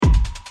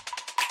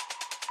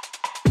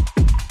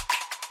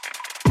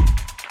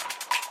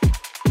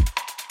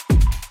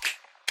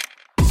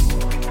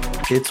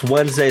It's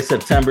Wednesday,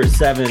 September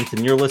 7th,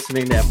 and you're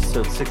listening to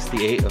episode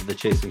 68 of the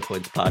Chasing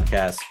Points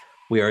podcast.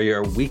 We are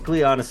your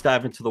weekly honest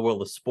dive into the world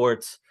of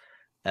sports,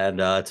 and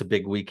it's a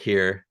big week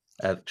here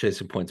at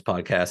Chasing Points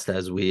podcast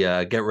as we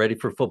get ready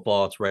for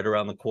football. It's right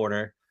around the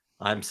corner.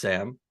 I'm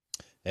Sam.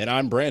 And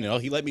I'm Brandon. Oh,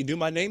 he let me do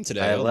my name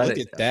today. Look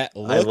at that.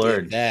 Look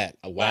at that.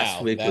 Wow.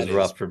 Last week was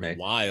rough for me.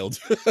 Wild.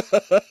 Here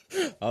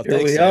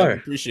thanks, we Sam. are.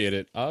 Appreciate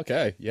it.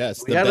 Okay.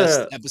 Yes. We the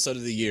best episode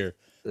of the year.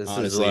 This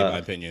honestly, is, in my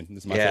opinion.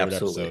 This is my favorite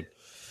episode.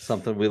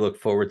 Something we look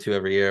forward to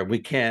every year. We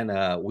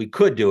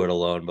could do it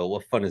alone, but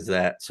what fun is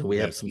that? So we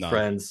have some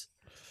friends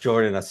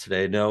joining us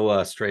today.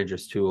 No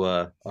strangers to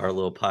our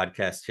little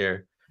podcast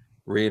here.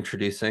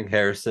 Reintroducing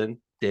Harrison,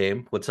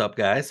 Dame. What's up,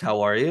 guys?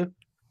 How are you?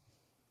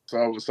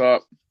 What's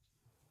up?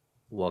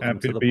 Welcome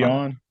Happy to the be pod.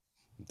 on.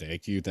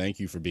 Thank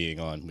you for being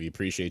on. We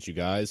appreciate you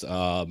guys.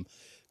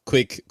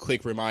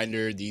 Quick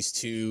reminder: these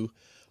two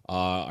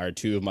are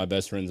two of my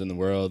best friends in the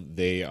world.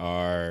 They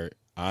are.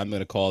 I'm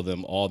going to call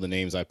them all the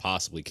names I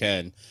possibly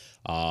can,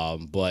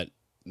 but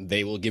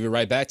they will give it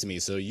right back to me.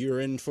 So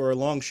you're in for a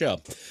long show.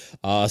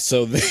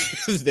 So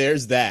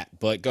there's that.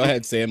 But go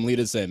ahead, Sam. Lead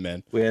us in,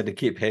 man. We had to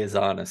keep Hayes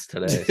honest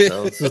today,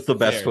 so this is the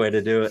best way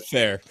to do it.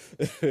 Fair.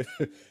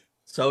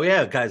 So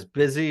yeah, guys,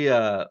 busy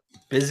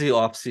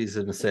off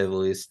season to say the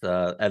least.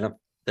 The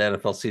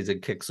NFL season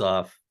kicks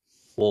off.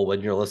 Well, when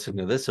you're listening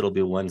to this, it'll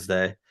be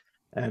Wednesday,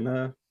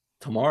 and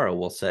tomorrow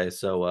we'll say.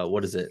 So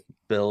what is it?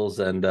 Bills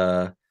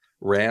and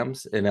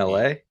Rams in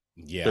LA.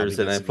 Yeah,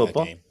 Thursday night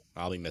football.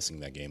 I'll be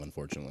missing that game,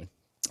 unfortunately.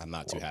 I'm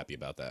not too happy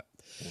about that.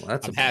 Well,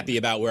 I'm happy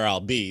about where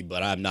I'll be,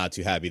 but I'm not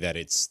too happy that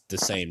it's the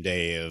same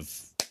day of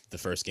the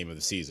first game of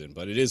the season.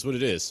 But it is what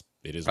it is.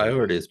 It is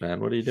priorities, man.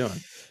 What are you doing?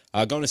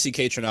 Going to see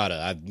Kate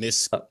Trinata. I've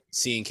missed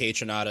seeing Kate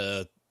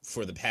Trinata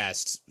for the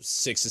past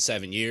 6 to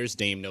 7 years.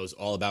 Dame knows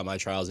all about my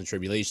trials and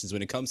tribulations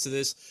when it comes to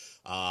this.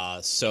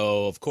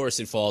 So, of course,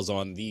 it falls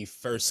on the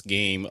first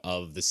game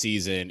of the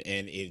season,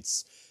 and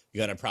it's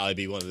going to probably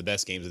be one of the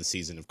best games of the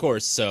season, of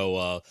course.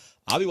 So,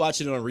 I'll be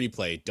watching it on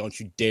replay. Don't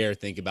you dare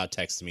think about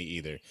texting me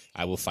either.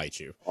 I will fight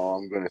you. Oh,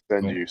 I'm going to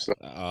send you some.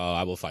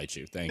 I will fight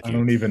you. Thank you. I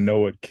don't even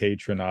know what Kate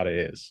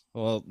Trinata is.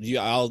 Well,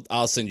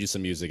 I'll send you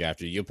some music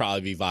after. You'll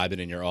probably be vibing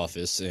in your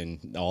office,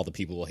 and all the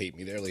people will hate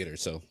me there later.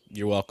 So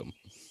you're welcome.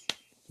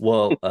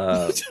 Well,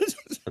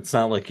 it's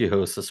not like you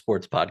host a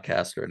sports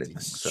podcast or anything.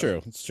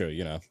 So. It's true.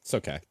 You know, it's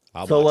okay.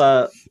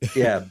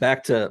 Yeah,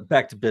 back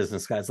to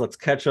business, guys. Let's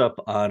catch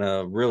up on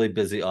a really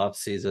busy off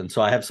season.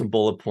 So I have some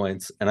bullet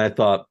points, and I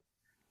thought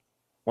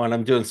when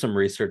I'm doing some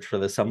research for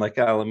this, I'm like,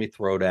 let me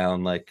throw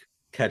down, like,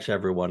 catch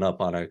everyone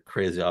up on a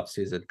crazy off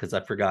season, because I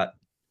forgot,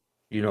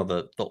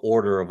 the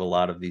order of a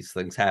lot of these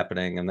things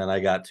happening, and then I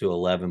got to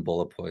 11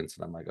 bullet points,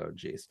 and I'm like, oh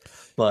geez.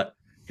 But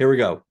here we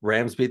go.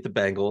 Rams beat the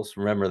Bengals.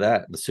 Remember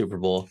that, the Super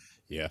Bowl.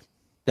 Yeah.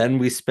 Then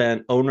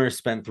owners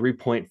spent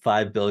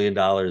 $3.5 billion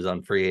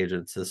on free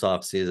agents this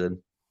offseason.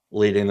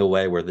 Leading the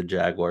way were the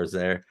Jaguars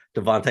there.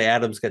 Devontae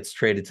Adams gets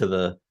traded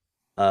to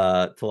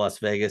Las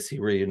Vegas. He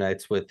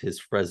reunites with his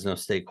Fresno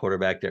State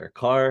quarterback, Derek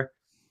Carr.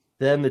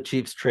 Then the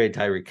Chiefs trade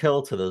Tyreek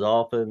Hill to the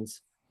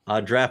Dolphins.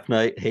 On draft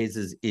night,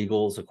 Hayes'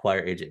 Eagles acquire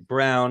A.J.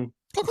 Brown.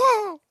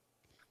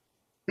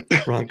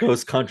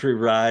 Broncos country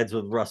rides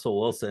with Russell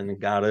Wilson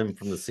and got him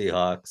from the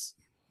Seahawks.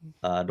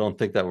 I don't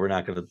think that we're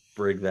not going to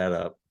bring that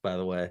up, by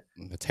the way.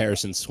 It's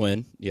Harrison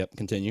Swin. Yep,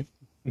 continue.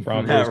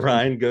 Matt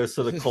Ryan goes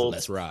to the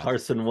Colts.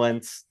 Carson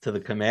Wentz to the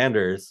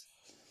Commanders,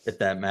 if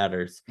that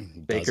matters.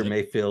 Baker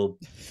Mayfield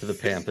to the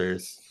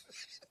Panthers.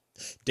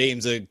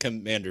 Dame's a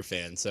Commander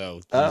fan,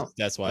 so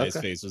that's why his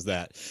face was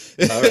that.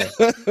 All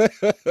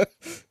right.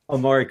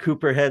 Amari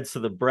Cooper heads to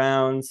the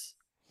Browns.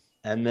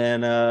 And then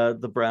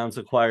the Browns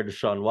acquired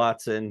Deshaun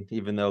Watson,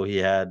 even though he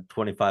had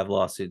 25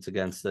 lawsuits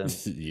against him.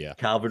 Yeah.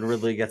 Calvin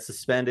Ridley gets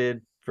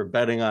suspended for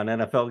betting on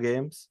NFL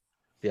games.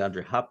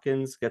 DeAndre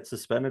Hopkins gets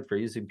suspended for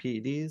using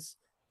PEDs.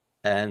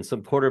 And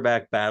some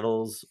quarterback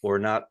battles, or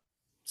not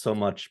so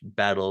much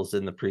battles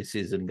in the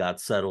preseason,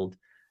 got settled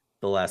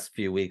the last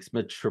few weeks.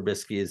 Mitch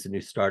Trubisky is the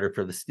new starter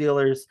for the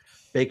Steelers.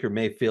 Baker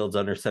Mayfield's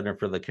under center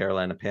for the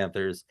Carolina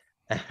Panthers.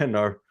 And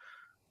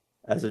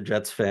as a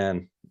Jets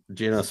fan,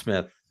 Geno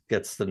Smith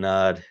gets the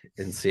nod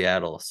in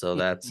Seattle. So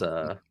that's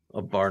a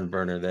barn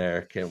burner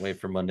there. Can't wait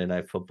for Monday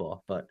Night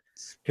Football. But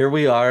here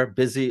we are,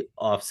 busy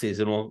off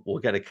season. We'll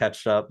get it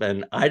catched up.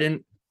 And I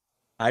didn't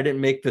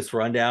make this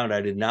rundown. I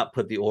did not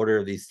put the order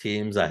of these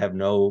teams. I have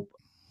no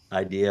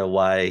idea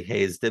why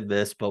Hayes did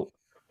this, but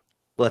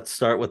let's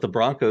start with the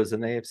Broncos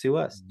in the AFC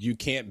West. You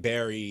can't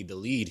bury the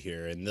lead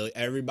here. And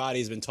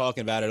everybody's been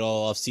talking about it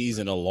all off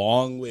season,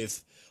 along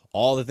with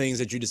all the things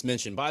that you just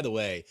mentioned. By the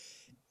way,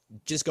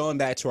 just going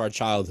back to our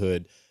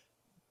childhood,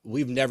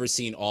 we've never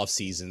seen off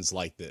seasons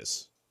like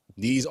this.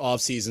 These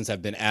off seasons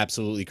have been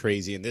absolutely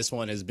crazy, and this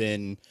one has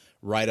been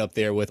right up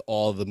there with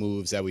all the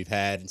moves that we've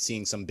had, and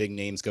seeing some big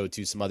names go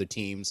to some other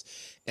teams,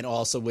 and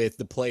also with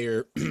the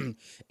player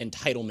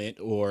entitlement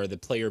or the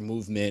player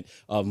movement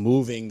of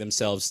moving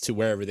themselves to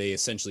wherever they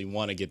essentially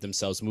want to get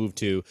themselves moved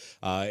to.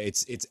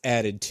 It's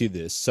added to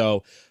this.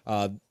 So,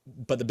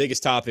 but the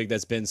biggest topic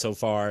that's been so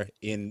far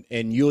and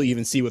you'll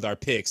even see with our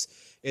picks,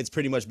 it's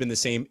pretty much been the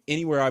same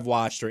anywhere I've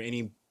watched or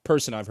any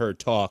person I've heard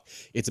talk.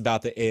 It's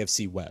about the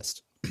AFC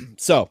West.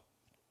 So,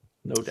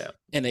 no doubt.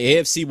 And the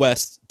AFC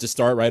West, to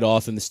start right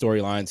off in the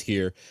storylines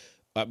here,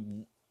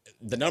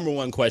 the number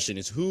one question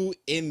is who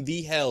in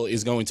the hell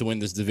is going to win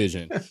this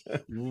division?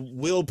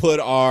 We'll put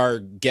our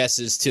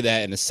guesses to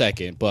that in a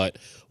second, but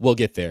we'll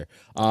get there.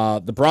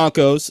 The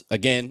Broncos,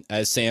 again,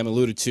 as Sam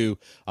alluded to,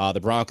 the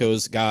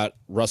Broncos got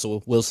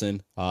Russell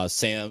Wilson,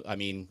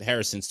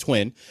 Harrison's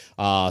twin.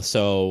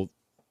 So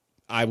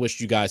I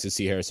wish you guys could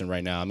see Harrison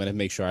right now. I'm going to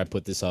make sure I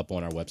put this up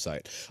on our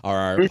website or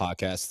our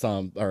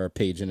podcast, our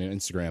page and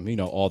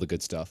Instagram, all the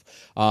good stuff.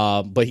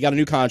 But he got a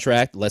new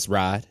contract. Let's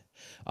ride.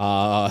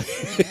 What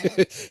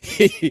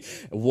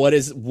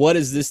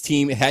is this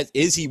team?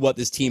 Is he what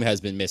this team has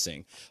been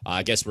missing?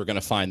 I guess we're going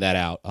to find that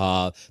out.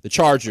 The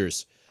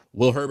Chargers,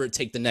 will Herbert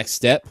take the next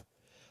step?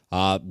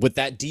 With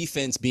that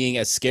defense being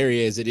as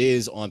scary as it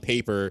is on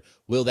paper,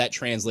 will that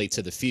translate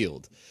to the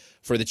field?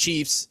 For the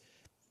Chiefs,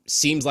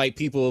 seems like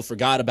people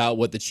forgot about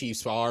what the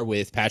Chiefs are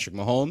with Patrick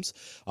Mahomes.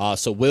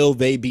 So will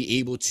they be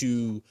able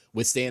to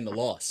withstand the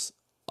loss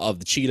of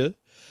the Cheetah?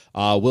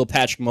 Will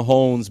Patrick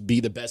Mahomes be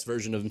the best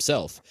version of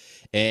himself?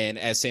 And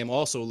as Sam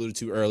also alluded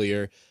to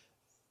earlier,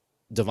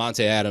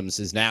 Davante Adams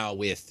is now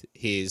with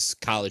his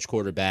college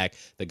quarterback,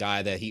 the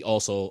guy that he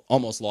also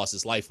almost lost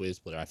his life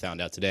with, but I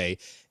found out today,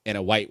 in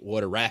a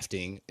whitewater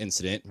rafting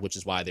incident, which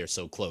is why they're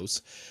so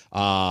close.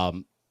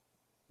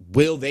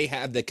 Will they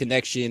have the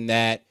connection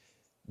that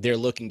they're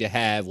looking to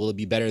have? Will it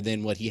be better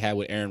than what he had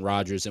with Aaron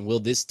Rodgers? And will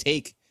this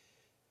take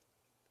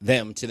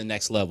them to the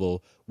next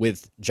level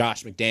with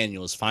Josh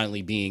McDaniels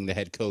finally being the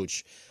head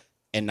coach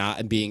and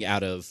not being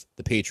out of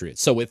the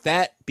Patriots? So with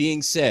that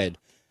being said,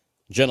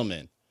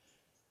 gentlemen,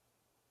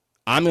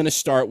 I'm going to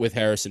start with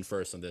Harrison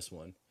first on this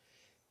one.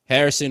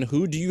 Harrison,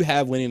 who do you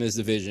have winning this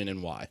division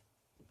and why?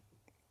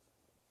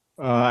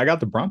 I got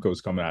the Broncos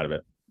coming out of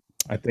it.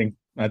 I think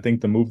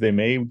the move they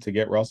made to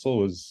get Russell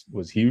was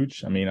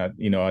huge. I mean,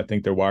 I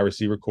think their wide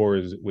receiver core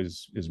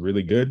is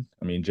really good.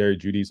 I mean, Jerry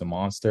Jeudy's a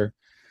monster.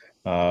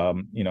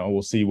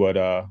 We'll see what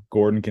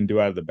Gordon can do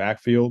out of the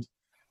backfield.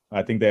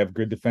 I think they have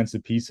good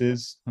defensive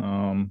pieces.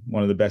 One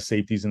of the best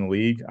safeties in the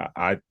league.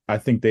 I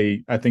think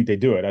they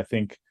do it. I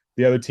think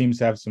the other teams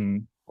have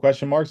some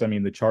question marks. I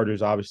mean, the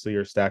Chargers obviously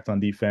are stacked on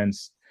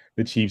defense.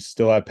 The Chiefs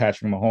still have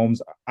Patrick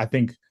Mahomes.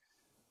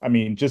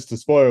 Just a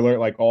spoiler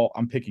alert,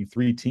 I'm picking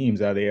 3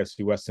 teams out of the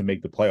AFC West to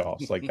make the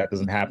playoffs. That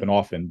doesn't happen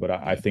often, but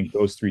I think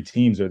those 3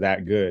 teams are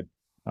that good.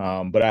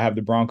 But I have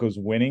the Broncos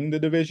winning the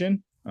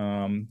division.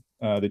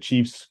 The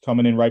Chiefs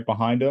coming in right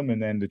behind them,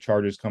 and then the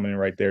Chargers coming in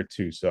right there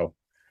too. So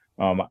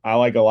I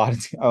like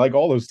I like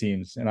all those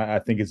teams, and I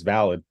think it's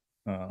valid.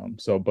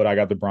 But I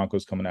got the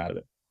Broncos coming out of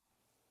it.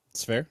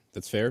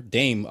 That's fair.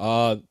 Dame,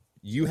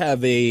 you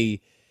have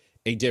a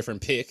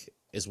different pick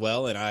as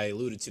well, and I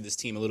alluded to this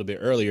team a little bit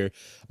earlier.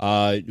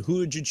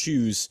 Who did you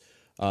choose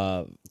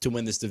to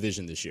win this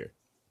division this year?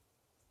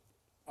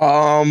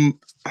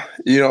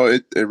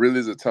 It really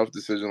is a tough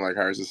decision, like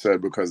Harrison said,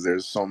 because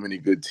there's so many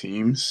good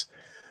teams.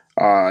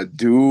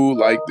 Do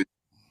like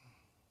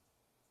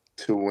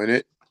to win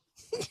it.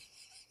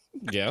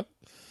 Yeah,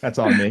 that's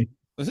on me.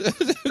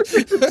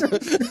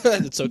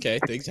 It's okay.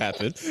 Things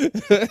happen.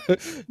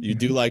 You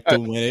do like to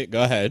win it.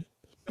 Go ahead.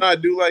 I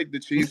do like the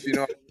Chiefs.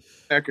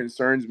 That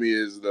concerns me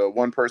is the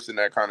one person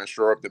that kind of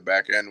shore up the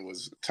back end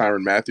was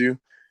Tyrann Mathieu.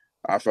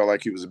 I felt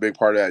like he was a big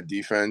part of that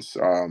defense.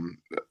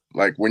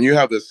 When you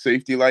have a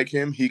safety like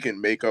him, he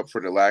can make up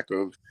for the lack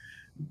of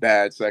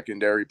bad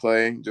secondary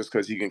play just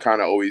because he can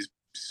kind of always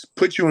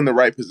put you in the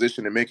right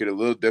position and make it a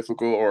little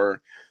difficult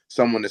or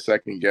someone to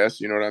second guess.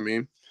 You know what I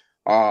mean?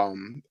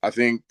 I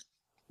think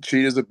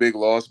Cheetah's a big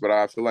loss, but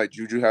I feel like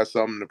Juju has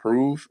something to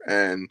prove,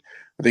 and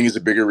I think he's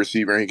a bigger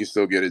receiver and he can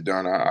still get it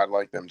done. I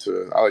like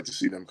to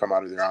see them come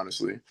out of there,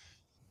 honestly.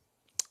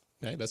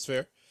 Okay, that's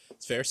fair.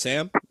 It's fair.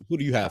 Sam, who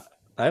do you have?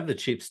 I have the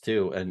Chiefs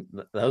too, and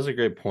that was a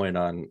great point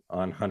on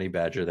Honey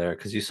Badger there,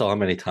 because you saw how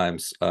many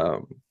times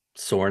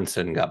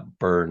Sorensen got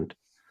burned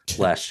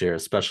last year,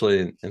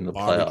 especially in the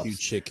barbecue playoffs.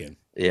 Chicken.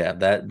 Yeah,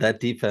 that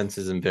defense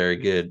isn't very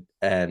good,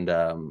 and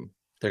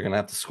they're gonna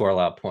have to score a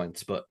lot of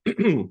points. But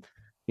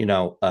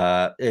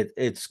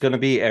it's gonna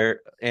be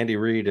Andy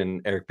Reid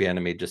and Eric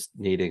Bieniemy just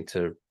needing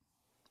to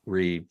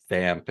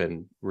revamp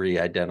and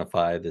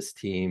re-identify this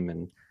team,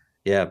 and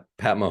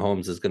Pat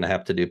Mahomes is gonna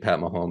have to do Pat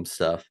Mahomes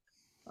stuff.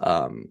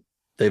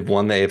 They've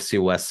won the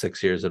AFC West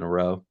 6 years in a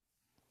row,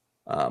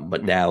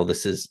 but now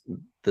this is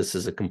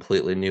a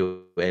completely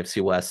new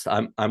AFC West.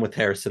 I'm with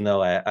Harrison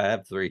though. I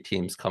have 3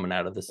 teams coming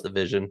out of this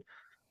division,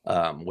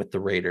 with the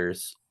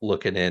Raiders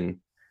looking in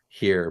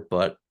here,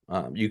 but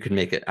you can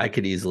make it. I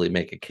could easily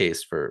make a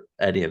case for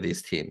any of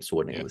these teams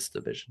winning this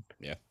division.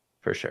 Yeah,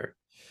 for sure.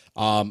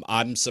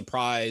 I'm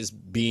surprised,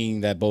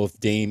 being that both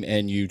Dame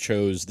and you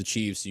chose the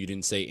Chiefs, you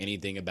didn't say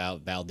anything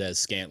about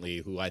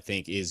Valdez-Scantling, who I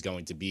think is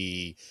going to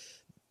be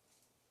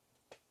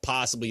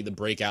possibly the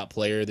breakout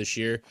player this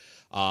year.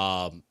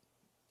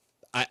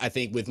 I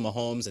think with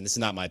Mahomes, and this is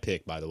not my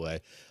pick, by the way,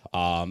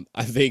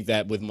 I think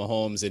that with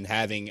Mahomes and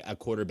having a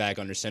quarterback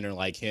under center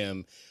like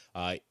him,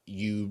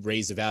 you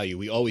raise the value.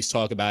 We always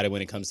talk about it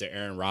when it comes to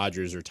Aaron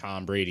Rodgers or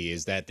Tom Brady,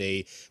 is that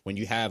when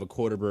you have a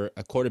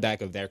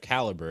quarterback of their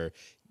caliber,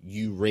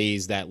 you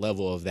raise that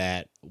level of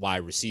that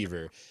wide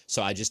receiver.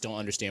 So I just don't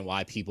understand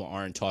why people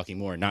aren't talking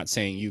more. Not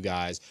saying you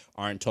guys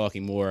aren't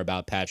talking more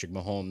about Patrick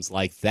Mahomes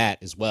like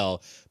that as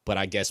well, but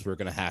I guess we're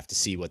going to have to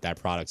see what that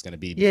product's going to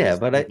be. Yeah,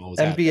 but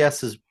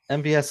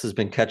MVS has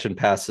been catching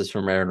passes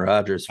from Aaron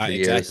Rodgers for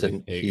years,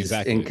 and he's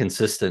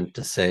inconsistent,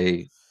 to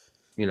say,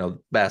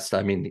 best.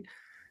 I mean,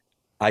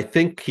 I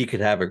think he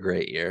could have a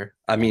great year.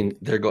 I mean,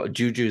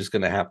 Juju's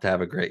going to have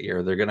a great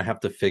year. They're going to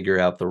have to figure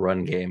out the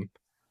run game.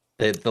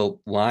 The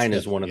line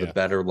is one of the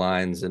better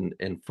lines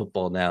in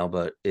football now,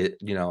 but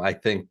I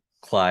think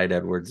Clyde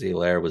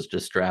Edwards-Helaire was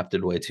just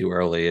drafted way too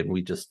early, and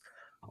we just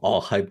all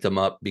hyped him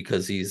up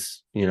because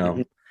he's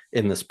in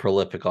this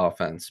prolific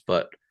offense.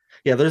 But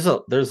yeah, there's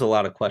a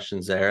lot of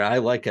questions there. I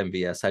like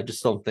MVS. I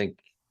just don't think.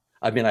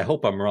 I mean, I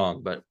hope I'm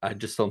wrong, but I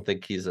just don't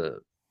think he's a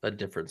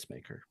difference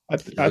maker. I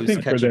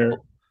think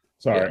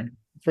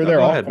for their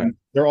offense,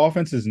 their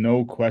offense is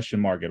no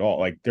question mark at all.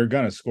 Like, they're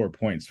gonna score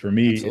points. For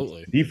me,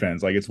 it's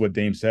defense. Like, it's what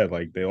Dame said.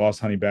 Like, they lost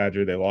Honey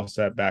Badger, they lost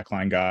that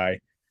backline guy.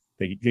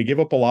 They give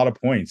up a lot of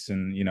points,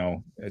 and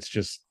it's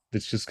just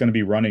going to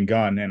be run and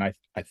gun. And I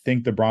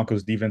think the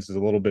Broncos defense is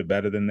a little bit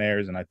better than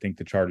theirs, and I think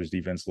the Chargers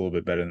defense is a little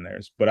bit better than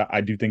theirs. But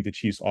I do think the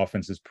Chiefs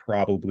offense is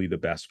probably the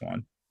best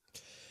one.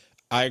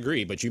 I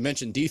agree, but you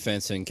mentioned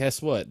defense, and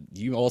guess what?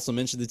 You also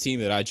mentioned the team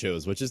that I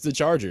chose, which is the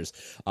Chargers,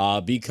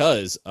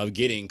 because of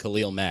getting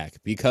Khalil Mack,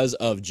 because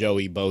of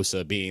Joey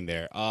Bosa being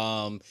there.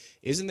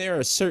 Isn't there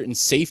a certain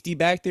safety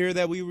back there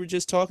that we were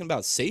just talking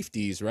about?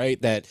 Safeties,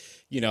 right? That,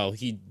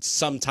 he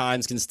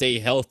sometimes can stay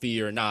healthy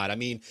or not. I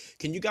mean,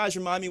 can you guys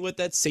remind me what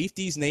that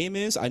safety's name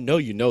is? I know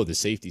you know the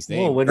safety's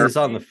name. Well, when he's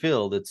on the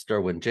field, it's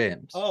Derwin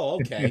James. Oh,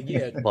 okay.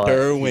 Yeah.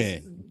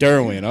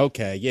 Derwin.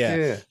 Okay.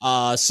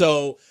 Yeah.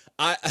 So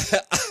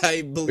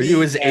I believe. Are you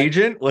his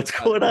agent? What's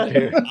going on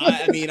here?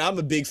 I mean, I'm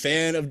a big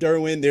fan of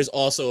Derwin. There's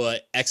also a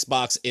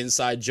Xbox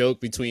inside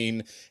joke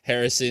between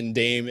Harrison,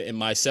 Dame, and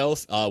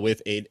myself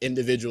with an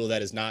individual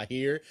that is not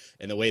here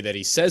and the way that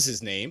he says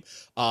his name.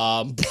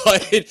 But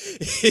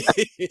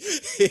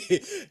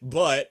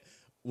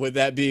with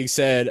that being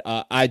said,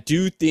 I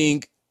do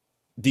think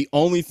the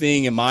only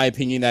thing, in my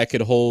opinion, that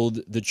could hold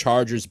the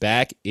Chargers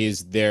back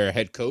is their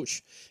head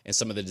coach and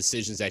some of the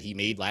decisions that he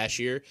made last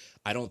year.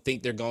 I don't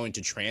think they're going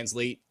to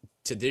translate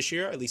to this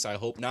year. At least I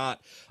hope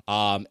not.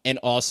 And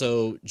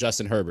also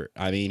Justin Herbert.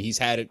 I mean, he's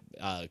had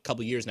a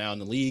couple years now in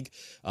the league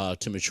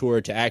to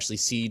mature, to actually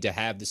to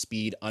have the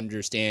speed,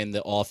 understand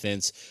the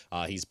offense.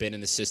 He's been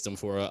in the system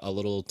for a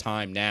little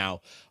time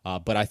now.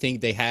 But I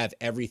think they have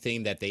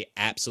everything that they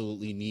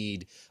absolutely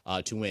need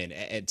to win.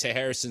 And to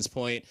Harrison's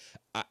point,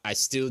 I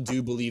still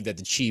do believe that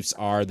the Chiefs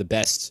are the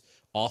best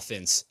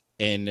offense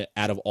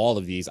out of all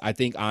of these. I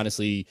think,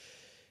 honestly,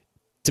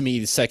 to me,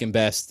 the second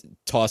best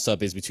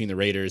toss-up is between the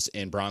Raiders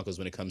and Broncos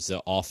when it comes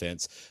to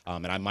offense.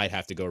 And I might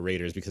have to go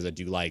Raiders because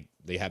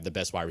they have the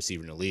best wide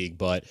receiver in the league.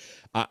 But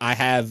I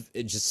have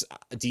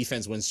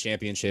defense wins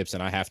championships,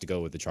 and I have to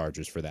go with the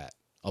Chargers for that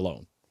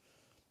alone.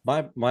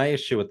 My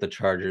issue with the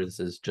Chargers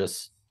is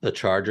just the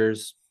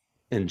Chargers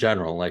in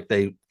general. Like,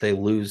 they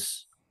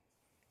lose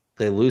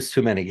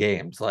too many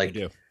games. Like,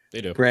 they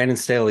do. Brandon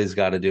Staley's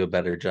got to do a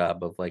better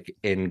job of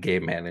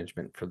in-game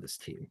management for this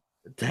team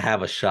to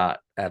have a shot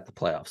at the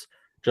playoffs.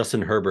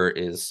 Justin Herbert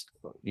is,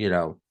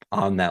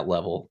 on that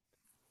level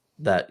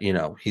that,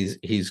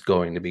 he's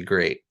going to be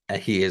great.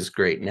 And he is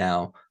great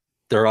now.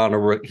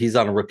 He's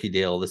on a rookie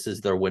deal. This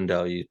is their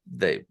window.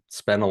 They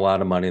spent a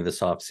lot of money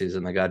this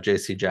offseason. They got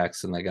JC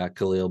Jackson. They got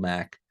Khalil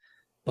Mack.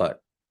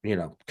 But,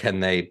 can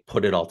they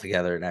put it all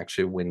together and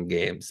actually win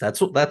games?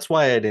 That's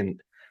why I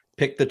didn't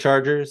pick the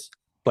Chargers.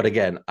 But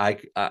again, I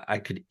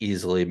could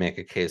easily make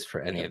a case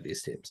for any of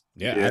these teams.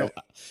 Yeah.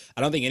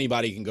 I don't think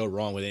anybody can go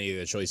wrong with any of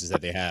the choices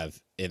that they have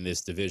in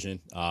this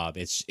division.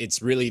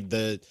 It's really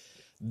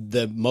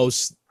the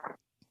most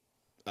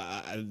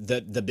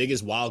the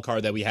biggest wild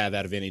card that we have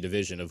out of any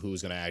division of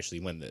who's going to actually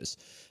win this.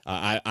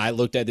 I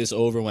looked at this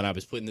over when I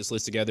was putting this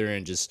list together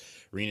and just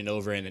reading it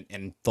over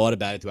and thought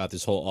about it throughout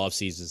this whole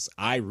offseason.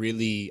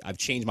 I've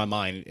changed my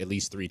mind at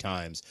least 3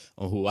 times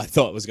on who I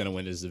thought was going to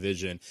win this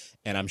division,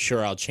 and I'm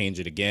sure I'll change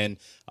it again.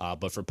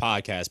 But for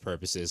podcast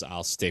purposes,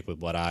 I'll stick with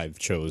what I've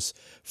chose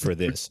for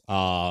this.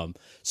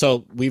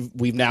 So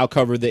we've now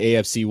covered the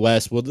AFC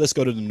West. Well, let's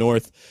go to the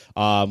North.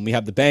 We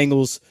have the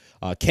Bengals.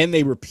 Can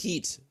they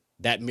repeat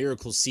that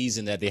miracle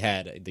season that they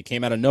had. They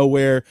came out of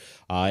nowhere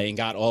and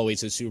got all the way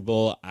to the Super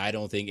Bowl. I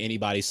don't think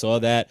anybody saw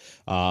that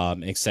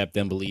except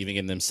them believing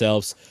in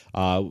themselves.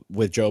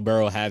 With Joe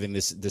Burrow having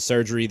the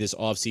surgery this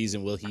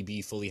offseason, will he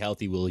be fully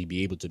healthy? Will he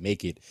be able to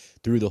make it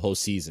through the whole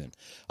season?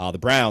 The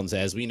Browns,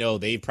 as we know,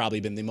 they've probably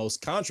been the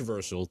most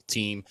controversial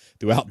team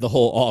throughout the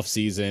whole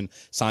offseason,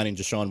 signing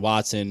Deshaun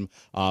Watson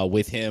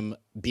with him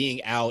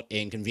being out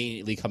and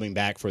conveniently coming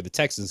back for the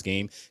Texans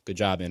game. Good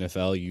job,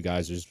 NFL. You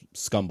guys are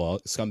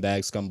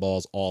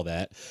scumballs, all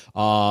that.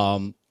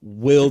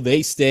 Will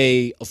they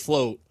stay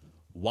afloat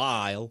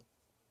while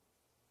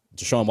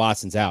Deshaun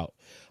Watson's out?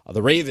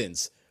 The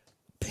Ravens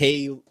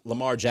pay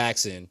Lamar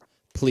Jackson,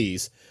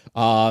 please.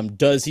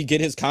 Does he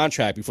get his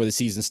contract before the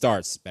season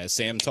starts? As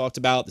Sam talked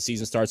about, the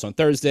season starts on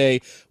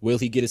Thursday. Will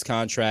he get his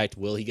contract?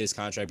 Will he get his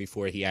contract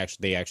before they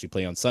actually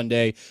play on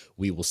Sunday?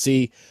 We will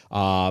see.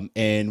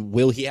 And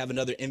will he have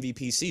another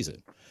MVP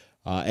season?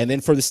 And then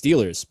for the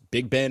Steelers,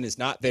 Big Ben is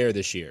not there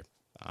this year.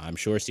 I'm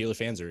sure Steelers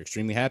fans are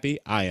extremely happy.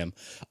 I am.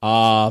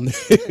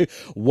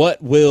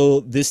 What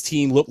will this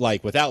team look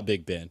like without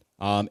Big Ben?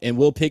 And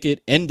will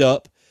Pickett end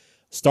up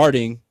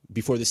starting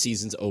before the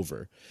season's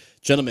over?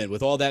 Gentlemen,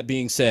 with all that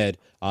being said,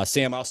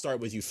 Sam, I'll start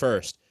with you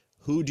first.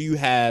 Who do you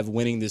have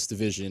winning this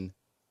division?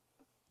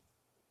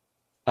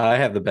 I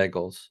have the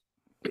Bengals.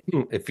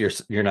 If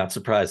you're not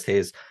surprised,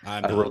 Hayes,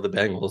 I wrote the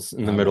Bengals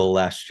in the middle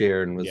last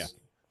year and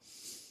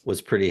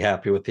was pretty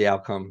happy with the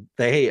outcome.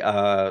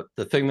 The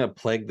thing that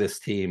plagued this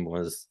team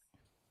was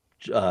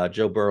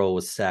Joe Burrow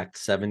was sacked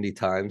 70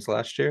 times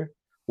last year,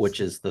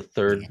 which is the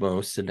third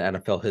most in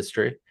NFL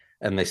history,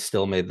 and they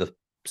still made the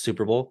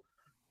Super Bowl.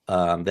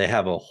 They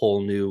have a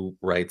whole new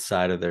right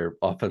side of their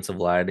offensive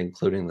line,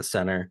 including the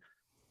center.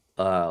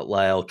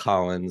 Lyle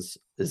Collins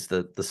is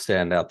the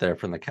standout there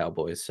from the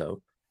Cowboys.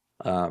 So,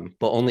 but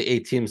only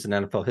 8 teams in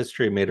NFL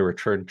history made a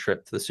return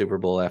trip to the Super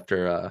Bowl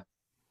after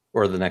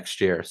or the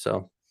next year.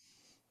 So,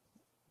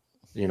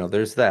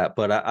 there's that.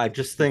 But I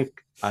just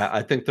think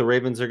I think the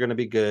Ravens are going to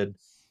be good.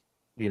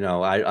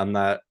 I'm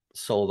not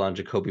sold on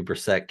Jacoby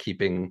Brissett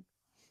keeping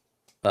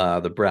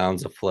the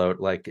Browns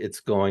afloat. Like, it's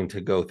going to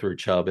go through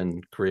Chubb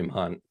and Kareem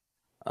Hunt.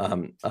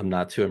 I'm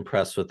not too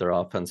impressed with their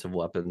offensive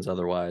weapons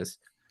otherwise.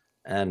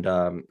 And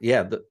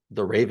the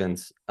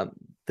Ravens,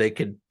 they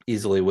could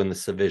easily win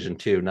this division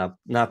too.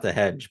 Not the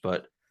hedge,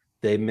 but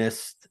they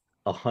missed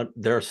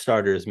their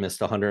starters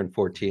missed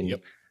 114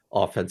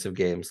 offensive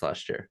games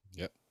last year.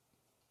 Yep.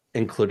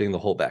 Including the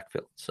whole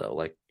backfield.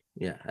 So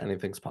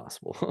anything's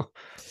possible.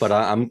 But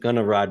I'm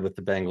gonna ride with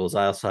the Bengals.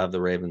 I also have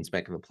the Ravens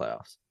making the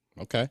playoffs.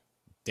 Okay.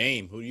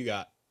 Dame, who do you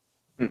got?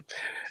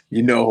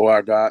 You know who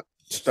I got?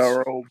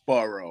 Thorough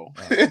Burrow.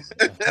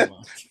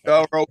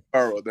 Thorough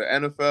Burrow. The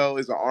NFL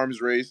is an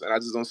arms race, and I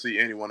just don't see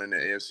anyone in the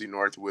AFC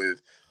North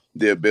with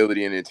the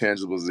ability and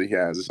intangibles that he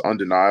has. It's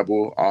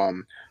undeniable.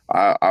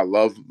 I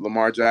love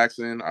Lamar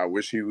Jackson. I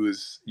wish he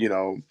was,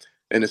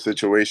 in a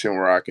situation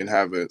where I can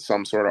have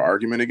some sort of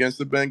argument against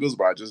the Bengals,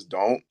 but I just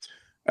don't.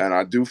 And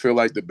I do feel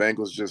like the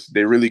Bengals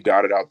they really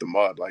got it out the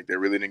mud. Like, they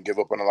really didn't give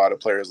up on a lot of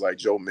players like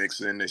Joe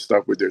Mixon. They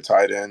stuck with their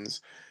tight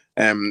ends.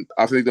 And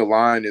I think the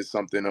line is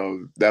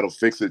something that'll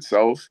fix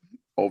itself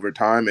over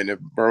time. And if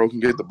Burrow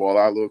can get the ball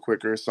out a little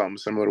quicker, something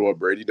similar to what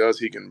Brady does,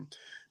 he can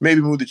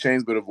maybe move the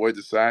chains but avoid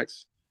the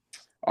sacks.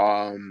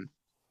 I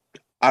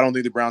don't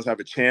think the Browns have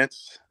a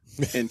chance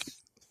in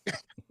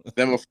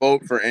them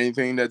afloat for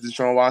anything that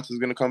Deshaun Watson is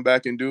going to come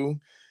back and do.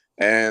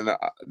 And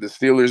the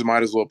Steelers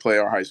might as well play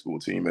our high school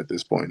team at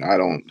this point. I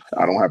don't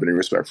have any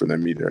respect for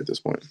them either at this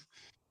point.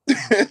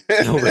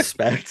 No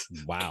respect.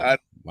 Wow.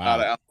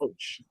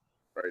 Ouch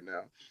right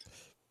now.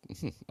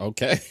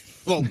 Okay.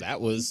 Well, I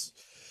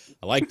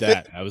like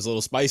that. That was a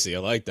little spicy. I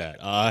like that.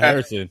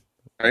 Harrison.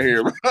 Right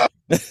here.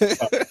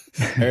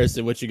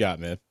 Harrison, what you got,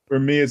 man? For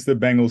me, it's the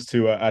Bengals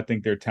too. I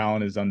think their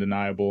talent is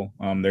undeniable.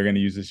 They're going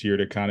to use this year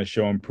to kind of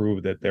show and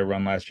prove that their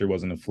run last year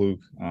wasn't a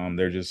fluke.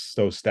 They're just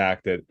so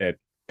stacked at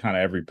kind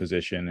of every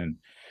position.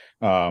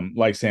 And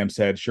like Sam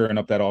said, shoring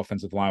up that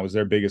offensive line was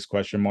their biggest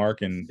question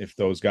mark. And if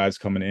those guys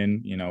coming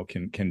in,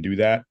 can do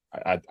that,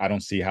 I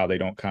don't see how they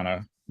don't kind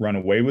of run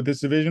away with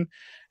this division.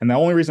 And the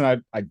only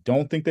reason I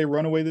don't think they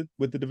run away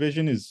with the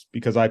division is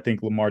because I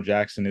think Lamar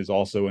Jackson is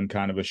also in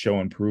kind of a show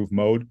and prove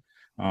mode.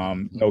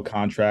 No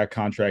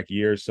contract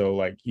year.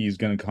 So he's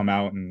going to come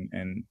out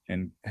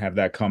and have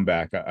that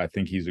comeback. I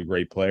think he's a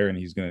great player and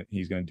he's going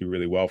to do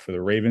really well for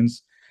the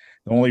Ravens.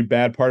 The only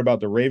bad part about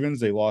the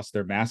Ravens, they lost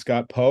their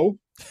mascot Poe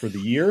for the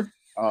year.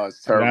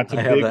 It's terrible. That's a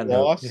big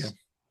loss. Yeah.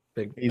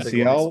 Big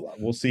ACL. loss.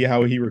 We'll see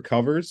how he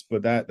recovers,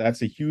 but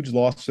that's a huge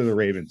loss to the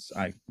Ravens.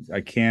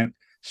 I can't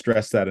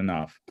stress that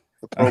enough.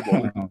 I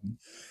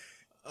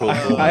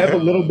have a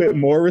little bit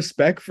more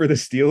respect for the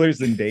Steelers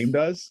than Dame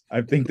does.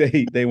 I think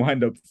they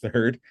wind up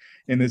third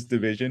in this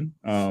division.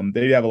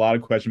 They have a lot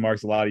of question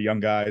marks, a lot of young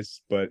guys,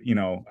 but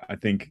I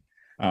think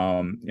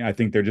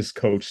they're just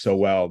coached so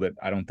well that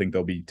I don't think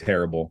they'll be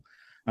terrible.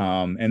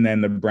 And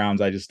then the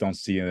Browns, I just don't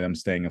see them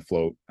staying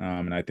afloat.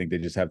 And I think they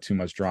just have too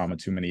much drama,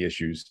 too many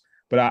issues.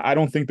 but I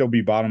don't think they'll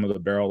be bottom of the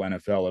barrel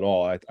NFL at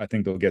all. I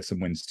think they'll get some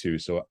wins too.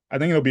 So I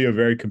think it'll be a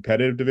very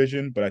competitive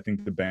division, but I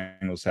think the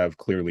Bengals have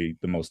clearly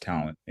the most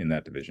talent in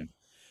that division.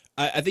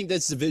 I think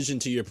this division,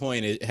 to your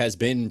point, it has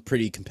been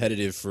pretty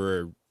competitive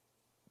for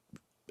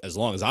as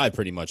long as I've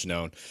pretty much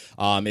known.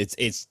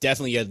 It's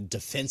definitely a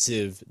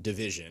defensive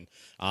division.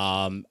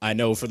 I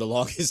know for the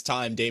longest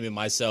time, Dame and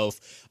myself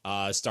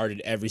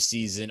started every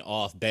season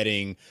off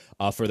betting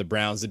for the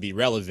Browns to be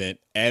relevant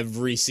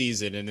every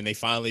season, and then they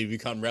finally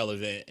become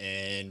relevant,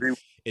 and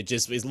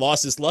it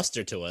lost its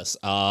luster to us.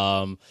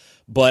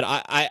 But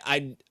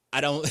I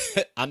don't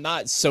I'm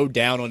not so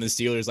down on the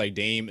Steelers like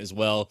Dame as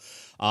well.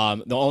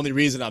 The only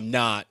reason I'm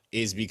not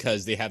is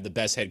because they have the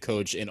best head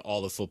coach in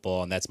all of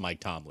football, and that's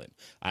Mike Tomlin.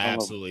 I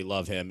absolutely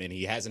love him, and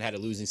he hasn't had a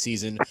losing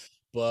season,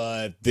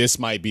 but this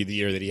might be the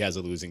year that he has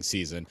a losing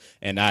season,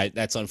 and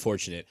that's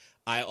unfortunate.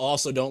 I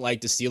also don't like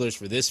the Steelers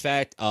for this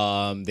fact.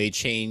 They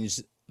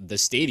changed the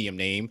stadium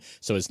name,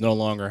 so it's no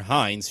longer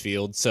Heinz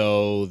Field,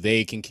 so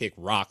they can kick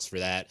rocks for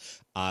that.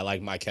 I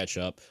like my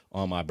ketchup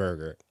on my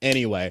burger.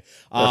 Anyway,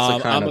 that's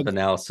the kind of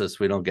analysis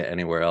we don't get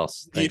anywhere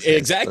else. Thanks,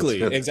 exactly.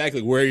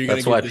 Where are you going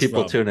to get why this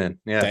people from? tune in.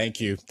 Yeah. Thank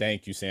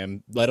you,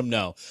 Sam. Let them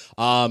know.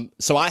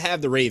 So I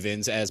have the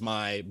Ravens, as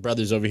my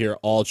brothers over here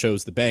all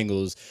chose the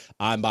Bengals.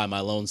 I'm by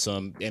my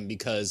lonesome, and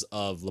because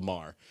of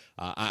Lamar.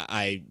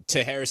 I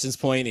to Harrison's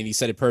point, and he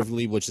said it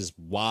perfectly, which is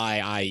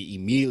why I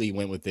immediately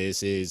went with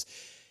this, is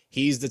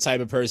he's the type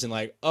of person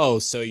like, oh,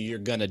 so you're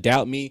going to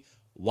doubt me?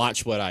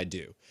 Watch what I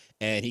do.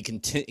 And he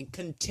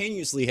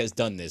continuously has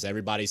done this.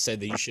 Everybody said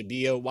that you should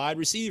be a wide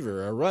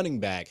receiver, a running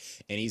back.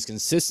 And he's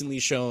consistently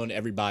shown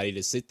everybody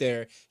to sit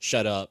there,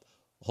 shut up,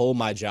 hold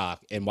my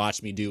jock, and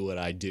watch me do what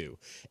I do.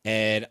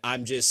 And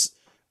I'm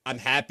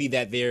happy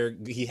that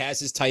he has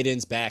his tight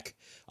ends back.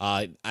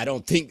 I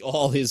don't think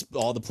all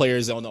the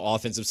players on the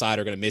offensive side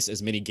are going to miss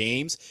as many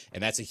games,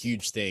 and that's a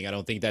huge thing. I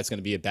don't think that's going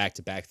to be a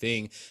back-to-back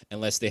thing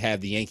unless they have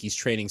the Yankees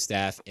training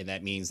staff, and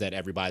that means that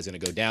everybody's going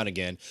to go down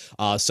again.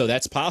 So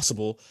that's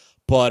possible.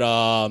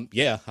 But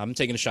yeah, I'm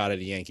taking a shot at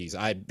the Yankees.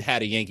 I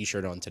had a Yankee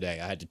shirt on today.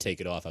 I had to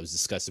take it off. I was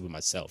disgusted with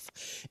myself.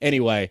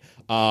 Anyway,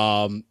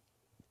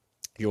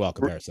 you're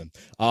welcome, Harrison.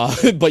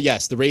 But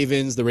yes, the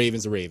Ravens.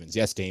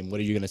 Yes, Dame, what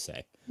are you going to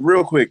say?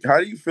 Real quick, how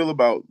do you feel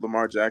about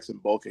Lamar Jackson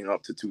bulking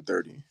up to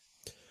 230?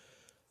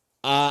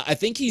 I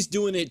think he's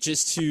doing it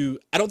just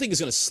I don't think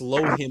it's going to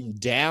slow him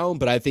down,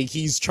 but I think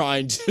he's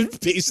trying to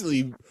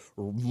basically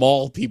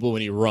maul people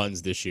when he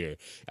runs this year.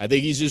 I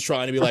think he's just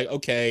trying to be like,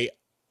 okay,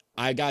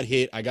 I got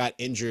hit, I got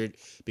injured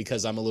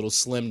because I'm a little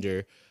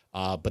slimmer,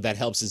 but that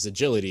helps his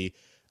agility.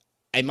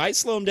 I might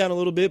slow him down a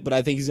little bit, but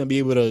I think he's going to be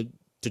able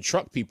to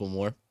truck people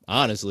more,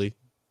 honestly.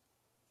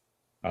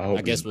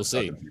 I guess we'll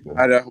see.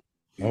 I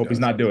hope he's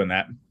not doing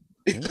that.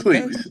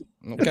 Please.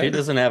 Okay. If he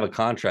doesn't have a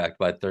contract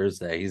by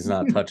Thursday, he's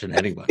not touching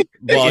anybody.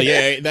 Well,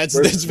 yeah, that's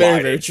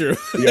very, very true.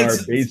 We are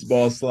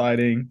baseball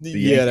sliding.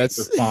 They're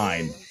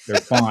fine. They're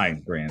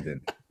fine,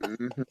 Brandon.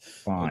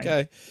 Fine.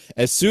 Okay.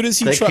 As soon as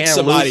he trucks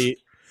somebody...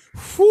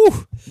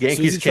 Whew.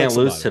 Yankees can't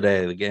lose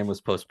today. The game was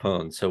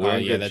postponed, so we're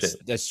in good shape.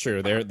 That's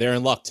true. They're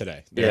in luck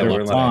today.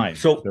 We're fine.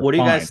 So, what do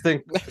you guys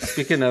think?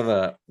 Speaking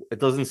of, it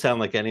doesn't sound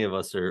like any of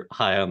us are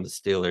high on the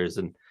Steelers,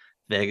 and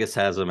Vegas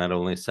has them at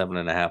only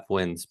 7.5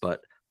 wins.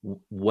 But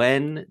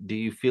when do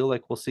you feel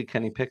like we'll see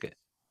Kenny Pickett,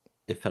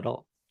 if at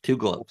all? 2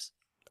 gloves.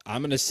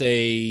 I'm gonna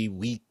say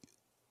week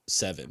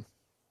 7.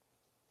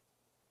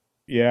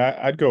 Yeah,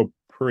 I'd go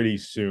pretty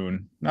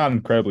soon. Not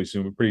incredibly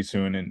soon, but pretty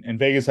soon. And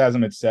Vegas has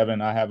them at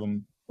 7. I have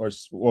them. Or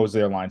what was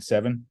their line?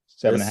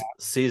 7.5.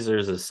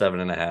 Caesars is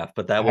 7.5,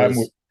 but that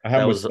was a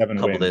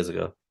couple days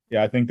ago.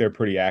 Yeah, I think they're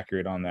pretty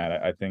accurate on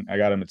that. I think I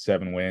got them at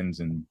 7 wins,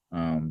 and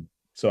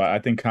so I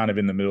think kind of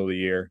in the middle of the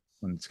year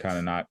when it's kind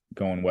of not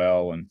going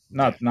well and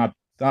not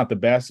the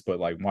best, but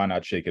like why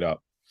not shake it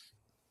up?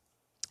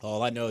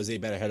 All I know is they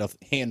better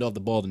hand off the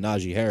ball to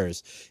Najee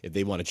Harris if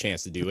they want a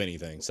chance to do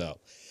anything. So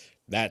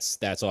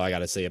that's all I got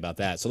to say about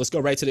that. So let's go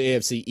right to the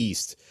AFC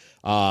East.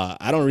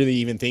 I don't really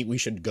even think we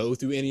should go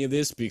through any of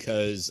this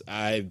because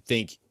I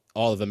think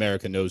all of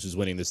America knows who's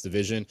winning this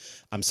division.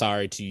 I'm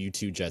sorry to you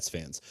two Jets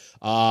fans.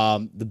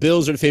 The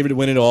Bills are the favorite to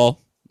win it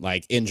all,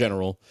 like in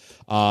general.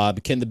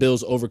 Can the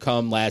Bills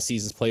overcome last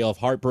season's playoff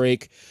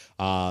heartbreak?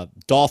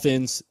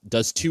 Dolphins,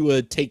 does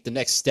Tua take the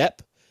next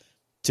step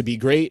to be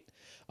great?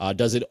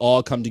 Does it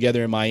all come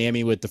together in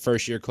Miami with the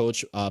first-year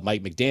coach,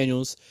 Mike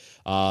McDaniels?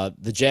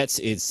 The Jets,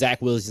 it's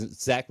Zach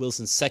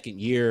Wilson's second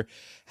year.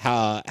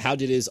 How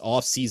did his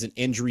offseason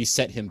injury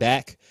set him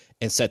back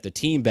and set the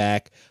team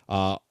back?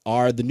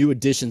 Are the new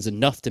additions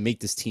enough to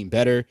make this team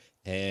better?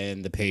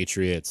 And the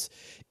Patriots,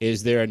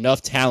 is there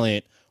enough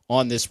talent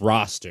on this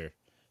roster?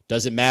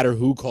 Does it matter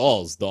who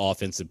calls the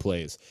offensive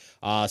plays?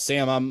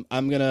 Sam,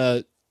 I'm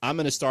gonna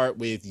start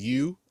with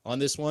you on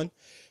this one.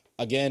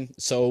 Again,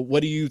 so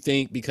what do you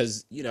think?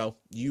 Because,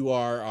 you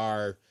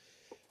are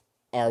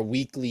our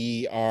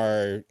weekly,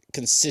 our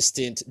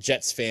consistent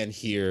Jets fan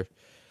here.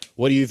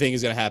 What do you think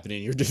is going to happen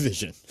in your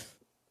division?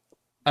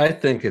 I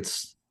think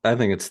it's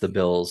the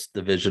Bills'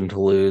 division to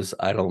lose.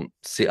 I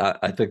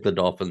think the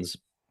Dolphins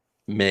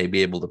may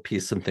be able to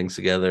piece some things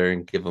together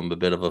and give them a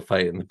bit of a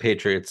fight. And the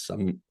Patriots,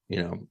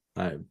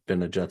 I've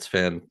been a Jets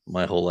fan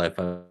my whole life.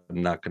 I'm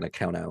not going to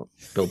count out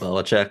Bill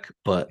Belichick,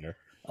 but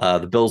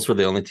the Bills were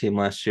the only team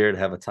last year to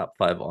have a top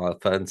 5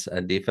 offense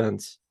and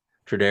defense.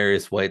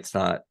 Tre'Davious White's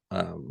not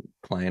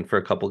playing for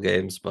a couple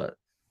games, but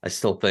I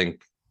still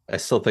think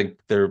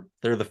they're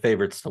the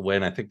favorites to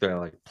win. I think they're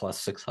like plus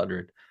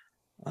 600.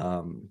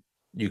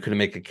 You could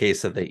make a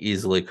case that they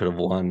easily could have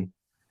won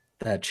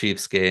that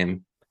Chiefs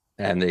game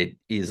and they'd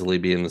easily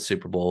be in the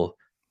Super Bowl.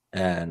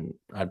 And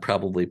I'd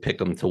probably pick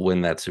them to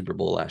win that Super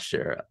Bowl last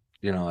year.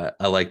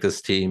 I like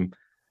this team.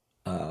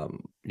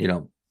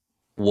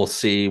 We'll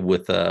see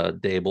with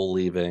Dable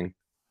leaving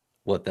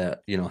what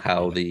that,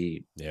 how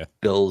the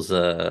Bills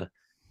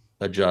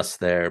adjust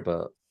there,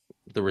 but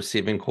the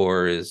receiving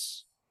core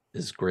is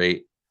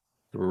great.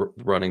 The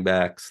running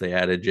backs, they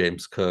added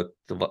James Cook.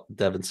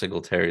 Devin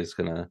Singletary is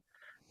gonna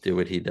do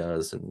what he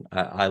does, and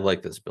I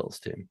like this Bills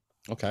team.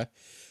 Okay.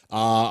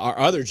 Our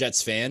other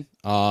Jets fan,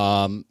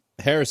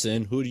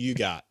 Harrison, who do you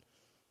got?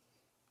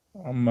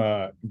 I'm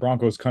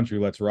Broncos country.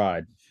 Let's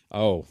ride.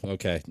 Oh,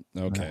 okay.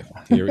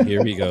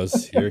 Here he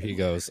goes.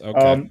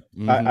 Okay.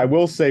 I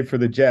will say for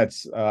the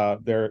Jets,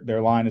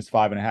 their line is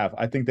 5.5.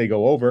 I think they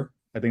go over.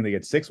 I think they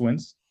get 6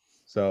 wins.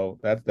 So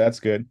that's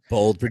good.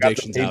 Bold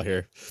predictions out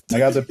here. I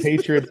got the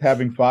Patriots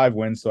having 5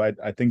 wins, so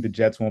I think the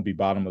Jets won't be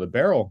bottom of the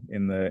barrel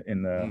in the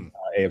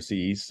AFC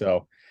East.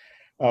 So,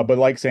 but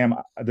like Sam,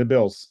 the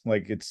Bills,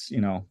 like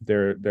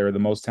they're the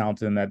most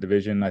talented in that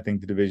division. I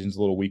think the division's a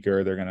little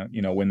weaker. They're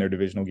gonna win their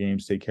divisional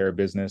games, take care of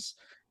business.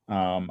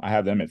 I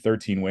have them at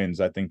 13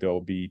 wins. I think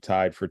they'll be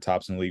tied for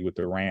tops in the league with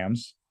the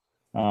Rams.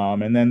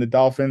 And then the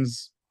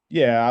Dolphins,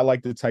 I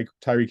like the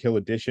Tyreek Hill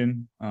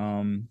addition.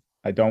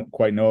 I don't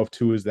quite know if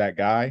Tua is that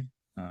guy.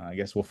 I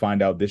guess we'll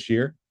find out this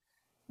year.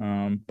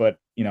 But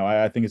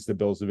I think it's the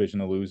Bills division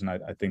to lose, and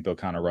I think they'll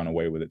kind of run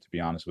away with it, to be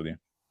honest with you.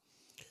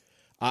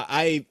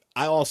 I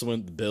also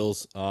went with the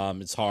Bills.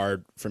 It's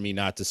hard for me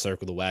not to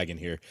circle the wagon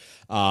here.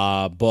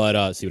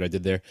 But see what I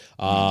did there.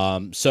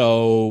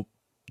 So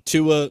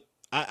Tua,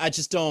 I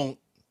just don't.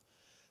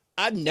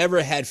 I've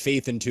never had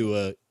faith in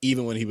Tua,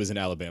 even when he was in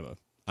Alabama.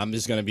 I'm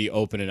just going to be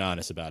open and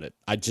honest about it.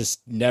 I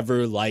just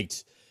never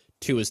liked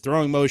Tua's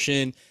throwing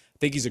motion. I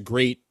think he's a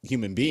great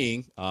human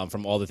being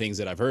from all the things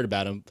that I've heard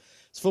about him.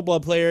 As a football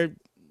player,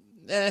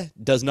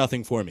 does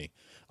nothing for me.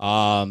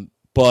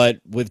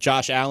 But with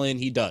Josh Allen,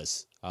 he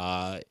does.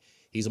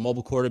 He's a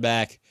mobile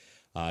quarterback.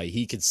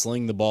 He can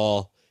sling the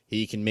ball.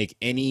 He can make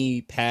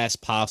any pass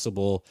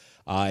possible.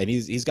 And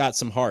he's got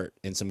some heart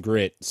and some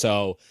grit.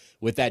 So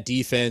with that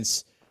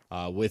defense,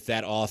 with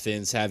that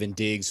offense, having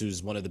Diggs,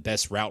 who's one of the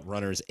best route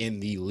runners in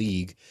the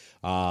league,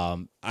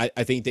 I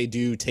think they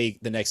do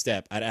take the next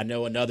step. I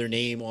know another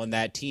name on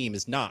that team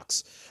is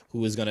Knox,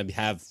 who is going to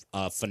have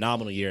a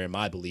phenomenal year in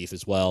my belief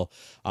as well.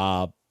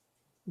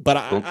 But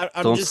I'm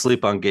don't just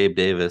sleep on Gabe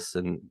Davis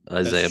and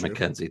Isaiah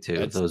McKenzie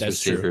too. Those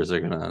receivers true.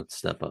 are going to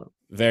step up.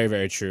 Very,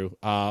 very true.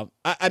 I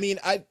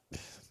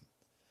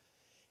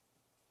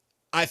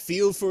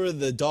feel for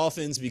the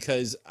Dolphins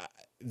because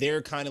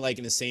they're kind of like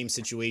in the same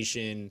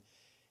situation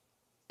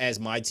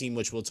as my team,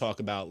 which we'll talk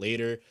about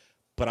later.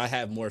 But I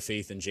have more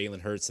faith in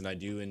Jalen Hurts than I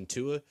do in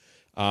Tua.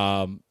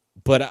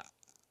 But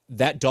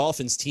that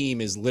Dolphins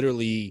team is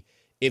literally,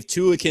 if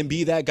Tua can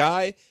be that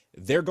guy,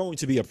 they're going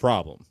to be a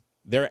problem.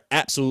 They're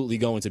absolutely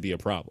going to be a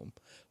problem.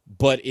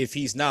 But if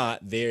he's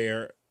not,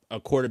 they're a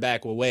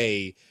quarterback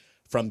away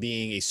from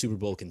being a Super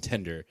Bowl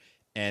contender.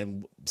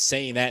 And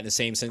saying that in the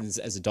same sentence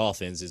as the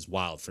Dolphins is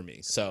wild for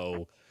me.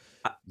 So,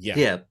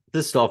 yeah,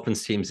 this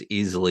Dolphins team's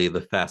easily the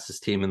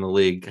fastest team in the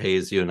league.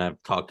 Hayes, you and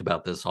I've talked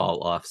about this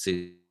all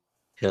offseason.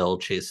 Hill,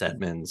 Chase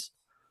Edmonds,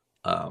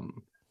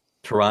 Teron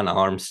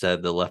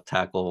Armstead, the left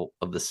tackle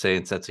of the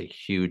Saints. That's a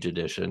huge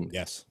addition.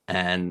 Yes.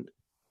 And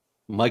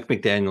Mike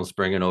McDaniel's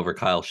bringing over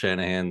Kyle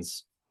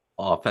Shanahan's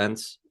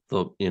offense.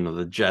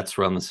 The Jets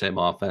run the same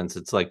offense.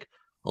 It's like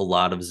a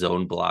lot of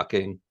zone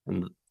blocking,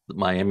 and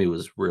Miami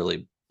was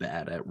really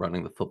bad at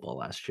running the football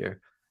last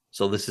year.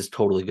 So this is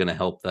totally going to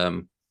help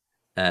them.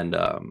 And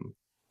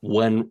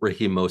when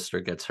Raheem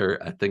Mostert gets hurt,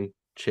 I think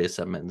Chase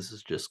Edmonds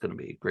is just going to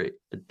be a great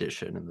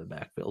addition in the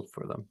backfield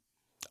for them.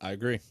 I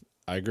agree.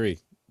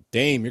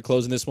 Dame, you're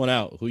closing this one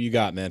out. Who you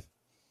got, man?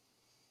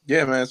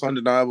 Yeah, man, it's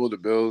undeniable. The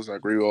Bills. I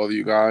agree with all of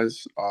you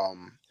guys.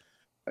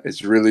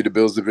 It's really the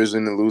Bills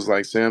division to lose,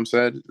 like Sam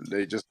said.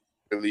 They just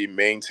really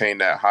maintain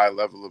that high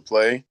level of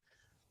play.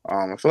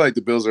 I feel like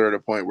the Bills are at a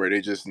point where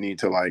they just need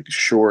to like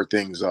shore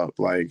things up,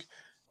 like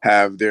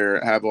have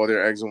all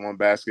their eggs in one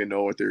basket,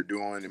 know what they're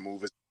doing, and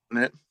move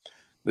it.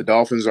 The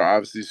Dolphins are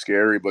obviously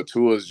scary, but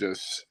Tua's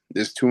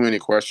there's too many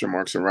question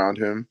marks around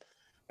him.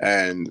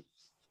 And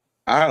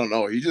I don't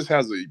know. He just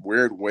has a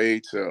weird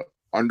way to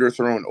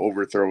underthrow and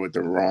overthrow at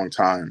the wrong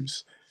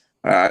times.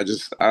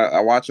 I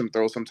watch him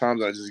throw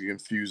sometimes. I just get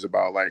confused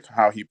about like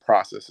how he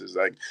processes.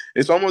 Like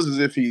it's almost as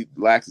if he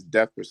lacks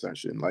depth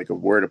perception, like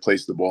of where to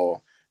place the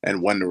ball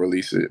and when to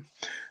release it.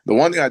 The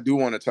one thing I do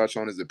want to touch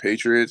on is the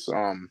Patriots.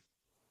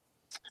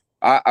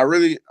 I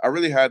really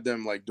had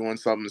them like doing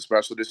something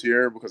special this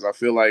year because I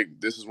feel like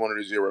this is one of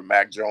those years where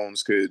Mac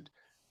Jones could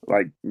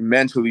like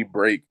mentally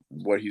break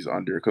what he's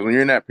under. Because when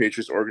you're in that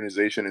Patriots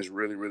organization, it's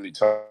really really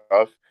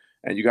tough,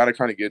 and you got to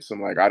kind of get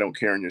some like I don't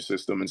care in your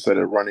system instead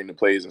of running the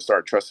plays and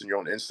start trusting your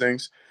own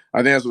instincts.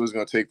 I think that's what it's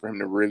going to take for him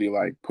to really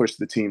like push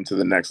the team to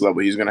the next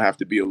level. He's going to have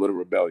to be a little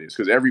rebellious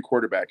because every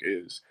quarterback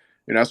is.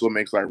 And that's what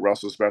makes like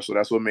Russell special.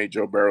 That's what made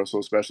Joe Burrow so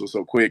special,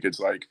 so quick.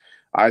 It's like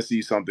I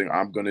see something,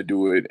 I'm gonna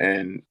do it,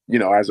 and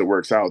as it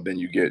works out, then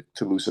you get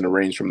to loosen the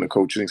reins from the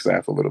coaching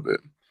staff a little bit.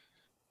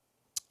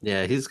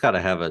 Yeah, he's got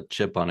to have a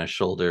chip on his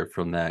shoulder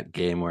from that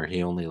game where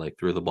he only like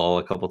threw the ball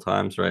a couple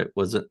times, right?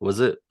 Was it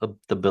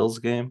the Bills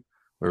game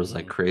where it was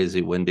like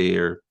crazy windy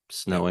or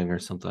snowing or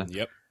something?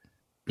 Yep.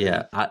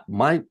 Yeah,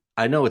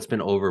 I know it's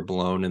been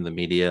overblown in the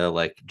media,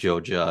 like Joe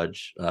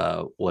Judge,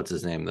 what's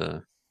his name,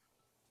 the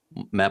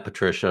Matt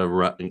Patricia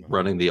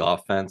running the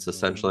offense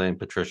essentially, and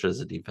Patricia's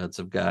a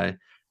defensive guy.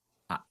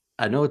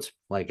 I know it's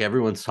like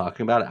everyone's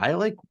talking about it. I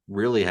like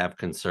really have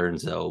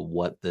concerns though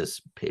what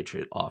this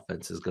Patriot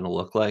offense is going to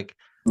look like.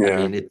 Yeah.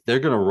 I mean,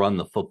 they're going to run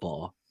the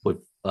football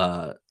with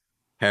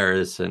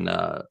Harris and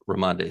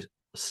Ramondre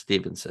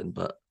Stevenson,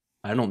 but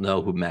I don't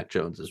know who Mac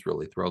Jones is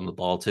really throwing the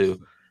ball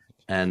to.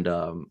 And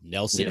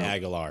Nelson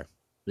Aguilar,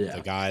 yeah,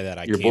 the guy that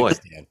I your can't boy.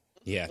 stand.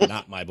 Yeah,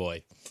 not my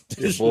boy.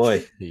 Your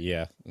boy.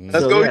 Yeah.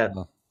 Let's So, go. yeah.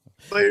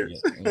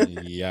 Players.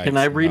 Yeah. Can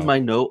I read my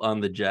note on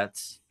the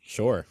Jets?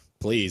 Sure,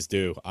 please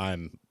do.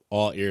 I'm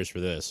all ears for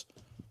this.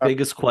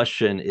 Biggest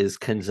question is,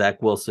 can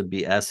Zach Wilson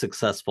be as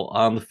successful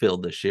on the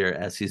field this year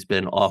as he's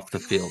been off the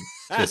field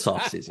this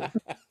offseason?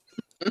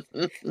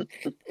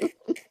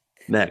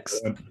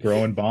 Next.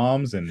 Throwing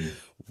bombs and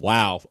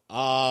Wow.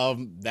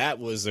 That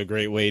was a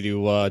great way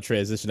to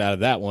transition out of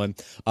that one.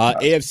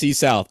 AFC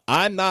South.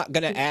 I'm not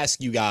gonna ask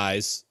you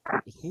guys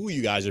who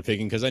you guys are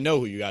picking because I know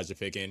who you guys are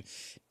picking.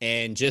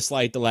 And just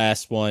like the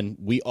last one,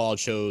 we all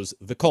chose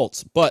the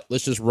Colts. But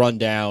let's just run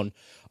down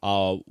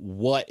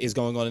what is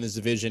going on in this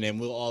division, and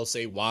we'll all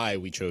say why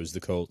we chose the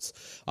Colts.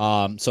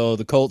 So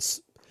the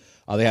Colts,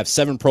 they have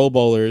 7 Pro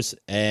Bowlers,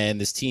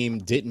 and this team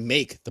didn't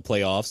make the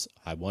playoffs.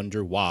 I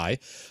wonder why.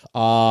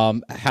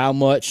 How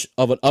much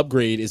of an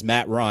upgrade is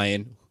Matt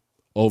Ryan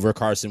over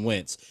Carson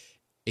Wentz?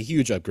 A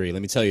huge upgrade,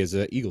 let me tell you, as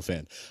an Eagle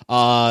fan.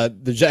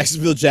 The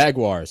Jacksonville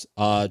Jaguars,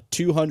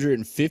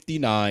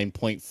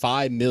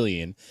 $259.5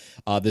 million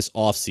this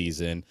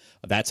offseason.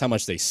 That's how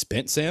much they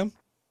spent, Sam?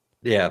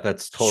 Yeah,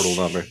 that's total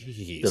number.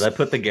 Jeez. Did I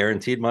put the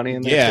guaranteed money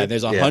in there? Yeah, too?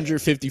 there's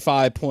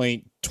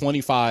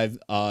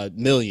 155.25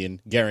 million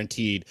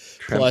guaranteed.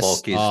 Trent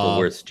plus, Baalke's the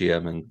worst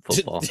GM in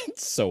football.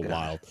 It's so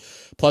wild.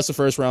 Plus a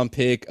first round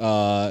pick,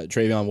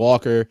 Travion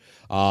Walker.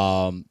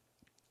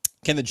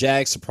 Can the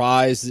Jags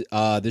surprise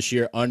this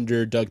year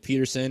under Doug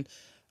Peterson?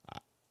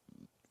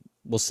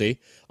 We'll see.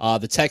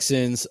 The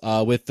Texans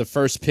with the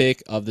first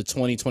pick of the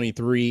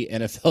 2023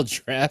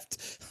 NFL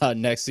draft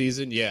next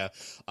season. Yeah,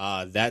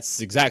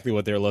 that's exactly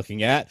what they're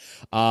looking at.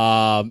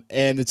 And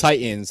the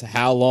Titans,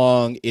 how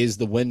long is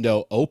the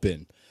window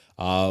open?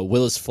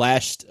 Willis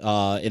flashed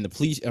in the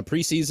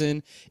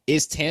preseason.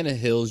 Is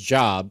Tannehill's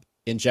job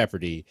in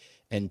jeopardy?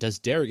 And does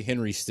Derrick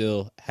Henry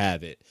still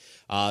have it?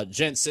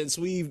 Gents, since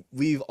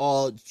we've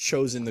all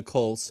chosen the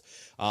Colts,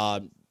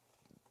 I'm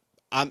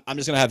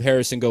just gonna have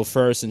Harrison go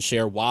first and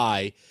share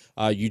why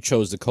you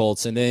chose the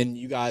Colts, and then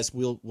you guys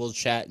we'll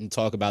chat and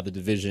talk about the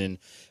division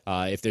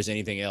if there's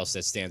anything else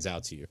that stands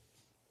out to you.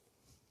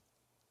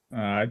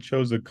 I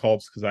chose the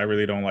Colts because I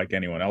really don't like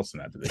anyone else in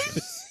that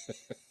division.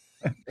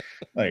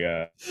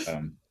 I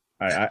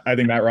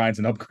think Matt Ryan's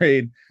an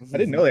upgrade. I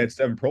didn't know they had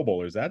 7 Pro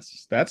Bowlers.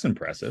 That's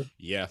impressive.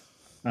 Yeah.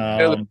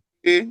 But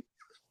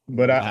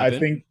I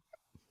think.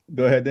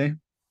 Go ahead, Dave.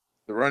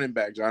 The running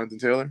back, Jonathan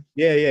Taylor.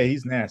 Yeah,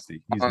 he's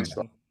nasty. He's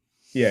nasty.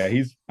 Yeah,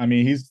 they'll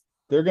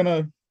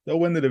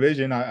win the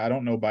division. I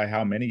don't know by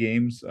how many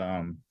games.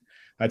 I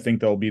think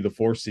they'll be the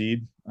 4th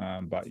seed,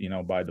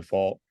 by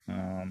default.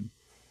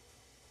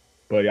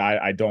 But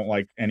I don't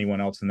like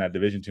anyone else in that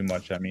division too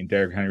much. I mean,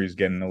 Derrick Henry's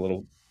getting a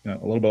little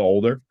bit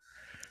older.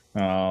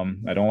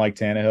 I don't like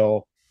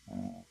Tannehill.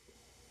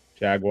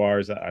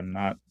 Jaguars, I'm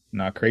not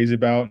crazy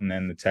about, and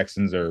then the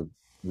Texans are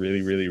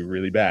really, really,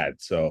 really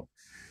bad. So,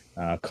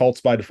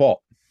 Colts by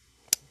default.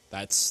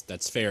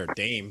 That's fair.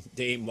 Dame,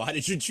 why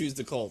did you choose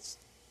the Colts?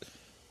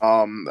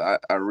 I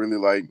really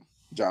like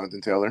Jonathan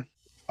Taylor.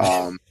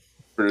 For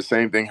the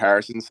same thing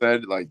Harrison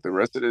said, like the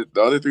rest of the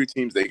other 3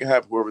 teams, they can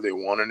have whoever they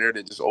want in there.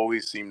 They just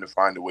always seem to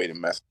find a way to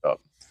mess it up.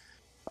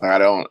 I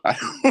don't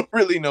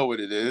really know what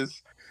it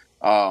is.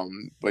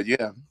 But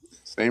yeah,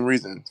 same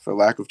reason, for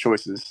lack of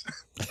choices.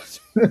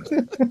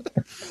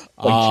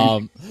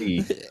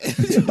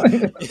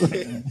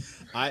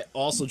 I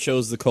also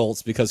chose the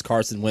Colts because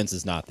Carson Wentz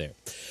is not there.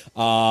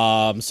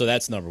 So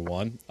that's number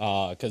 1,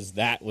 because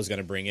that was going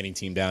to bring any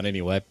team down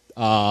anyway.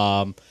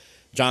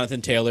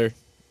 Jonathan Taylor,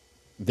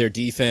 their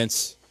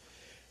defense,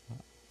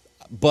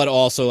 but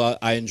also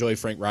I enjoy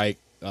Frank Reich,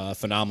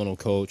 phenomenal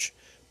coach.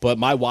 But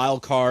my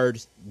wild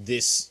card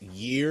this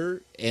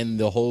year and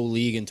the whole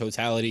league in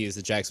totality is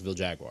the Jacksonville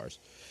Jaguars.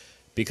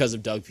 because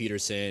of Doug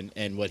Peterson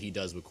and what he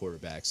does with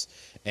quarterbacks.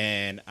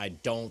 And I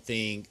don't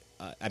think,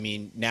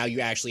 now you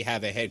actually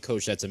have a head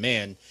coach that's a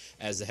man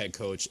as the head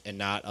coach and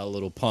not a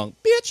little punk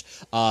bitch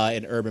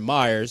in Urban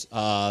Myers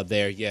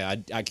there. Yeah,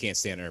 I can't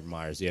stand Urban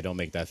Myers. Yeah, don't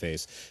make that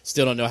face.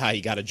 Still don't know how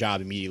he got a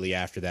job immediately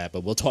after that,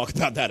 but we'll talk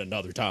about that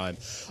another time.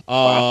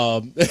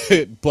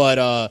 But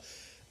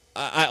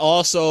I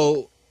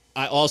also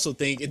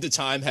think the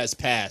time has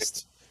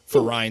passed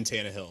for Ryan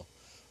Tannehill.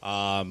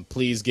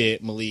 Please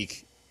get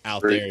Malik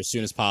out there as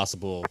soon as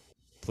possible.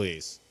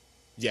 Please.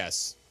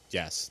 Yes.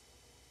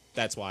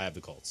 That's why I have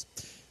the Colts.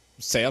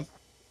 Sam?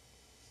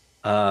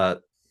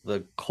 The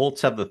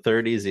Colts have the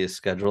third easiest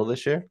schedule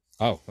this year.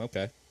 Oh,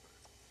 okay.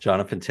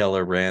 Jonathan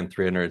Taylor ran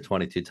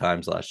 322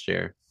 times last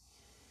year,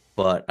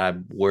 but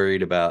I'm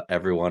worried about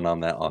everyone on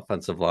that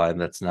offensive line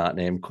that's not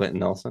named Quentin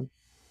Nelson.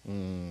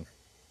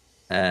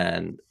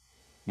 And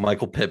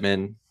Michael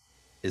Pittman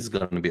is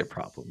going to be a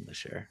problem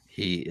this year.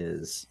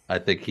 I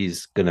think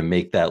he's going to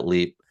make that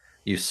leap.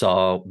 You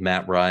saw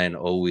Matt Ryan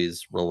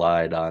always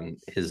relied on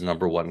his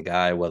number one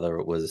guy, whether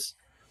it was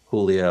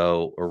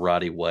Julio or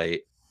Roddy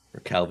White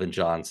or Calvin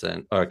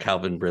Johnson or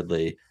Calvin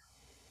Ridley.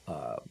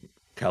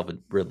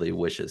 Calvin Ridley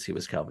wishes he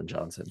was Calvin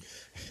Johnson.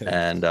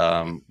 And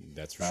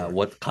that's for sure.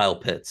 What Kyle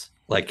Pitts.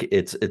 Like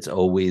it's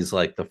always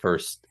like the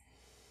first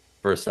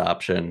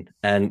option.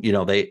 And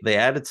they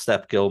added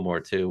Steph Gilmore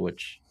too,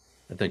 which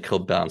I think he'll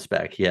bounce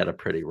back. He had a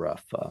pretty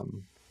rough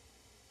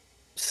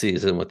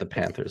season with the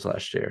Panthers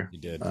last year. He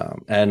did.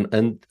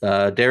 And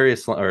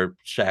Darius or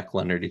Shaq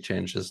Leonard, he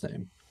changed his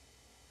name.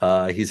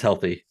 He's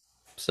healthy,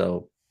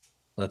 so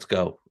let's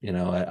go.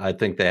 I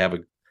think they have a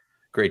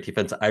great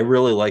defense. I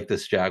really like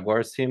this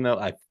Jaguars team, though.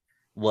 I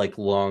like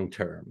long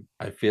term.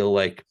 I feel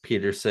like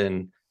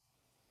Peterson,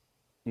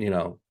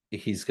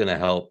 he's going to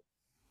help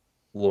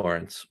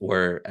Lawrence,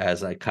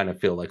 whereas I kind of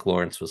feel like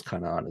Lawrence was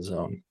kind of on his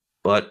own.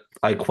 But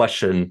I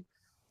question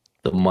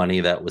the money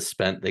that was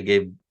spent. They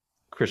gave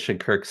Christian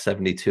Kirk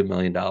 $72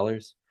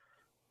 million.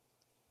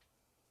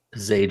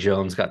 Zay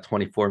Jones got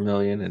 $24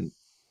 million, and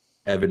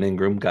Evan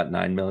Ingram got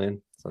 $9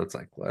 million. So it's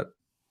like, what?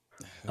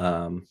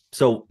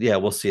 So yeah,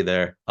 we'll see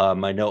there.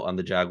 My note on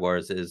the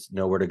Jaguars is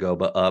nowhere to go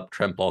but up.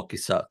 Trent Baalke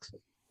sucks.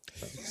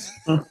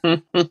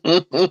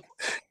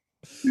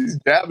 He's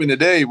jabbing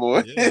today,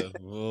 boy. Yeah,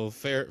 well,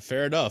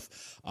 fair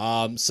enough.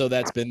 So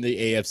that's been the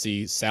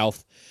AFC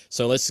South.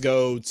 So let's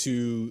go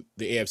to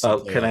the AFC. Oh,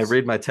 can I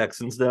read my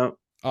Texans note?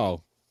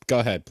 Oh, go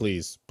ahead,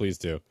 please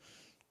do.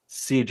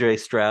 CJ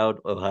Stroud,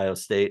 Ohio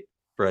State.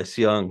 Bryce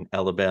Young,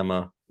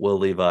 Alabama. Will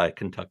Levi,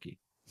 Kentucky.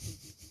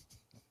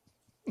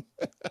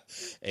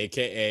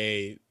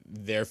 AKA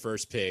their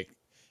first pick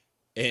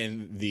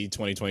in the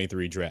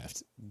 2023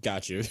 draft.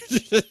 Got you.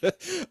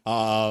 AFC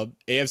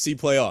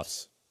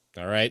playoffs.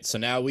 All right. So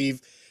now we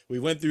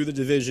went through the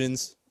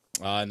divisions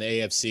in the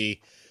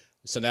AFC.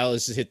 So now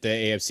let's just hit the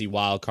AFC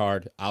wild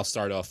card. I'll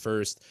start off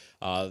first.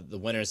 The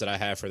winners that I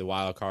have for the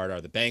wild card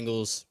are the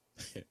Bengals,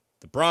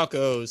 the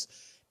Broncos,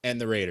 and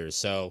the Raiders.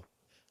 So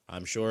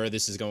I'm sure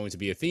this is going to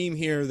be a theme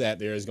here, that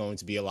there is going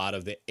to be a lot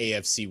of the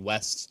AFC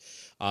West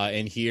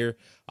in here.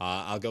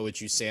 I'll go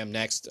with you, Sam,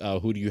 next.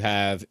 Who do you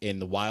have in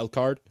the wild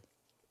card?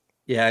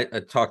 Yeah, I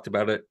talked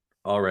about it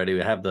already.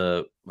 We have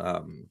the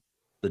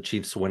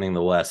Chiefs winning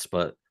the West,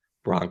 but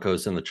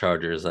Broncos and the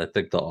Chargers, I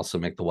think they'll also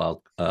make the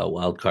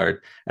wild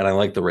card. And I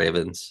like the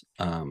Ravens.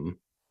 All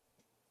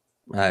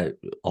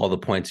the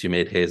points you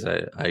made, Hayes,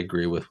 I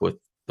agree with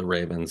the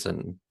Ravens.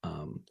 And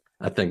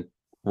I think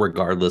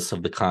regardless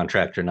of the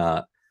contract or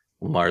not,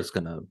 Lamar's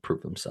going to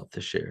prove himself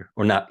this year.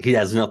 Or not. He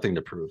has nothing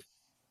to prove.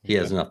 He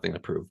has nothing to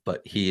prove,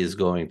 but he is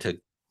going to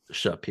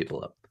shut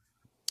people up.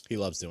 He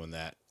loves doing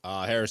that.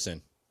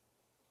 Harrison.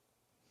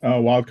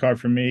 Wild card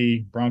for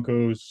me,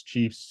 Broncos,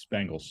 Chiefs,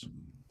 Bengals.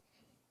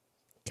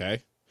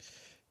 Okay.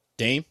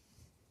 Dame?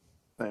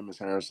 Same as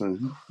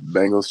Harrison.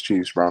 Bengals,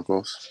 Chiefs,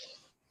 Broncos.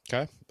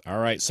 Okay. All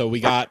right. So we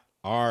got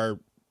our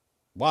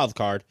wild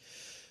card.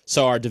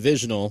 So our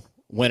divisional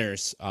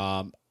winners.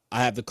 I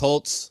have the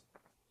Colts,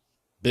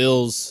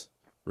 Bills,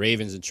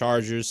 Ravens, and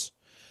Chargers.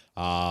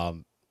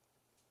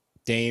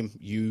 Dame,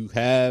 you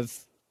have?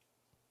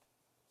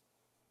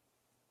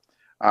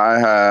 I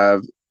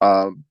have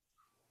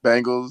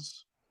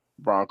Bengals,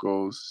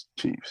 Broncos,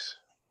 Chiefs.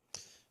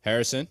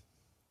 Harrison?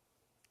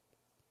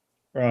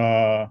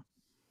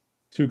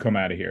 Two come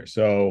out of here.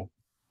 So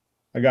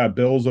I got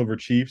Bills over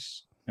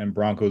Chiefs and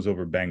Broncos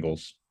over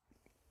Bengals.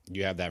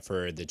 You have that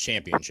for the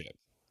championship.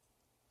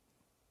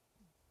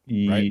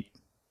 Right?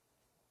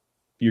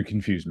 You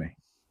confused me.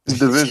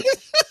 Division.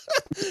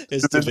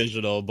 It's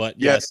divisional, but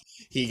yes,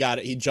 he got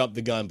it. He jumped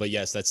the gun, but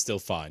yes, that's still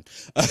fine.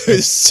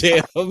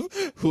 Sam,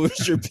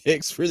 who's your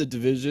picks for the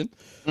division?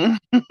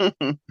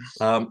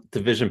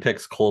 Division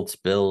picks: Colts,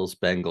 Bills,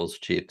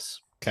 Bengals,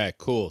 Chiefs. Okay,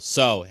 cool.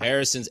 So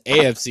Harrison's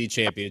AFC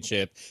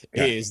championship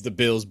is the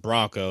Bills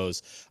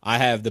Broncos. I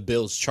have the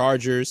Bills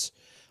Chargers.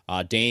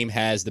 Dame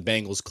has the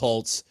Bengals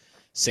Colts.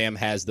 Sam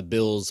has the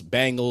Bills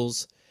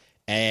Bengals.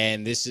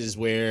 And this is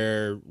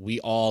where we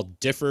all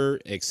differ,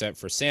 except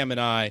for Sam and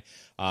I.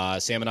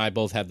 Sam and I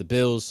both have the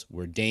Bills,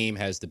 where Dame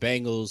has the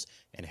Bengals,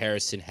 and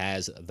Harrison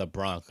has the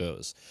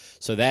Broncos.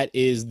 So that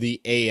is the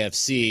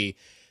AFC.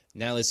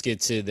 Now let's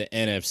get to the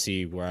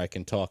NFC, where I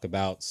can talk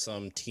about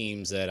some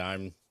teams that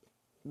I'm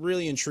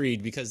really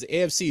intrigued, because the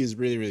AFC is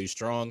really, really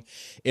strong.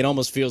 It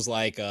almost feels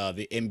like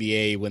the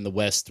NBA when the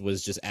West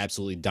was just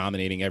absolutely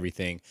dominating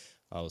everything.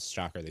 Oh,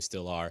 shocker, they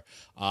still are.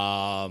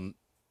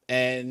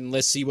 And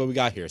let's see what we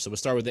got here. So we'll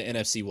start with the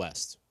NFC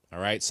West. All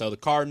right. So the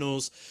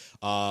Cardinals,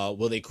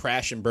 will they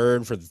crash and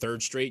burn for the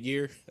third straight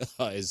year?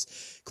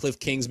 Is Cliff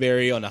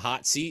Kingsbury on the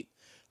hot seat?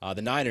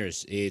 The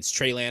Niners, it's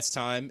Trey Lance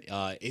time.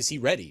 Is he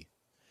ready?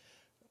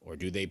 Or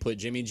do they put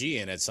Jimmy G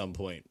in at some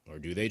point? Or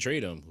do they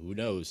trade him? Who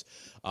knows?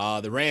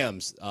 The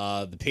Rams,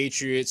 the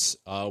Patriots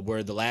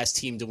were the last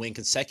team to win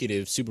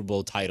consecutive Super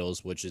Bowl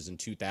titles, which is in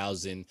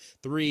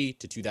 2003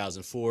 to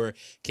 2004.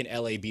 Can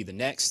LA be the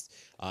next?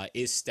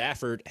 Is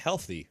Stafford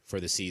healthy for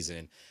the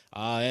season?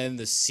 And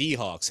the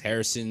Seahawks,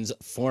 Harrison's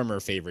former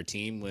favorite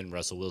team when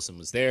Russell Wilson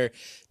was there.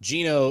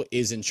 Geno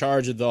is in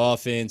charge of the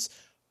offense.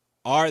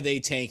 Are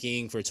they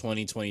tanking for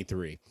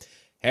 2023?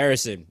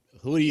 Harrison,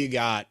 who do you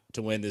got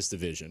to win this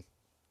division?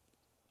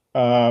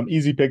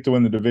 Easy pick to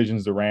win the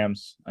division's the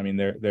Rams. I mean,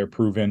 they're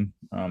proven.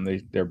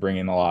 They're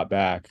bringing a lot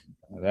back.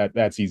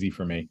 That's easy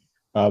for me.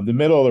 The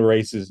middle of the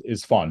race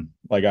is fun.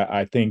 Like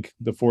I think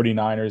the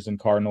 49ers and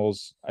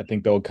Cardinals, I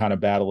think they'll kind of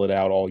battle it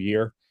out all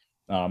year.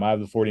 I have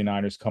the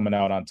 49ers coming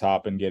out on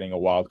top and getting a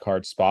wild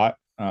card spot,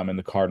 and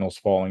the Cardinals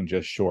falling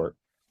just short,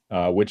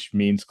 which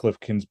means Cliff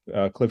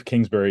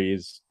Kingsbury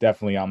is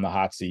definitely on the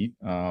hot seat.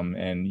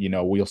 And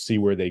we'll see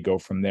where they go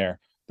from there.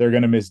 They're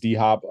going to miss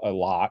D-Hop a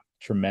lot,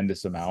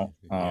 tremendous amount.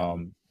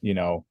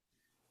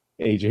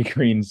 AJ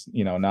Green's,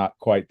 not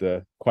quite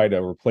a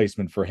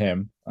replacement for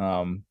him.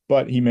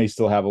 But he may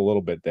still have a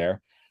little bit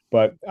there.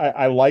 But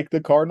I like the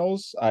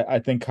Cardinals. I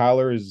think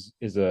Kyler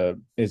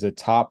is a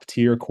top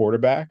tier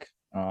quarterback.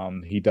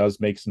 He does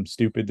make some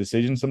stupid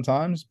decisions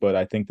sometimes, but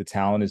I think the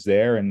talent is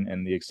there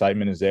and the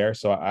excitement is there.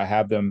 So I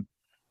have them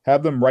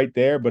right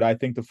there. But I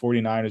think the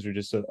 49ers are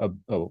just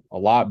a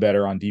lot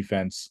better on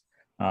defense.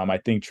 I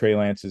think Trey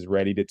Lance is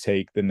ready to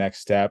take the next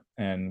step,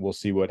 and we'll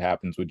see what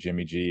happens with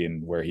Jimmy G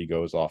and where he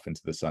goes off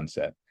into the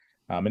sunset.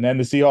 And then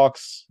the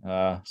Seahawks,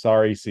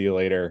 sorry, see you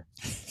later.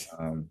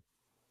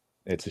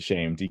 It's a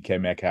shame.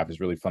 DK Metcalf is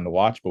really fun to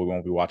watch, but we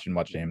won't be watching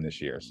much of him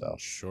this year. So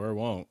sure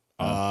won't.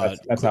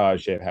 That's how I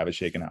have it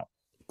shaken out.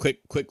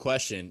 Quick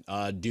question.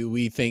 Do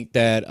we think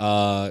that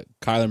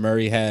Kyler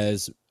Murray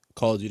has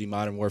Call of Duty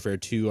Modern Warfare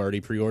 2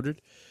 already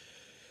pre-ordered?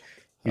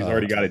 He's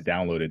already got it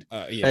downloaded.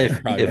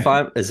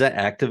 Is that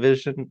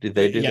Activision? Do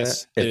they do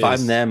yes, that? If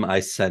I'm them, I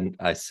send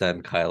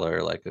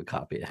Kyler like a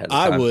copy ahead of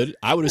time.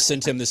 I would have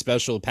sent him the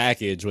special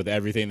package with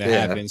everything that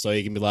happened, so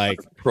he can be like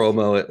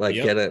promo it, like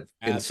get an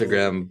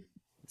Instagram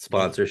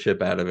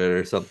sponsorship out of it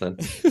or something.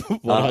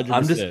 100%.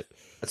 I'm just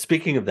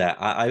speaking of that.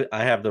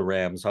 I have the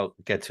Rams. I'll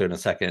get to it in a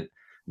second.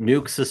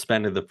 Nuke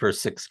suspended the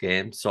first 6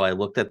 games, so I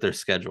looked at their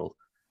schedule.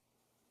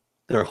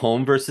 They're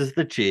home versus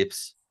the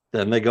Chiefs.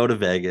 Then they go to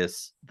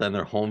Vegas. Then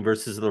they're home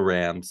versus the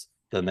Rams.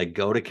 Then they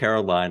go to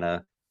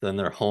Carolina. Then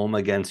they're home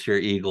against your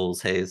Eagles,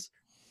 Hayes.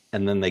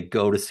 And then they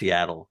go to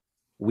Seattle.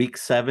 Week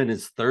 7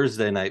 is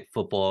Thursday night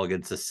football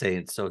against the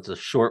Saints. So it's a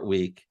short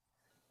week.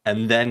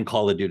 And then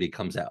Call of Duty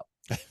comes out.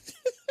 It's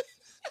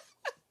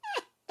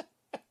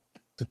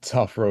a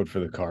tough road for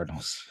the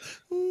Cardinals.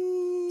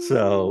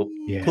 So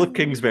Cliff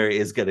Kingsbury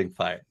is getting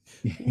fired.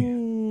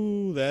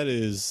 Ooh, that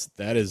is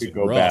Could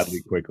go rough.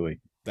 badly quickly.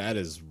 That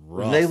is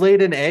rough. They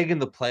laid an egg in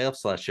the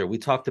playoffs last year. We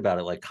talked about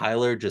it. Like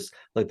Kyler just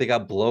like they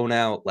got blown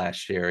out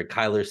last year, and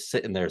Kyler's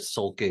sitting there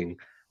sulking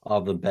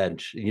on the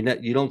bench. You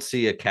don't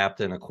see a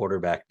captain, a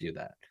quarterback do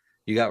that.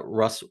 You got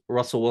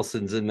Russell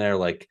Wilson's in there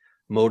like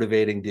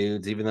motivating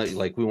dudes, even though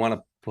like we want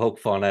to poke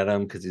fun at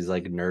him because he's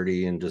like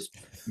nerdy and just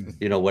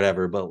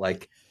whatever. But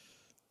like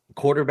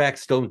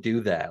quarterbacks don't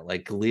do that.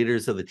 Like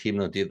leaders of the team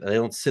don't do that. They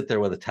don't sit there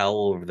with a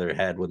towel over their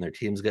head when their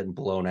team's getting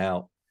blown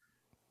out.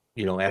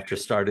 After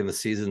starting the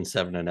season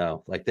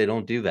 7-0, like they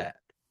don't do that.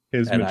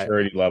 His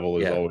maturity level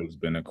has always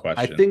been a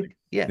question. I think,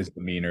 his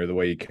demeanor, the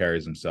way he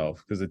carries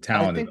himself, because the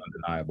talent is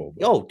undeniable.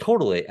 But... Oh,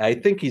 totally. I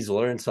think he's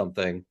learned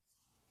something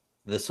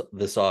this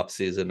off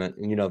season.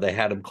 They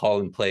had him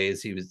calling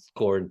plays. He was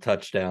scoring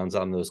touchdowns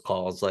on those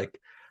calls. Like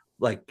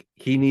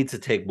he needs to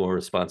take more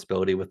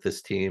responsibility with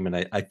this team, and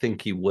I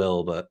think he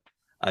will. But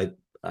I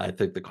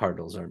think the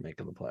Cardinals aren't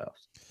making the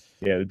playoffs.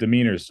 Yeah, the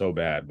demeanor is so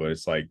bad, but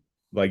it's like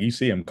you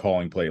see him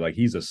calling play, like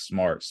he's a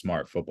smart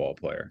football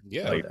player.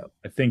 Yeah. Like,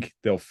 I think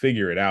they'll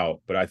figure it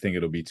out, but I think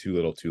it'll be too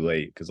little too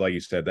late. Cause like you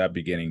said, that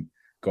beginning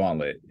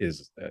gauntlet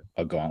is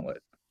a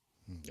gauntlet.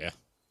 Yeah.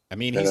 I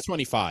mean, he's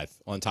 25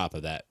 on top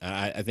of that.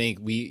 I think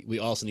we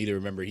also need to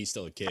remember he's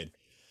still a kid,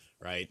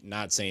 right?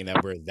 Not saying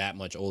that we're that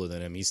much older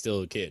than him. He's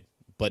still a kid,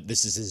 but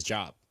this is his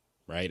job,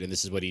 right? And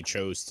this is what he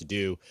chose to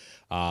do.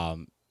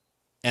 And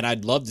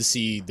I'd love to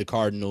see the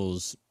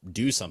Cardinals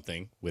do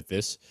something with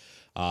this.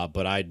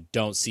 but I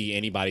don't see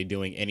anybody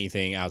doing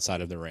anything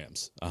outside of the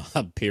Rams.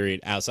 Period.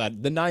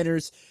 Outside the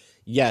Niners,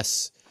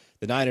 yes,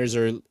 the Niners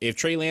are. If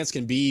Trey Lance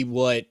can be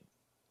what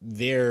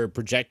they're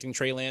projecting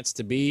Trey Lance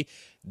to be,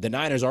 the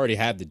Niners already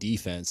have the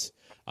defense,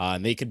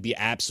 and they could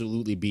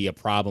absolutely be a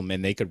problem,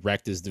 and they could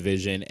wreck this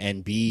division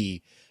and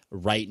be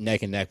right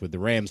neck and neck with the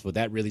Rams. But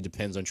that really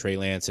depends on Trey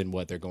Lance and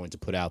what they're going to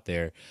put out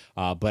there.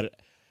 But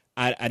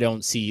I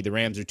don't see the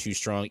Rams are too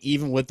strong,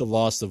 even with the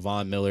loss of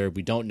Von Miller.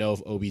 We don't know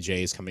if OBJ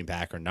is coming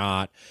back or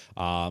not.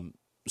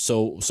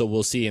 So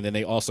we'll see. And then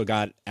they also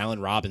got Allen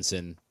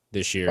Robinson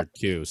this year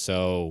too.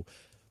 So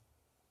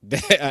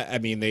I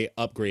mean, they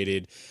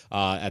upgraded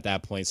at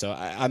that point. So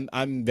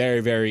I'm very,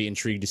 very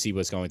intrigued to see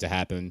what's going to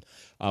happen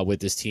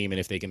with this team and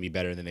if they can be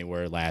better than they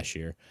were last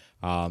year.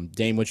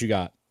 Dame, what you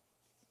got?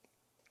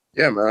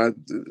 Yeah, man,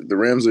 the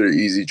Rams are an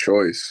easy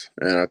choice,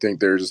 and I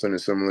think they're just in a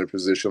similar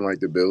position like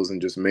the Bills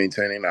and just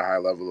maintaining a high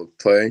level of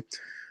play.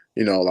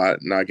 You know,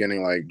 not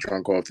getting like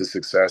drunk off the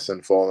success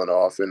and falling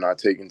off and not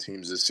taking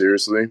teams as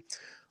seriously.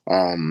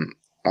 Um,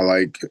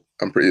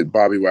 I'm pretty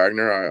Bobby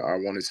Wagner. I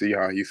want to see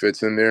how he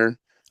fits in there.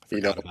 I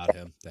forgot about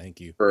him.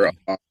 Thank you. For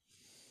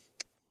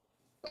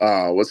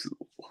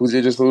who's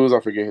he just lose?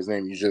 I forget his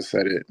name. You just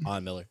said it.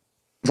 Von Miller.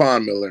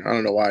 Von Miller. I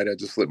don't know why that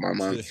just slipped my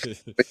mind.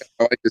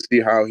 I like to see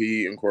how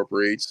he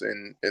incorporates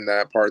in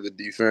that part of the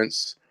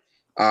defense.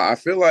 I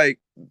feel like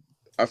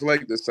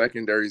the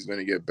secondary is going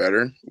to get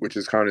better, which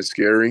is kind of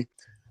scary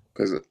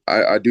because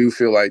I do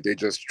feel like they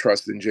just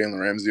trust in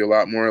Jalen Ramsey a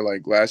lot more.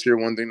 Like last year,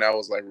 one thing that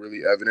was like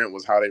really evident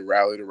was how they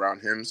rallied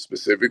around him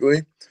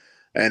specifically,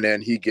 and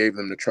then he gave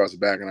them the trust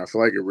back, and I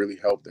feel like it really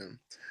helped them.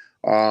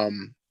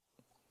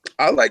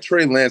 I like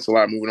Trey Lance a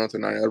lot moving on to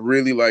 9. I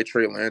really like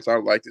Trey Lance.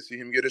 I'd like to see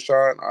him get a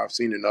shot. I've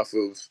seen enough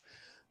of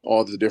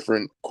all the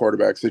different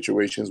quarterback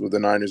situations with the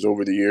Niners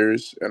over the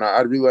years, and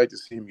I'd really like to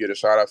see him get a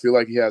shot. I feel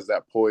like he has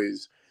that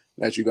poise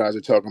that you guys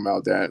are talking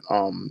about that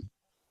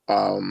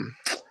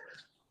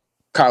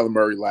Kyler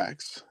Murray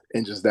lacks,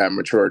 and just that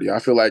maturity. I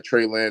feel like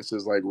Trey Lance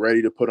is like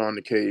ready to put on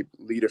the cape,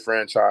 lead a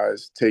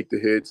franchise, take the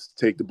hits,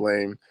 take the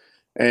blame,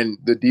 and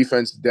the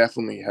defense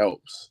definitely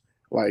helps,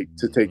 like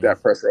to take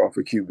that pressure off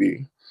of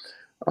QB.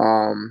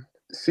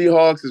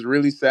 Seahawks is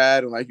really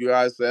sad, and like you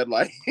guys said,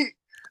 like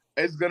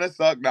it's gonna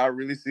suck not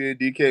really seeing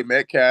DK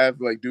Metcalf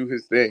like do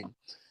his thing.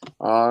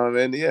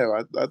 And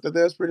yeah, I think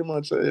that's pretty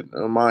much it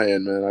on my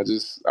end, man.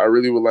 I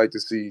really would like to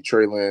see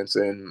Trey Lance,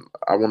 and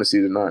I want to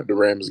see the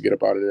Rams get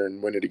up out of there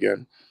and win it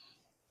again.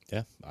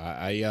 Yeah,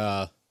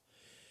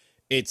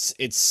 it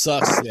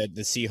sucks that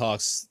the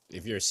Seahawks,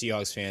 if you're a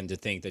Seahawks fan, to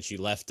think that you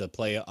left to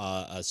play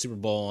a Super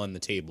Bowl on the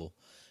table,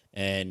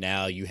 and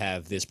now you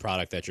have this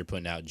product that you're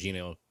putting out.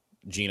 Geno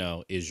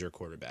is your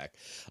quarterback.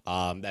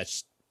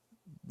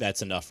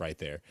 That's enough right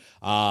there.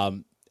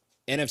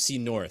 NFC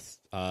North.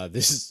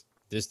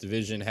 This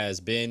division has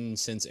been,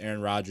 since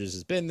Aaron Rodgers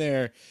has been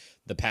there,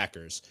 the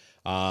Packers.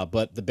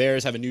 But the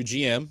Bears have a new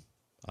GM,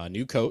 a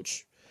new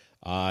coach,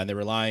 and they're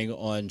relying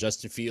on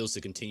Justin Fields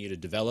to continue to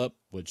develop,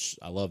 which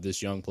I love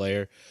this young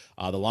player.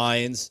 The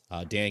Lions,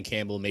 Dan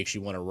Campbell makes you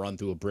want to run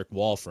through a brick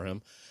wall for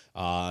him.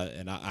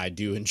 And I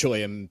do enjoy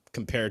him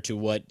compared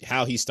to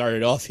how he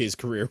started off his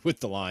career with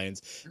the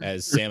Lions,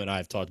 as Sam and I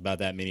have talked about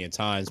that many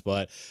times.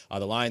 But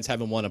the Lions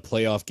haven't won a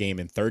playoff game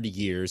in 30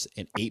 years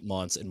and 8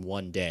 months and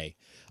 1 day.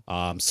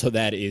 So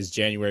that is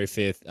January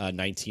 5th,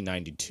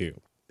 1992.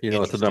 You know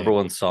what the number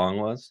one song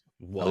was?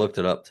 What? I looked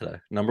it up today.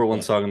 Number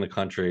one song in the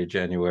country,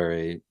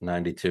 January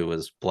 92,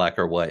 was Black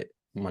or White,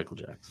 Michael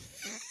Jackson.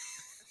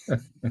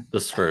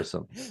 Just for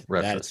some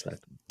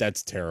retrospect.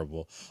 That's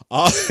terrible.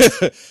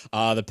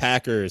 The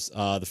Packers,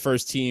 the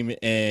first team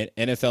in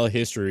NFL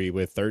history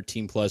with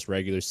 13 plus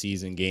regular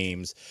season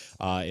games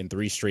in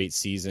 3 straight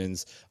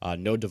seasons.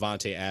 No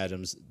Devontae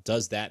Adams.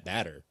 Does that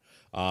matter?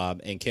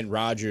 And Ken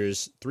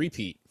Rodgers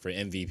three-peat for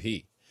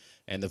MVP.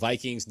 And the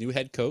Vikings' new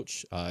head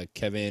coach,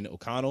 Kevin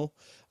O'Connell,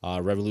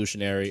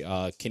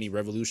 Kenny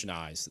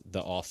revolutionized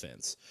the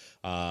offense.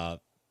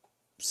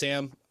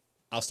 Sam,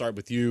 I'll start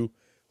with you.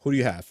 Who do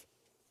you have?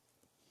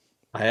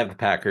 I have the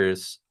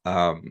Packers.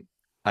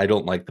 I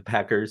don't like the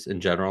Packers in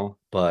general,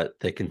 but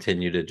they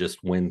continue to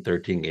just win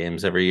 13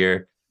 games every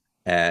year.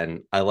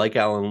 And I like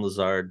Allen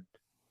Lazard.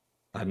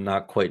 I'm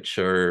not quite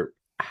sure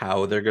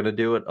how they're going to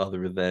do it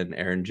other than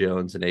Aaron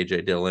Jones and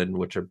AJ Dillon,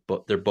 which are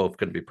they're both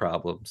going to be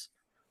problems.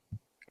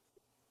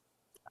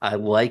 I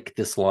like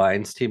this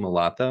Lions team a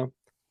lot, though.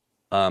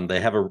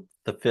 They have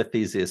the 5th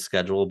easiest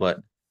schedule,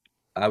 but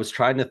I was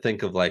trying to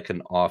think of like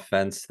an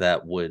offense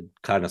that would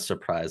kind of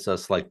surprise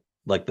us, like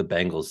the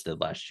Bengals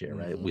did last year,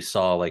 right? We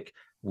saw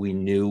we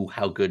knew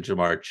how good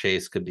Jamar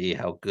Chase could be,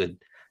 how good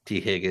T.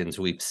 Higgins.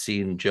 We've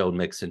seen Joe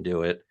Mixon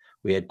do it.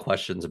 We had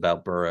questions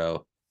about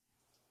Burrow,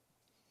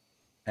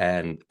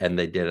 and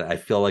they did it. I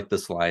feel like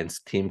this Lions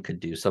team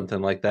could do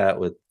something like that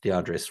with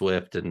DeAndre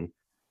Swift and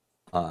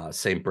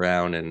St.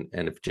 Brown, and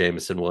if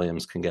Jameson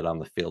Williams can get on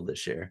the field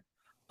this year.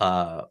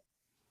 But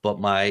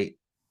I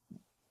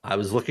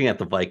was looking at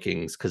the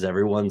Vikings because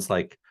everyone's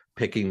like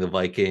picking the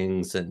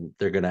Vikings, and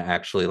they're going to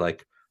actually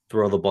like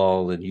throw the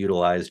ball and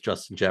utilize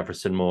Justin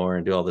Jefferson more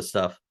and do all this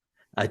stuff.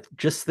 I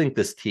just think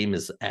this team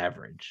is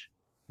average.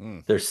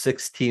 They're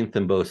 16th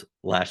in both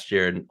last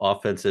year in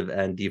offensive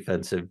and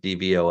defensive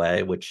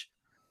DVOA, which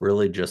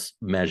really just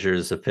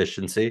measures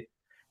efficiency.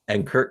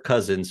 And Kirk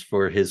Cousins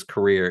for his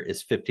career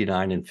is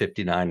 59 and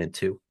 59 and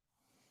 2.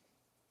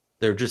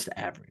 They're just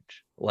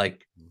average.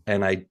 Like,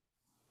 and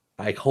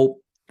I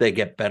hope they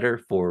get better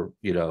for,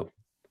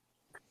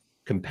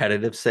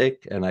 competitive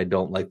sake. And I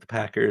don't like the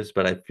Packers,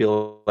 but I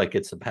feel like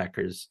it's the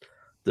Packers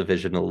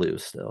division to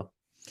lose still.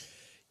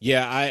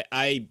 Yeah,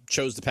 I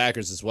chose the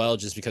Packers as well,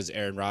 just because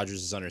Aaron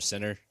Rodgers is under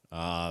center,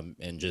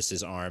 and just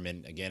his arm.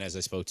 And again, as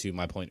I spoke to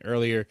my point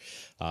earlier,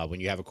 when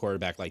you have a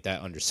quarterback like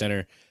that under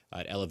center,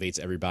 it elevates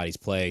everybody's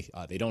play.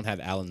 They don't have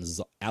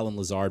Alan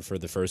Lazard for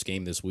the first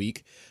game this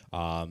week,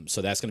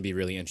 so that's going to be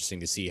really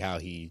interesting to see how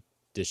he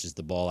dishes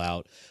the ball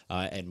out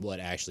and what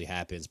actually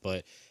happens.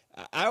 But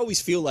I always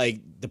feel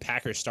like the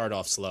Packers start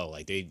off slow,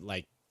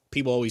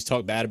 people always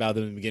talk bad about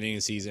them in the beginning of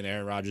the season.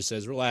 Aaron Rodgers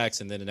says,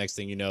 relax. And then the next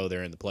thing you know,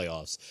 they're in the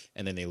playoffs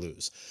and then they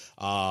lose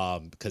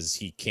because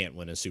he can't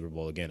win a Super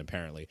Bowl again,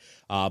 apparently.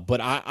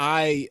 But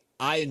I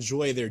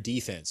enjoy their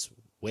defense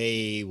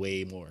way,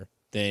 way more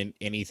than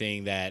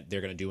anything that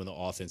they're going to do on the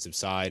offensive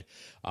side.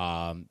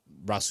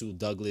 Rasul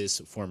Douglas,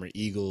 former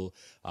Eagle,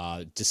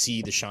 to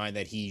see the shine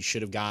that he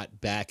should have got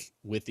back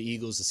with the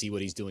Eagles, to see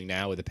what he's doing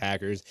now with the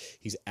Packers.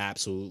 He's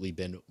absolutely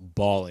been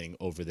balling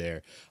over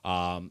there.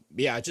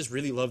 I just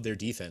really love their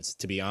defense,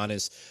 to be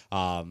honest.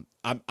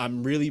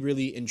 I'm really,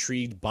 really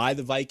intrigued by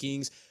the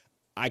Vikings.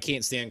 I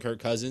can't stand Kirk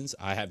Cousins.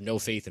 I have no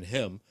faith in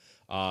him,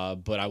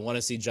 but I want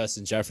to see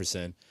Justin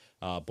Jefferson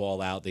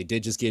ball out. They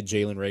did just get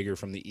Jalen Reagor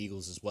from the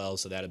Eagles as well,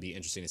 so that'll be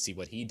interesting to see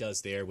what he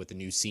does there with the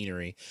new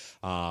scenery.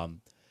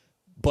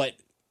 But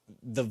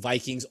the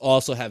Vikings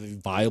also have a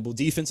viable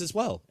defense as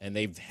well, and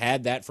they've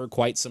had that for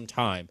quite some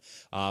time.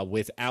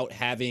 With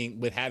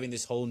having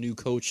this whole new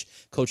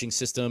coaching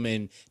system,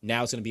 and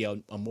now it's going to be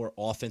a more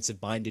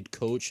offensive-minded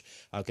coach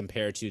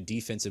compared to a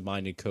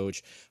defensive-minded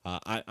coach.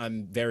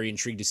 I'm very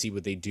intrigued to see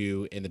what they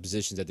do in the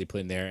positions that they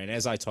put in there. And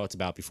as I talked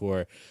about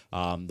before,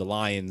 the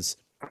Lions,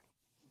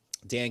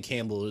 Dan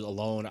Campbell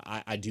alone,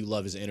 I do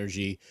love his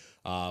energy.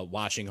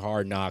 Watching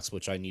Hard Knocks,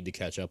 which I need to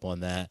catch up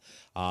on that.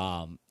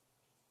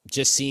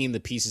 Just seeing the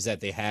pieces that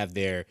they have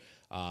there,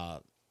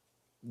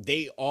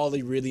 all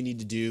they really need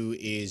to do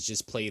is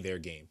just play their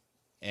game.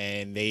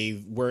 And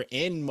they were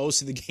in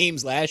most of the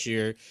games last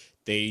year.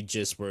 They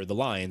just were the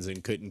Lions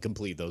and couldn't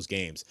complete those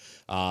games.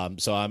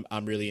 So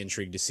I'm really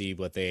intrigued to see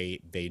what they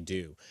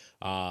do.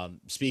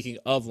 Speaking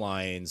of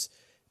Lions,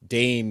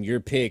 Dame, your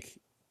pick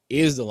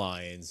is the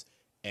Lions.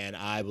 And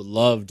I would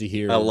love to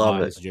hear why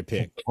this is your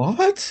pick.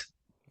 What?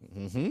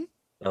 Mm-hmm.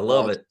 I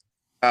love it.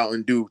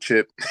 Mountain Dew,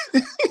 Chip.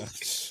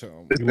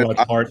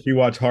 You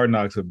watch Hard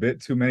Knocks a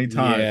bit too many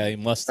times. Yeah, he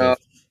must have.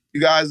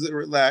 You guys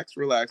relax.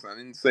 I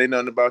didn't say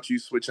nothing about you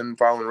switching and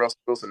following Russell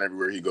Wilson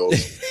everywhere he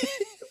goes.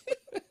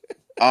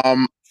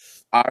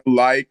 I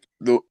like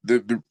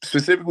the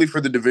specifically for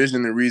the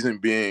division. The reason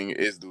being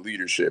is the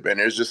leadership, and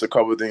there's just a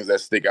couple of things that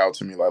stick out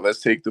to me. Like,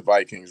 let's take the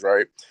Vikings,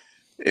 right?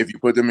 If you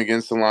put them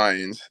against the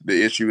Lions,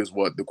 the issue is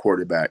what? The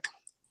quarterback.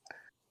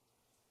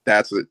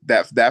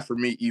 That for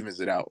me evens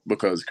it out,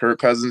 because Kirk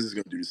Cousins is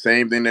going to do the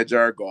same thing that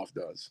Jared Goff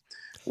does.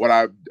 What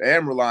I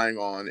am relying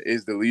on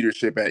is the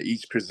leadership at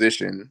each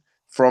position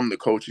from the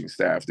coaching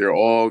staff. They're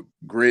all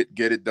grit,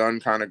 get it done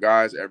kind of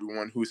guys.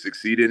 Everyone who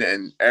succeeded,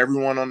 and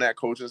everyone on that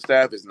coaching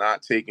staff is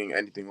not taking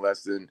anything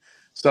less than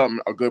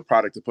a good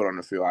product to put on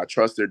the field. I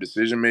trust their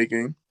decision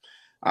making.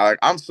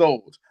 I'm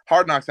sold.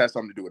 Hard Knocks has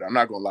something to do with it. I'm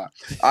not gonna lie.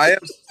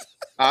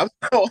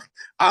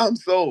 I'm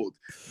sold.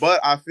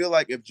 But I feel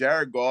like if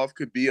Jared Goff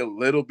could be a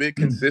little bit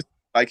consistent,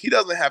 like, he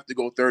doesn't have to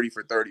go 30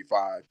 for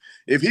 35.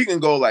 If he can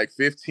go like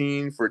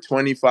 15 for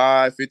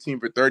 25, 15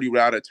 for 30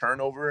 without a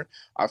turnover,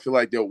 I feel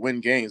like they'll win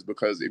games.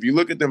 Because if you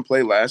look at them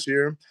play last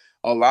year,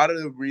 a lot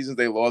of the reasons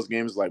they lost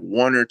games is like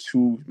one or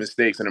two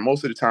mistakes. And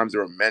most of the times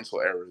there were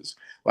mental errors,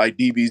 like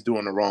DBs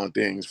doing the wrong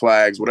things,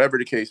 flags, whatever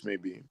the case may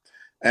be.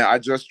 And I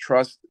just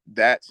trust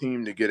that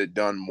team to get it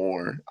done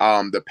more.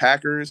 The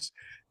Packers,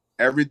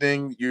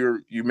 everything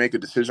you make a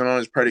decision on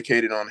is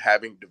predicated on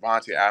having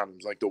Devontae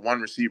Adams, like the one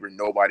receiver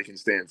nobody can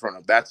stay in front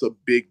of. That's a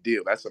big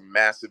deal. That's a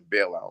massive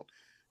bailout.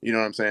 You know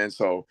what I'm saying?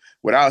 So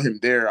without him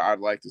there, I'd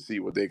like to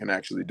see what they can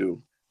actually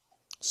do.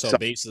 So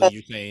basically,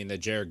 you're saying that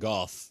Jared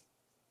Goff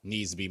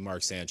needs to be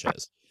Mark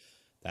Sanchez.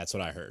 That's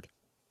what I heard.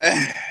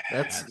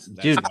 That's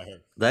what I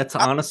heard. That's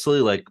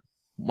honestly, like,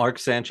 Mark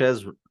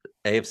Sanchez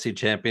AFC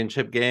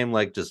Championship game,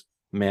 like, just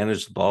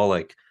manage the ball.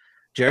 Like,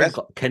 Jared,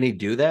 can he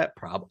do that?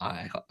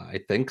 I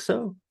think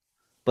so.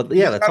 But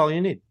yeah, that's all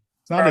you need.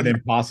 It's not an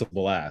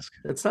impossible ask.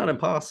 It's not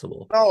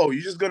impossible. No,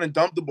 you're just going to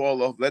dump the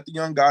ball off. Let the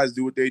young guys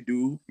do what they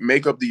do.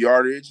 Make up the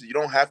yardage. You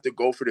don't have to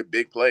go for the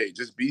big play.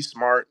 Just be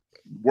smart.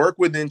 Work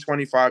within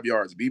 25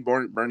 yards. Be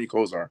Bernie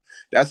Kosar.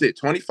 That's it.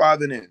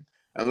 25 and in,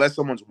 unless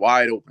someone's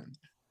wide open.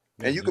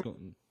 And you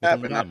can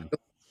happen.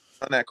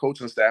 On that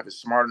coaching staff is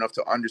smart enough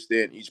to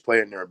understand each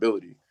player and their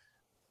ability.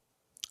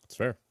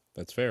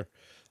 That's fair.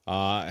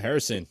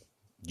 Harrison,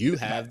 you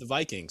have the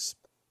Vikings.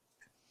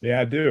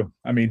 Yeah, I do.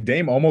 I mean,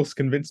 Dame almost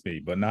convinced me,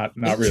 but not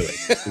really.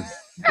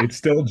 It's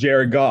still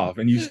Jared Goff,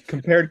 and you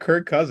compared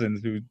Kirk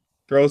Cousins, who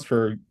throws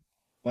for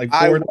like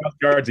I 4,000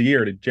 yards a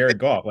year, to Jared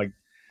Goff. Like,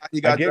 he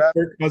I got get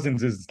drafted. Kirk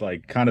Cousins is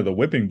like kind of the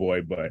whipping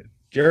boy, but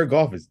Jared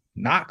Goff is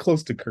not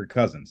close to Kirk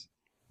Cousins.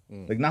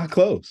 Like, not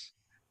close.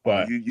 Oh,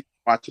 But you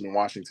watching in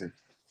Washington?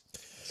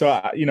 so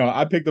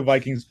I picked the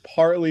Vikings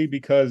partly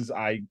because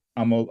I'm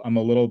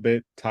a little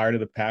bit tired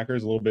of the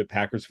Packers, a little bit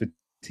Packers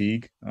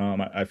fatigue.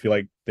 I feel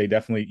like they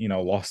definitely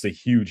lost a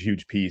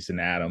huge piece in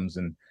Adams,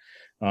 and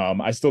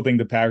I still think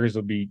the Packers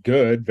will be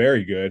good,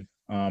 very good.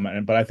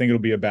 But I think it'll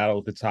be a battle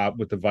at the top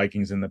with the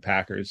Vikings and the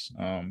Packers.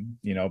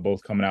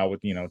 Both coming out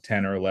with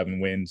 10 or 11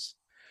 wins.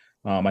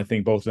 I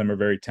think both of them are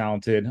very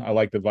talented. I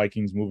like the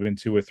Vikings moving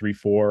into a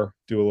 3-4,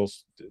 do a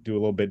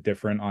little bit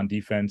different on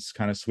defense,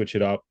 kind of switch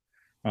it up.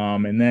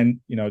 And then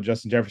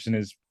Justin Jefferson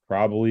is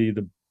probably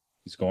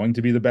he's going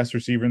to be the best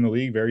receiver in the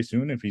league very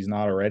soon if he's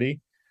not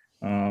already.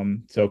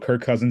 So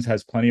Kirk Cousins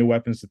has plenty of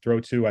weapons to throw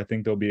to. I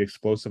think they'll be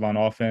explosive on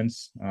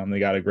offense. They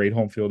got a great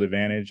home field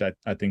advantage.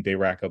 I think they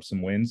rack up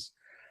some wins.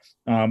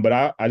 But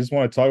I just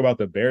want to talk about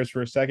the Bears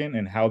for a second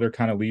and how they're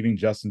kind of leaving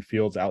Justin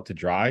Fields out to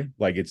dry.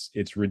 Like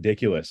it's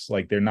ridiculous.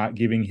 Like they're not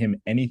giving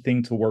him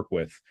anything to work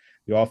with.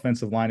 The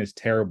offensive line is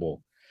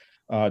terrible.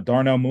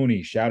 Darnell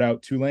Mooney, shout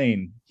out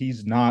Tulane.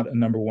 He's not a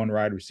number one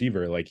wide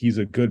receiver. Like he's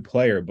a good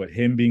player, but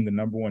him being the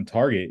number one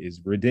target is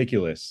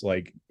ridiculous.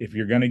 Like if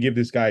you're gonna give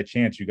this guy a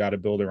chance, you got to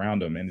build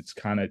around him. And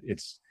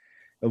it's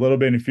a little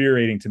bit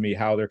infuriating to me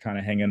how they're kind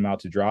of hanging him out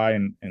to dry.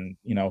 And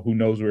who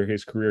knows where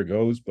his career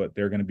goes, but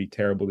they're gonna be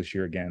terrible this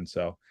year again.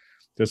 So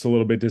just a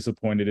little bit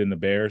disappointed in the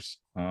Bears.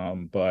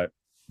 But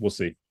we'll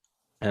see.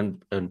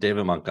 And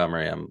David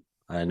Montgomery,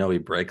 I know he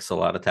breaks a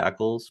lot of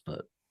tackles,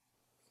 but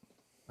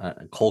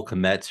Cole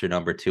Kmet's your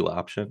number 2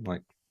 option.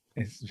 Like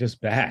it's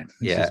just bad.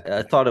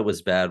 I thought it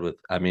was bad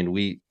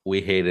we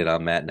hated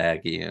on Matt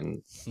Nagy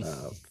and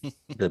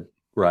the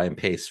Ryan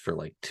Pace for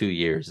like 2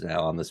 years now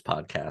on this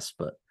podcast,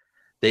 but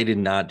they did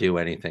not do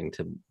anything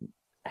to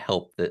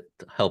help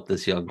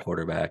this young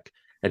quarterback.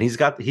 And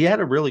he had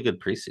a really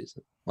good preseason.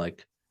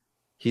 Like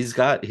he's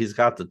got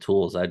the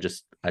tools. I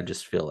just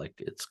feel like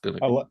it's gonna.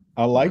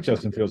 I like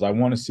Justin Fields. I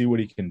want to see what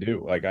he can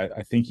do. Like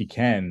I think he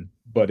can,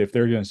 but if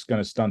they're just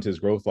going to stunt his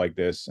growth like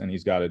this, and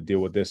he's got to deal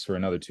with this for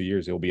another 2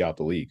 years, he'll be out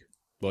the league.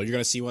 Well, you're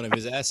going to see one of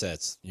his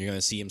assets. You're going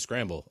to see him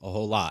scramble a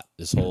whole lot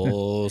this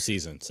whole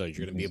season. So you're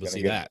going to be able to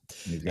see that.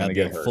 He's going to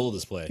get hurt. Full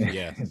display.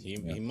 Yeah,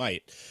 he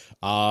might.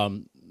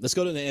 Let's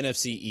go to the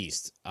NFC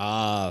East.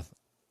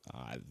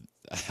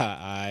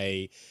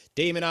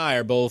 Dame and I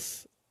are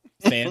both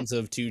fans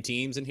of 2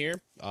 teams in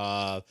here.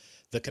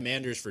 The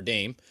Commanders for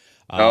Dame.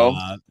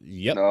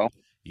 Yep. No.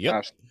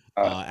 Yep.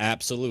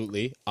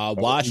 Absolutely.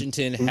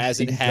 Washington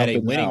hasn't had a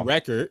winning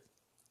record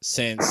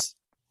since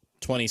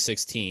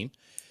 2016.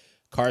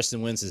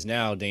 Carson Wentz is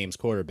now Dame's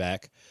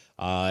quarterback.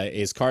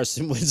 Is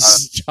Carson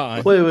Wentz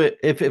John? Wait.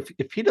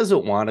 If he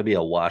doesn't want to be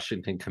a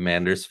Washington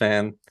Commanders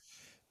fan,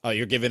 oh,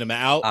 you're giving him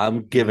out?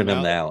 I'm giving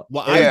him out.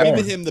 Well, I've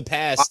given him the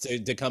pass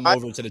to come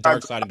over to the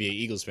dark side and be an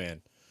Eagles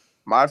fan.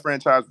 My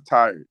franchise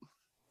retired.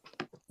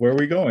 Where are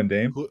we going,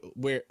 Dame?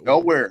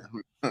 Nowhere.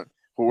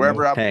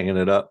 Whoever I'm hanging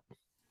it up.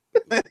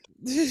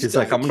 He's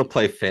like, I'm gonna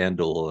play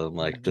FanDuel and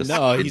like just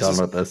be done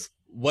with this.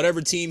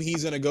 Whatever team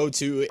he's gonna go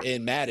to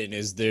in Madden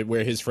is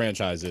where his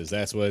franchise is.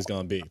 That's what it's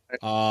gonna be.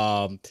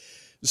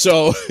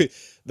 So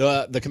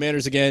the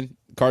Commanders again.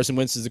 Carson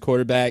Wentz is the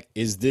quarterback.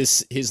 Is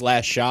this his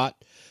last shot?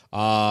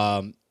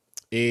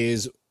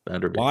 Is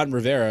Ron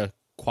Rivera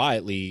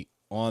quietly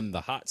on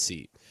the hot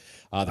seat?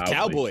 The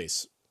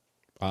Cowboys.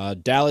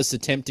 Dallas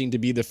attempting to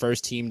be the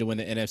first team to win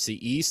the NFC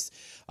East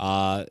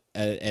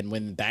and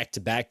win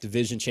back-to-back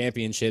division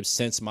championships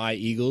since my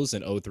Eagles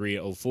in 03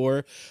 and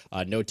 04.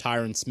 No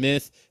Tyron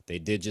Smith. They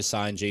did just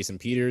sign Jason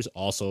Peters,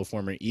 also a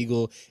former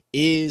Eagle.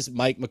 Is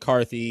Mike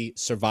McCarthy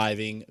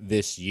surviving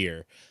this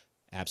year?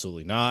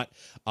 Absolutely not.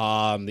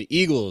 The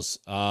Eagles,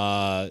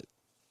 what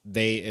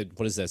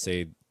does that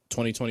say?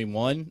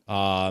 2021.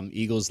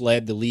 Eagles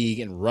led the league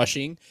in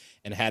rushing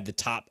and had a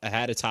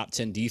top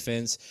 10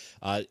 defense.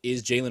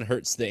 Is Jalen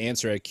Hurts the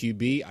answer at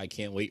QB? I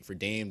can't wait for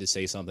Dame to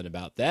say something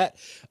about that.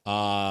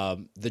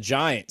 The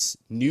Giants,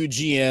 new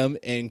GM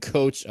and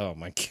coach. Oh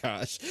my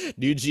gosh.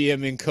 New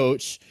GM and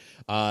coach.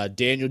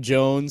 Daniel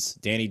Jones,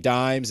 Danny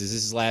Dimes. Is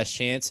this his last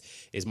chance?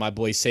 Is my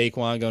boy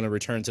Saquon going to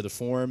return to the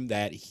form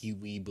that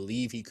we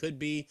believe he could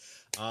be?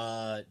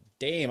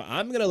 Dame,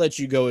 I'm going to let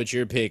you go at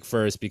your pick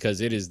first because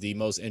it is the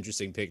most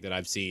interesting pick that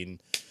I've seen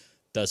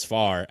thus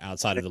far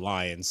outside of the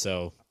Lions.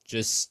 So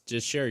just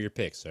share your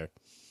pick, sir.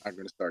 I'm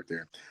going to start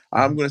there.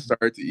 I'm going to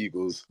start the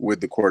Eagles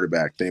with the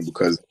quarterback thing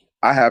because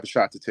I have a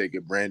shot to take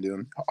it.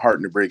 Brandon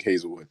Harton to break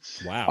Hazelwood.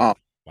 Wow.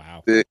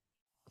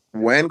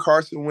 When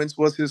Carson Wentz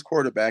was his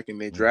quarterback and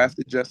they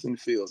drafted Justin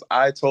Fields,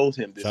 I told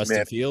him this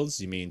Justin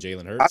Fields? You mean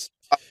Jalen Hurts?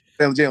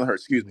 Jalen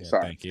Hurts, excuse me.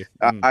 Sorry. Thank you.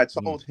 I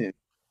told him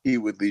he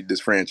would lead this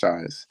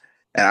franchise.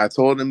 And I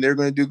told him they're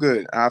going to do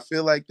good. I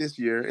feel like this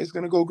year it's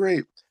going to go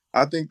great.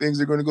 I think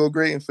things are going to go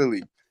great in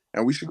Philly.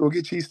 and we should go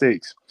get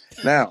cheesesteaks.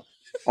 Now,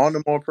 on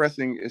the more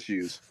pressing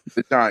issues,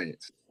 the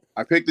Giants.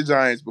 I picked the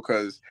Giants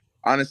because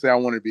honestly, I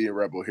want to be a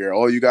rebel here.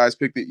 All you guys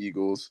picked the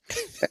Eagles.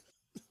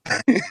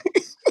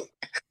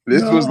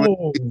 This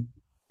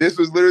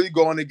was literally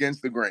going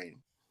against the grain.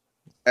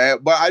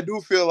 But I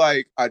do feel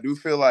like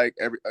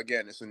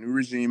again, it's a new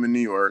regime in New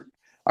York.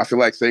 I feel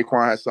like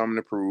Saquon has something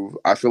to prove.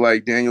 I feel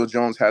like Daniel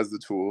Jones has the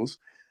tools,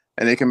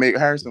 and they can make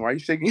Harrison. Why are you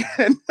shaking your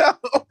head now?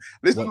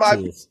 This is my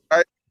pick,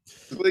 right?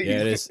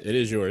 Please. Yeah, it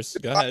is yours.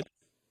 Go ahead.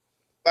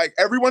 Like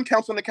everyone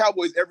counts on the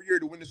Cowboys every year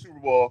to win the Super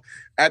Bowl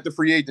at the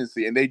free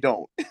agency, and they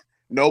don't.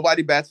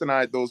 Nobody bats an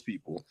eye at those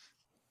people.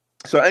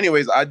 So,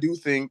 anyways, I do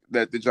think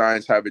that the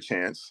Giants have a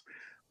chance.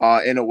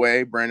 In a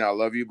way, Brandon, I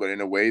love you, but in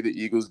a way, the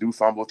Eagles do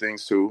fumble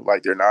things too.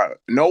 Like they're not.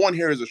 No one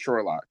here is a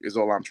sure lock. Is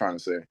all I'm trying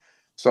to say.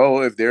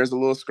 So if there's a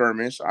little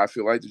skirmish, I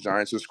feel like the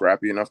Giants are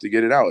scrappy enough to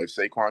get it out. If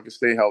Saquon can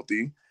stay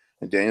healthy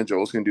and Daniel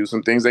Jones can do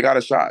some things, they got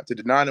a shot. To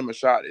deny them a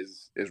shot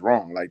is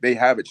wrong. Like they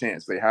have a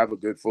chance. They have a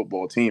good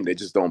football team. They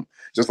just don't.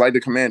 Just like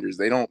the Commanders,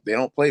 they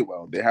don't play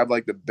well. They have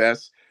like the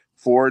best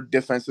 4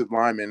 defensive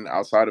linemen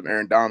outside of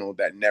Aaron Donald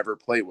that never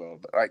play well.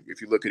 Like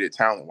if you look at it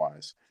talent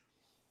wise.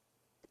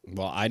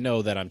 Well, I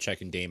know that I'm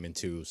checking Damon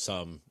to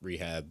some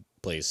rehab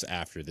place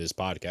after this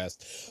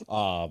podcast.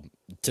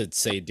 To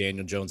say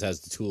Daniel Jones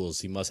has the tools,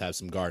 he must have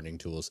some gardening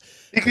tools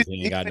because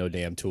he ain't got no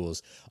damn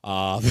tools.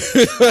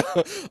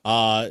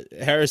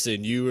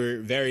 Harrison, you were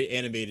very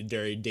animated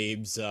during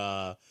Dave's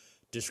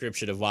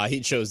description of why he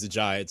chose the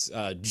Giants.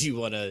 Do you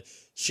want to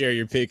share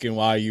your pick and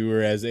why you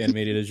were as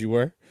animated as you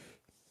were?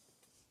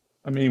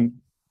 I mean,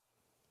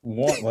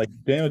 like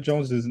Daniel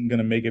Jones isn't going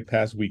to make it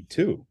past week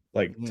 2.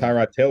 Like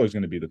Tyrod Taylor's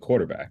going to be the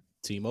quarterback.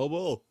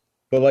 T-Mobile.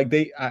 But like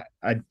I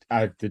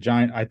think the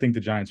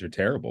Giants are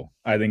terrible.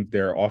 I think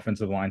their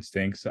offensive line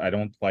stinks. I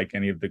don't like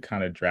any of the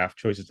kind of draft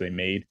choices they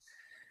made.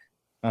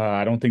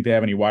 I don't think they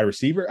have any wide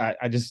receiver.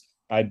 I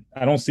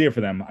don't see it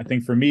for them. I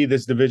think for me,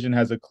 this division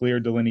has a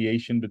clear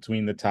delineation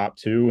between the top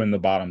 2 and the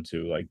bottom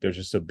 2. Like there's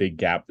just a big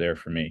gap there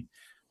for me.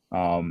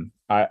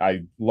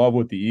 I love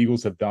what the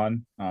Eagles have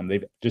done.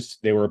 They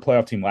were a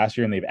playoff team last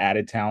year and they've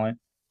added talent.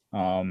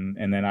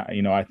 And then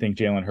I think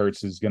Jalen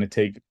Hurts is going to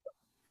take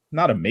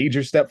not a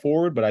major step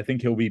forward, but I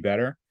think he'll be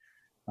better.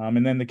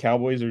 And then the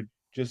Cowboys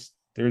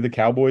they're the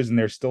Cowboys and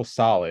they're still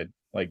solid.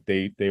 Like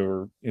they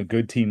were a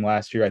good team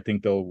last year. I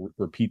think they'll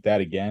repeat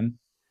that again.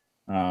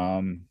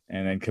 And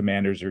then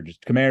Commanders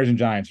and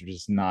Giants are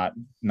just not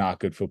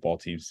good football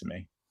teams to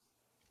me.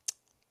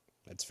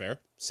 That's fair.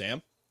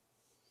 Sam?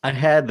 I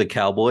had the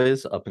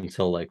Cowboys up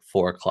until like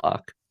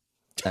 4:00.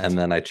 And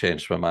then I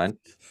changed my mind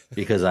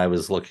because I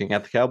was looking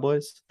at the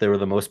Cowboys. They were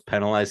the most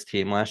penalized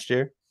team last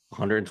year,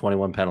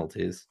 121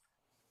 penalties.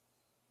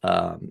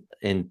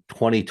 In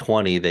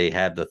 2020, they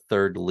had the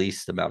 3rd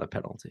least amount of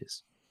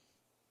penalties.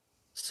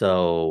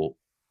 So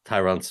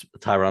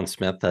Tyron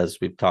Smith, as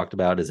we've talked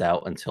about, is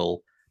out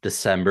until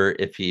December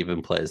if he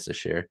even plays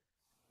this year.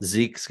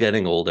 Zeke's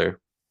getting older.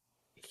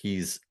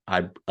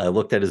 I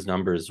looked at his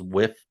numbers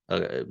with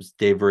it was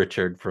Dave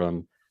Richard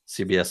from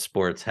CBS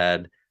Sports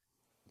had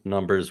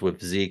numbers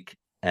with Zeke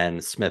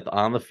and Smith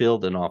on the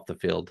field and off the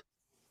field,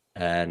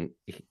 and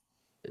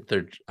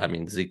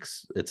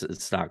Zeke's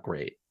it's not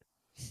great.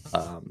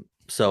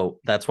 So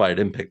that's why I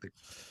didn't pick the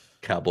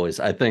Cowboys.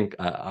 I think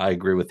I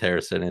agree with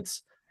Harrison.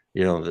 It's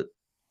the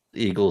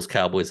Eagles,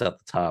 Cowboys at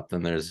the top.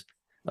 Then there's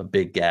a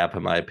big gap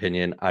in my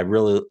opinion. I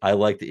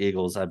like the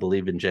Eagles. I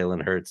believe in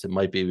Jalen Hurts. It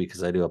might be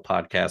because I do a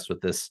podcast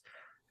with this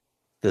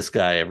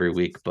guy every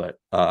week, but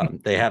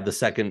they have the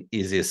 2nd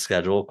easiest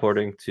schedule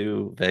according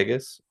to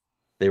Vegas.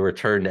 They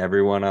returned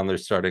everyone on their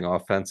starting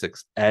offense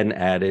and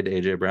added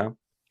AJ Brown.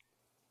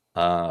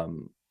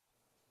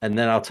 And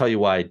then I'll tell you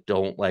why I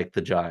don't like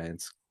the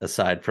Giants.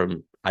 Aside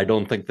from, I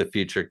don't think the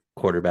future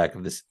quarterback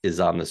of this is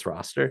on this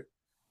roster,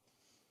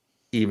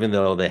 even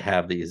though they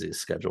have the easiest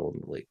schedule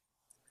in the league.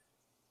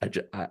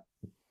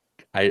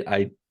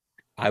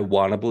 I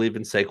want to believe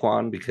in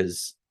Saquon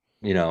because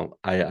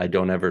I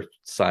don't ever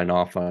sign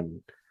off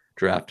on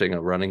drafting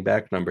a running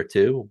back number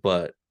 2,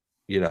 but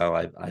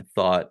I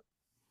thought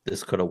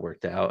this could have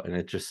worked out,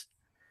 and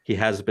he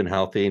hasn't been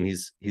healthy, and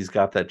he's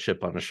got that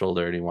chip on his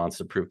shoulder, and he wants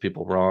to prove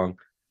people wrong,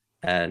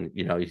 and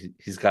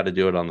he's got to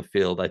do it on the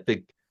field.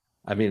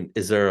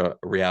 Is there a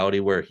reality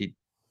where he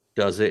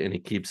does it and he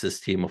keeps his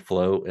team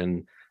afloat,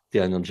 and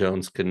Daniel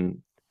Jones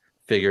can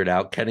figure it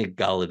out? Kenny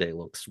Golladay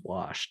looks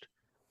washed.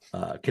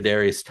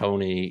 Kadarius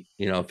Toney,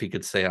 if he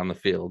could stay on the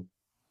field,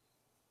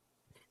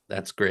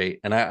 that's great.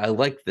 And I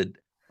like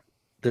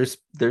there's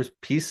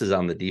pieces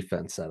on the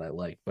defense that I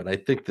like, but I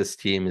think this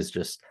team is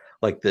just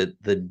like the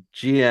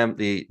GM,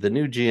 the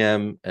new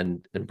GM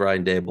and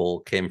Brian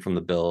Daboll came from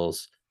the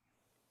Bills.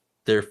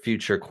 Their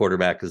future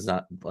quarterback is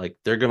not like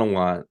they're going to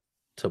want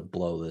to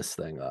blow this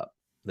thing up.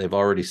 They've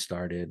already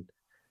started.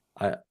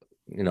 I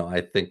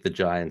think the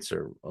Giants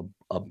are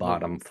a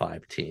bottom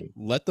 5 team.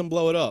 Let them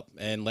blow it up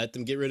and let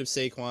them get rid of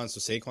Saquon so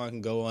Saquon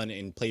can go on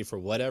and play for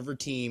whatever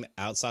team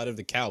outside of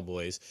the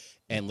Cowboys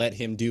and let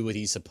him do what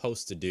he's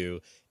supposed to do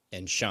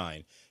and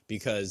shine.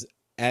 Because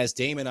as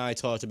Dame and I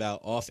talked about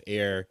off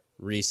air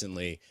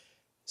recently,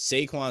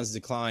 Saquon's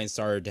decline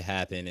started to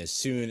happen as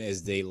soon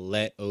as they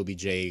let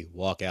OBJ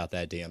walk out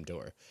that damn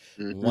door.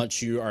 Mhm.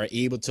 Once you are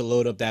able to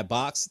load up that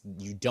box,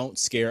 you don't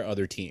scare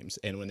other teams.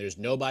 And when there's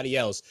nobody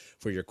else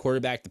for your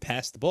quarterback to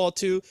pass the ball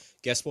to,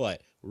 guess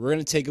what? We're going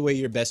to take away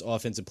your best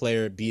offensive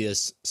player, be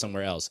us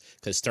somewhere else.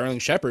 Because Sterling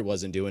Shepard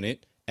wasn't doing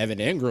it. Evan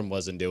Ingram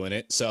wasn't doing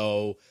it.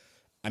 So,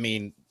 I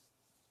mean,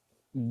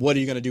 what are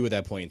you going to do at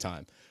that point in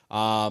time?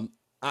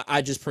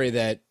 I just pray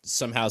that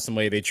somehow, some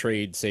way, they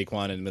trade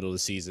Saquon in the middle of the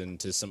season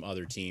to some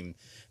other team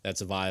that's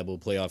a viable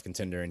playoff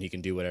contender, and he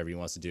can do whatever he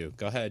wants to do.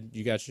 Go ahead.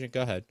 You got your.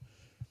 Go ahead.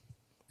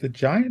 The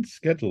Giants'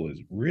 schedule is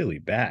really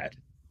bad.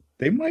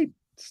 They might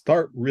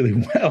start really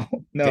well.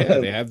 Yeah,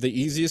 they have the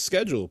easiest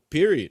schedule.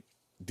 Period.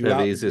 They have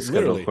the easiest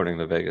schedule according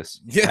to Vegas.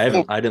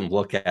 Yeah. I didn't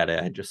look at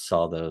it. I just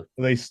saw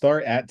They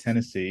start at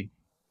Tennessee,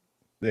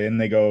 then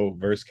they go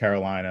versus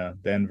Carolina,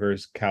 then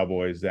versus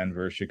Cowboys, then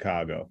versus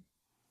Chicago.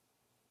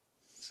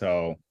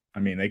 So, I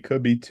mean, they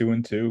could be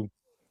 2-2.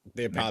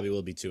 They probably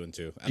will be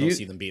 2-2. I don't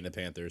see them beating the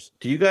Panthers.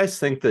 Do you guys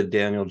think that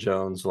Daniel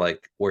Jones,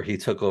 like where he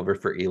took over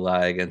for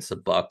Eli against the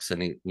Bucks,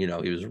 and he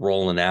was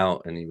rolling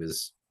out, and he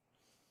was,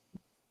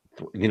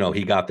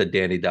 he got the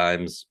Danny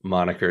Dimes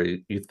moniker.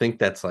 You think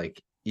that's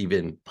like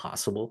even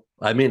possible?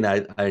 I mean,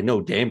 I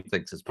know Dame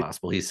thinks it's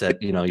possible. He said,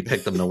 he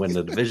picked them to win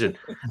the division.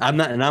 I'm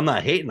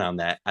not hating on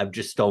that. I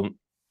just don't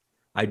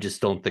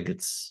think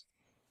it's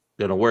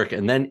gonna work.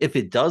 And then if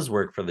it does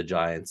work for the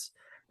Giants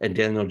and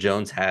Daniel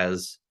Jones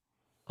has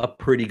a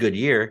pretty good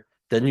year,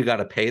 then you got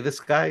to pay this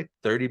guy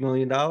 $30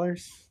 million.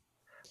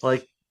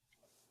 Like,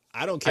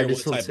 I don't care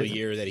what type of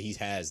year that he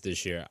has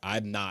this year.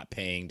 I'm not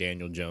paying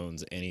Daniel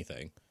Jones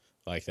anything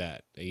like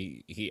that.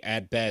 He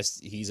at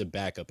best, he's a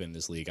backup in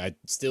this league. I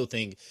still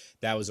think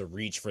that was a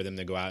reach for them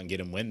to go out and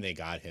get him when they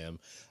got him.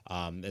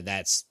 And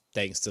that's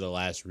thanks to the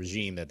last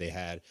regime that they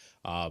had.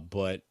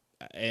 But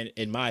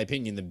in my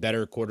opinion, the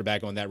better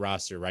quarterback on that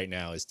roster right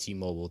now is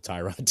T-Mobile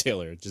Tyrod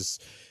Taylor.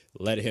 Just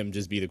let him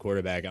just be the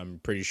quarterback. I'm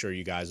pretty sure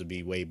you guys would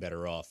be way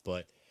better off.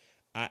 But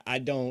I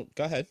don't.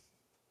 Go ahead.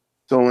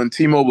 So when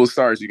T-Mobile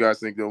starts, you guys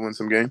think they'll win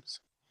some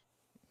games?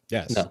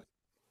 Yes.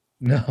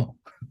 No.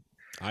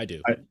 I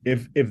do.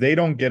 If they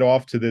don't get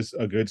off to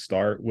a good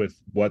start with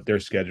what their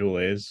schedule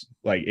is,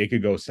 like it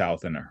could go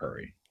south in a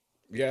hurry.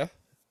 Yeah.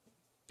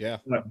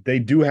 But they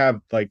do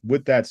have, like,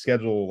 with that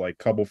schedule, like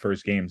couple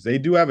first games, they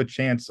do have a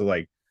chance to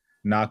like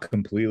not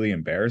completely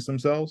embarrass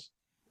themselves.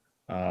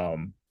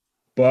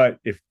 But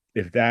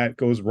if that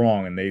goes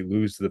wrong and they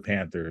lose to the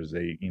Panthers,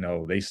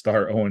 they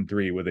start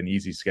 0-3 with an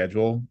easy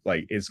schedule,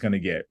 like it's going to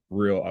get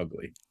real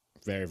ugly.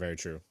 Very, very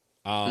true.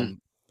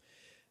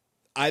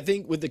 I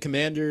think with the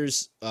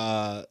Commanders,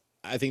 I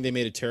think they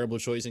made a terrible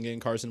choice in getting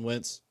Carson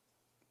Wentz.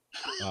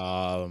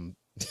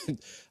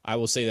 I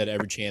will say that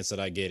every chance that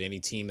I get,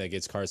 any team that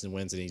gets Carson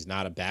Wentz and he's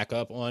not a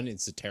backup on,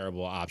 it's a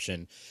terrible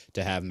option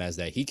to have him as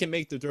that. He can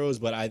make the throws,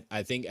 but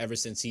I think ever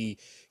since he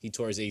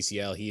tore his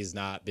ACL, he has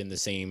not been the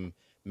same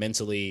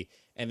mentally.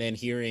 And then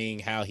hearing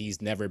how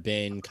he's never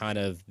been kind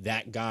of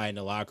that guy in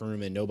the locker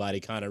room and nobody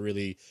kind of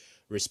really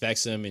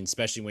respects him, and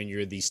especially when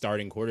you're the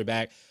starting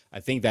quarterback, I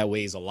think that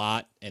weighs a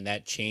lot, and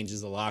that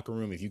changes the locker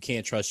room. If you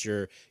can't trust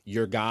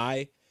your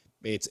guy,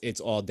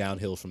 it's all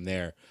downhill from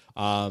there.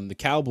 The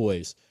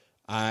Cowboys,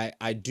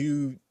 I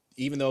do,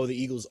 even though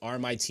the Eagles are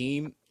my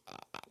team,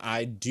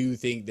 I do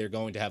think they're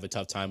going to have a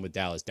tough time with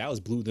Dallas. Dallas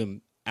blew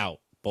them out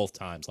both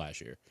times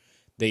last year.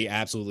 They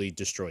absolutely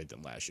destroyed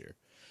them last year.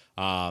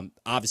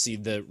 Obviously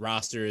the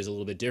roster is a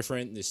little bit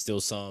different. There's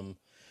still some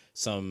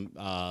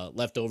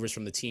leftovers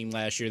from the team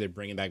last year. They're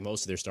bringing back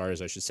most of their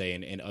starters, I should say,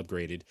 and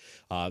upgraded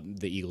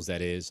the Eagles,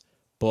 that is.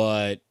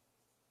 But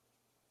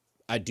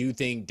I do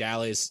think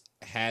Dallas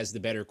has the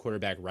better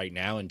quarterback right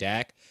now in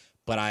Dak.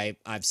 But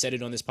I've said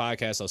it on this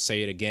podcast. I'll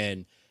say it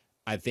again.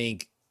 I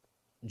think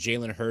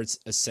Jalen Hurts'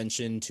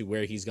 ascension to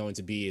where he's going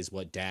to be is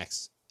what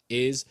Dak's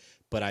is.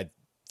 But I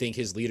think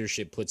his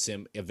leadership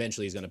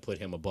eventually is going to put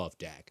him above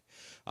Dak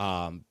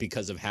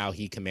because of how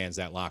he commands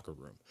that locker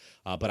room.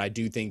 But I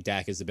do think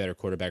Dak is the better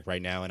quarterback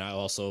right now. And I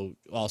also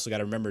got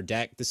to remember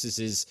Dak, this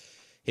is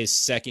his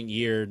second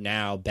year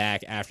now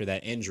back after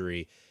that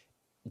injury.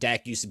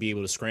 Dak used to be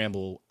able to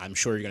scramble. I'm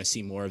sure you're going to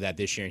see more of that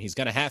this year, and he's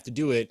going to have to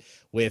do it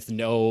with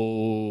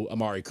no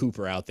Amari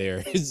Cooper out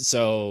there.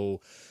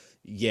 So,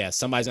 yeah,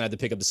 somebody's going to have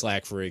to pick up the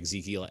slack for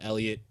Ezekiel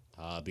Elliott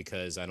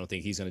because I don't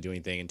think he's going to do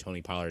anything, and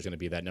Tony Pollard is going to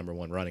be that number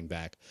one running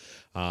back.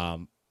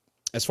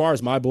 As far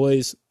as my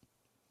boys,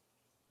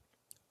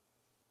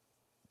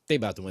 they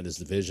about to win this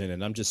division,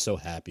 and I'm just so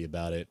happy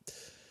about it.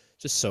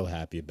 Just so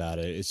happy about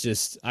it. It's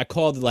just, I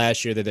called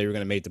last year that they were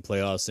going to make the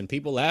playoffs, and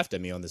people laughed at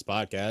me on this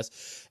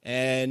podcast,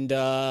 and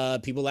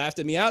people laughed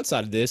at me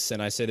outside of this,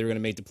 and I said they were going to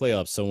make the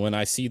playoffs. So when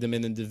I see them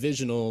in the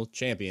divisional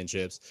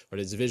championships or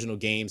the divisional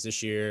games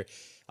this year,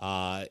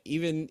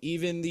 even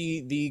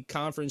the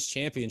conference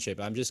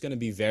championship, I'm just going to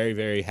be very,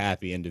 very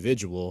happy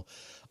individual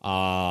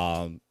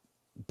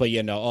but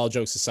yeah, no, all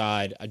jokes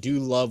aside, I do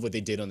love what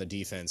they did on the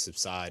defensive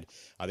side.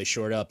 They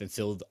shored up and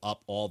filled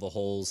up all the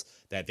holes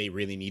that they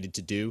really needed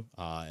to do.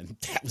 And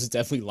that was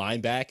definitely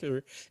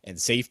linebacker and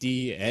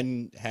safety,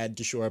 and had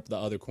to shore up the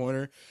other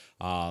corner.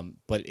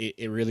 But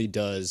it really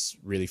does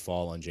really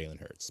fall on Jalen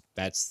Hurts.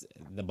 That's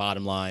the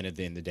bottom line. At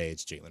the end of the day,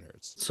 it's Jalen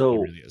Hurts. So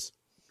it really is.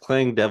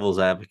 Playing devil's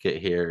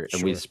advocate here,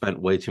 and we Sure. spent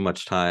way too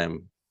much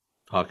time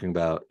talking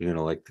about,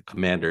 like the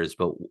Commanders,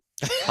 but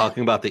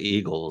talking about the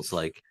Eagles,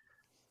 like,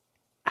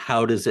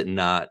 how does it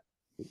not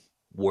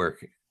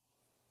work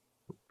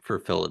for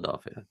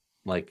Philadelphia?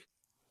 Like,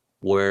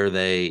 where are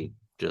they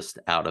just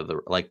out of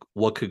the, like,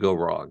 what could go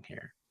wrong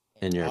here,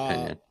 in your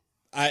opinion?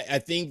 I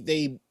think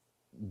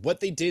what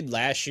they did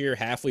last year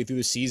halfway through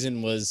the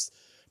season was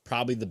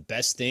probably the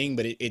best thing,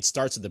 but it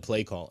starts with the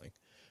play calling.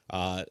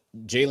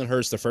 Jalen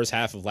Hurts, the first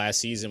half of last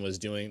season,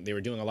 they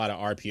were doing a lot of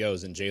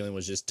RPOs, and Jalen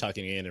was just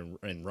tucking in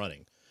and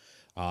running.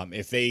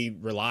 If they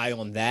rely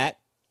on that,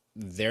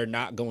 they're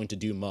not going to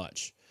do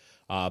much.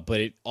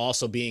 But it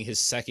also being his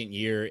second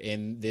year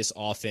in this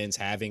offense,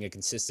 having a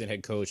consistent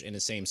head coach in the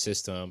same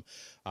system,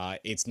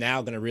 it's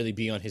now going to really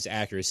be on his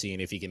accuracy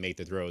and if he can make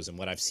the throws. And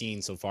what I've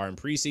seen so far in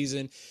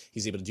preseason,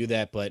 he's able to do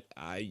that. But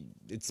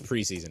it's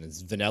preseason.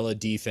 It's vanilla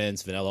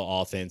defense,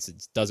 vanilla offense.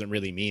 It doesn't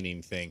really mean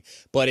anything.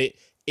 But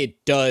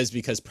it does,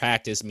 because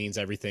practice means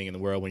everything in the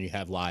world when you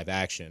have live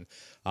action.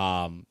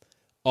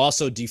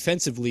 Also,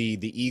 defensively,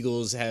 the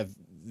Eagles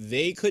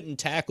they couldn't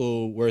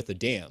tackle worth a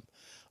damn.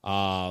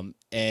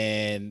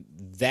 And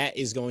that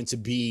is going to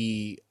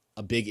be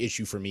a big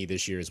issue for me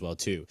this year as well,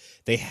 too.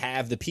 They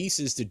have the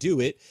pieces to do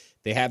it.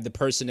 They have the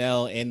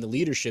personnel and the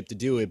leadership to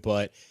do it,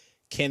 but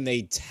can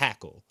they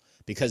tackle?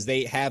 Because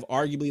they have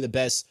arguably the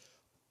best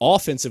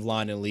offensive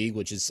line in the league,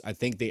 which is, I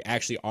think they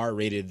actually are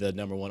rated the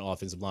number one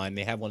offensive line.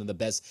 They have one of the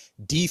best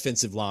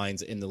defensive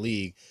lines in the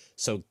league.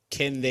 So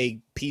can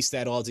they piece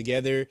that all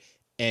together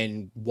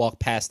and walk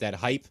past that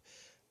hype?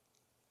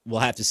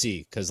 We'll have to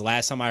see, because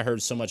last time I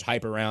heard so much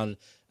hype around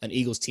an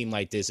Eagles team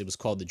like this, it was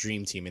called the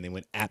Dream Team, and they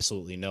went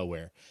absolutely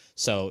nowhere.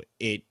 So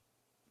it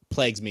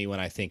plagues me when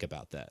I think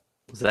about that.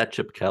 Was that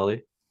Chip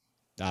Kelly?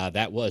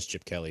 That was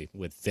Chip Kelly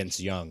with Vince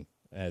Young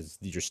as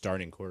your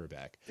starting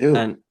quarterback. Ew.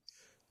 And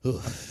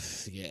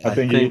Yeah. I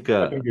think think,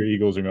 I think your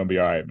Eagles are going to be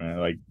all right, man.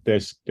 Like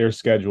their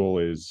schedule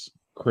is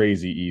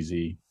crazy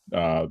easy.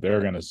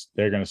 They're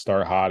gonna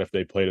start hot if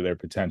they play to their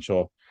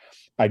potential.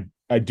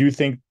 I do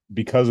think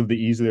because of the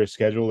ease of their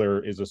schedule,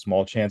 there is a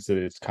small chance that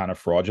it's kind of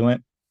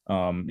fraudulent.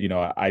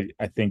 I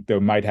think they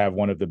might have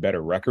one of the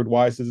better record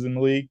wises in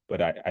the league,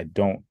 but I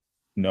don't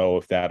know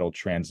if that'll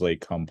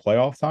translate come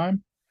playoff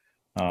time.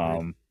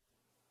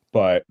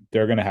 But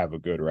they're gonna have a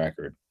good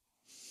record.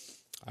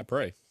 I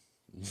pray.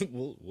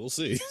 We'll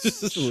see.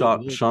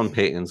 Sean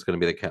Payton's going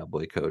to be the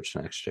Cowboy coach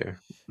next year.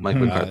 Mike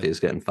McCarthy is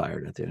getting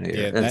fired at the end of the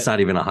year. That's not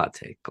even a hot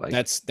take. Like,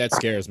 that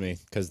scares me,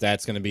 because they're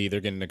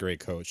getting a great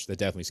coach. That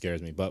definitely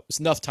scares me. But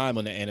it's enough time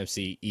on the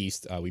NFC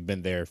East. We've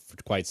been there for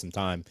quite some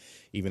time,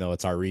 even though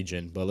it's our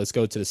region. But let's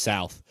go to the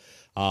South.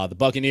 The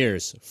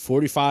Buccaneers,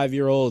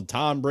 45-year-old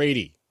Tom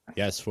Brady.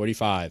 Yes,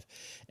 45.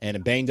 And a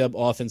banged-up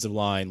offensive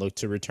line look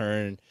to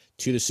return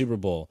to the Super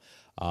Bowl.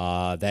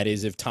 That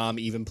is if Tom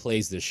even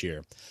plays this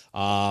year.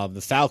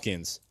 The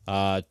Falcons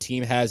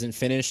team hasn't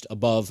finished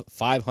above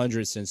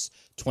 500 since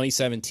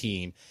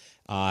 2017.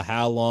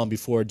 How long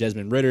before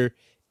Desmond Ridder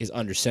is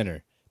under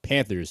center?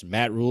 Panthers,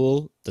 Matt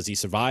Rule, does he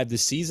survive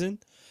this season?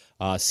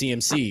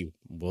 CMC,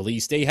 will he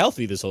stay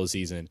healthy this whole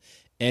season?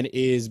 And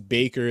is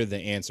Baker the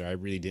answer? I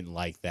really didn't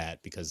like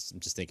that, because I'm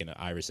just thinking of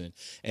Iverson.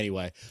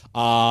 Anyway,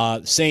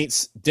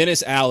 Saints,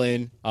 Dennis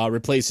Allen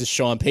replaces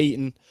Sean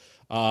Payton.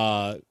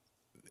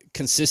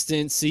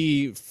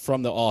 Consistency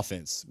from the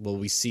offense. Will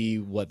we see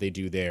what they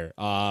do there?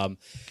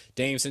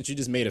 Dame, since you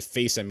just made a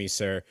face at me,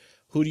 sir,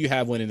 who do you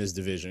have winning this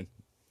division?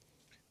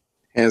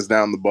 Hands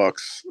down, the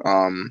Bucks.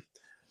 I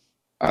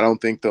don't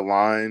think the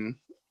line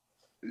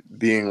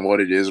being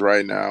what it is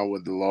right now,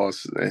 with the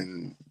loss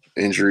and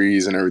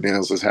injuries and everything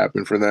else that's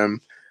happened for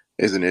them,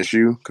 is an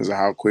issue because of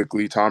how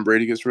quickly Tom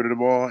Brady gets rid of the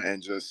ball,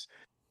 and just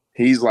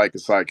he's like a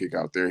sidekick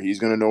out there. He's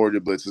going to know where the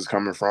blitz is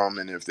coming from.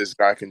 And if this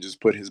guy can just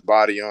put his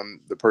body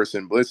on the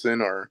person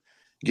blitzing or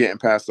getting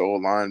past the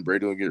old line,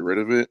 Brady will get rid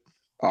of it.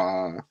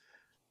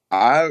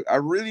 I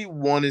really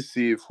want to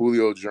see if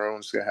Julio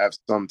Jones can have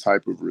some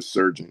type of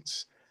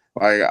resurgence.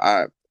 Like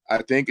I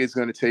think it's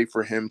going to take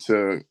for him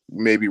to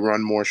maybe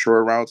run more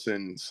short routes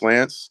and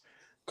slants,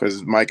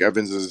 because Mike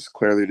Evans is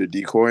clearly the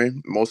decoy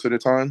most of the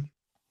time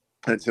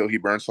until he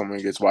burns someone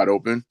and gets wide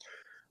open.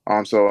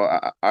 So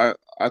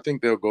I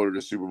think they'll go to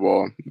the Super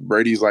Bowl.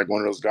 Brady's like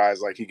one of those guys,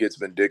 like he gets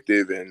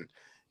vindictive, and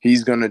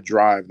he's gonna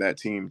drive that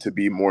team to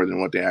be more than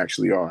what they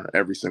actually are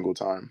every single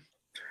time.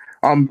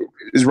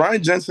 Is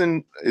Ryan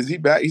Jensen, is he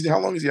back? How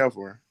long is he out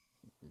for?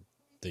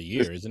 The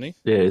year, isn't he?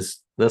 Yeah,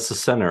 that's the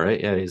center,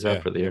 right? Yeah, he's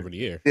out for the year. Over the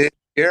year.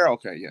 Yeah,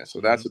 okay, yeah. So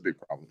that's a big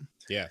problem.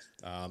 Yeah.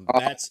 Go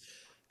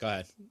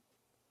ahead.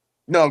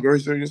 No, go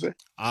ahead. What you say?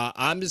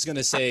 I'm just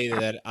gonna say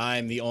that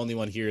I'm the only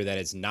one here that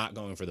is not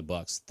going for the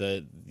Bucks.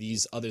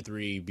 These other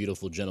three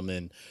beautiful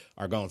gentlemen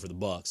are going for the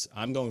Bucks.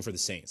 I'm going for the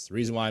Saints. The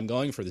reason why I'm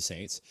going for the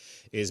Saints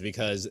is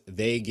because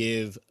they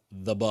give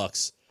the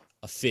Bucks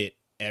a fit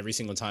every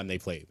single time they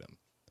play them.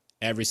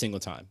 Every single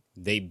time.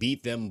 They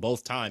beat them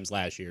both times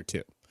last year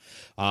too.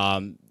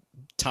 Um,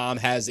 Tom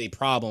has a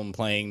problem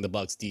playing the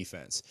Bucks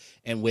defense,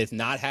 and with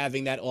not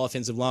having that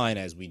offensive line,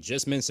 as we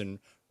just mentioned,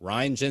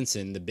 Ryan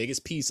Jensen, the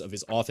biggest piece of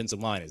his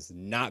offensive line, is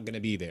not going to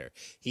be there.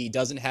 He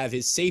doesn't have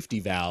his safety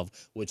valve,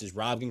 which is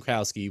Rob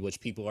Gronkowski, which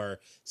people are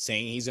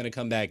saying he's going to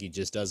come back. He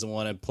just doesn't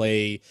want to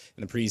play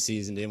in the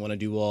preseason, didn't want to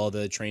do all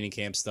the training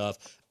camp stuff.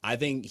 I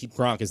think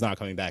Gronk is not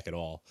coming back at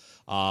all.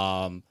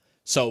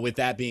 So with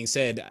that being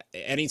said,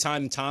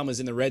 anytime Tom was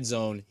in the red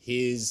zone,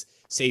 his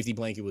safety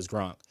blanket was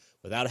Gronk.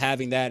 Without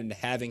having that and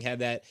having had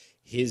that,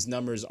 his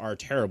numbers are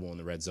terrible in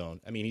the red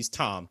zone. I mean, he's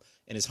Tom,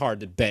 and it's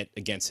hard to bet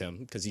against him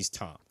because he's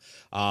Tom.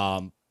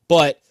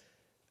 But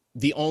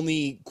the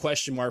only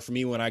question mark for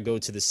me when I go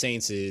to the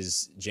Saints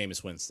is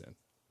Jameis Winston,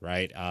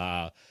 right?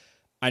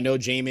 I know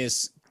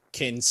Jameis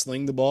can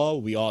sling the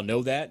ball. We all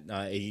know that.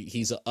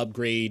 He's an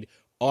upgrade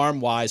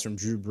arm-wise from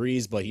Drew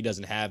Brees, but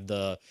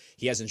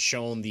he hasn't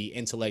shown the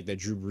intellect that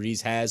Drew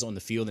Brees has on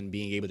the field and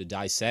being able to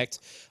dissect.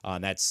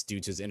 And that's due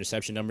to his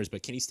interception numbers,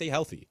 but can he stay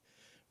healthy,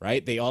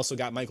 right? They also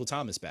got Michael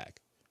Thomas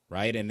back,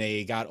 right? And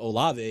they got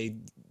Olave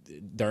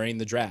during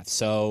the draft.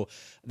 So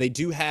they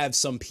do have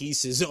some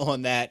pieces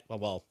on that.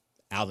 Well,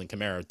 Alvin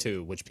Kamara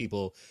too, which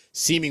people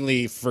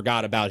seemingly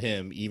forgot about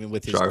him, even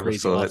with his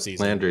crazy offseason.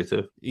 Landry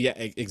too. Yeah,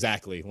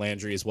 exactly.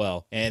 Landry as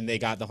well. And they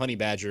got the Honey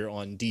Badger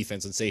on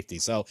defense and safety.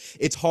 So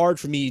it's hard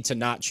for me to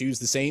not choose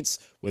the Saints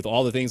with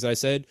all the things that I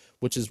said,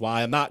 which is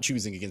why I'm not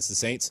choosing against the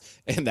Saints.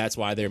 And that's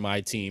why they're my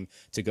team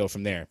to go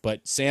from there.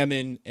 But Sam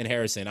and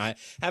Harrison, I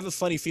have a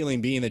funny feeling,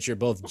 being that you're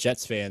both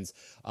Jets fans,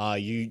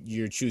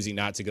 you're choosing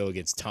not to go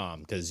against Tom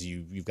because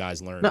you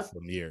guys learned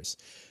from the years.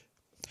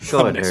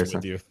 Go ahead,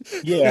 Harrison.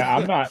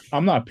 Yeah,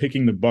 I'm not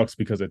picking the Bucks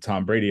because of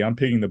Tom Brady. I'm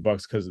picking the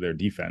Bucks because of their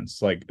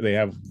defense. Like, they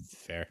have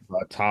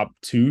top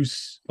two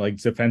like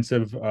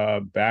defensive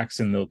backs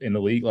in the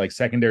league, like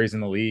secondaries in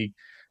the league.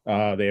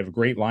 They have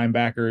great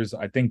linebackers.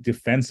 I think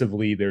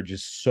defensively they're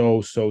just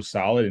so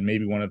solid, and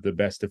maybe one of the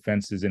best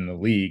defenses in the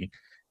league.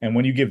 And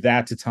when you give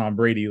that to Tom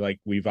Brady, like,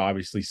 we've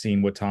obviously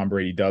seen what Tom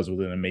Brady does with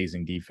an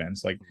amazing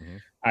defense. Like,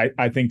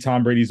 I think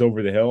Tom Brady's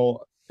over the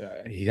hill.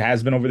 He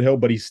has been over the hill,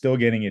 but he's still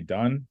getting it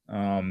done.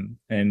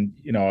 And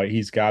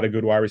he's got a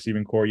good wide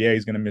receiving core. Yeah,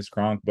 he's going to miss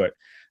Gronk, but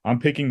I'm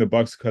picking the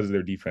Bucks because of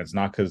their defense,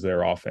 not because of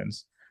their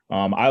offense.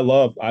 I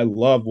love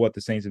what the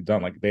Saints have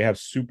done. Like, they have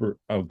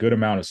a good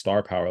amount of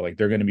star power. Like,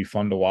 they're going to be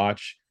fun to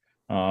watch.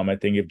 I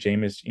think if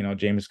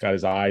Jameis got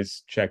his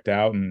eyes checked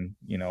out and,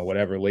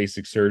 whatever,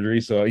 LASIK surgery.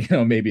 So,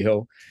 maybe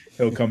he'll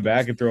come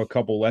back and throw a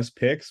couple less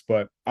picks,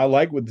 but I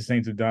like what the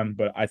Saints have done.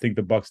 But I think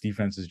the Bucks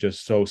defense is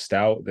just so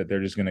stout that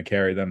they're just going to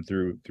carry them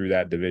through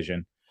that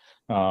division.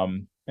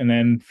 And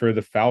then for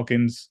the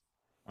Falcons,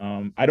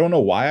 I don't know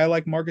why I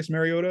like Marcus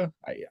Mariota.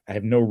 I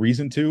have no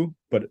reason to,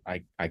 but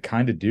I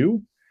kind of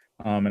do.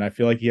 And I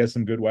feel like he has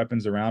some good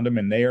weapons around him,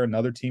 and they are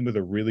another team with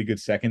a really good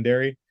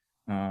secondary.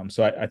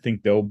 So I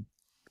think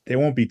they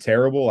won't be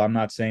terrible. I'm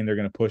not saying they're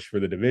going to push for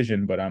the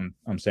division, but I'm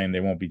saying they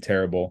won't be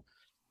terrible.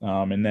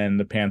 And then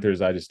the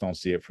Panthers, I just don't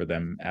see it for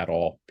them at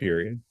all,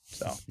 period.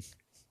 So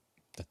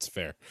that's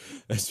fair.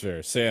 That's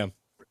fair. Sam.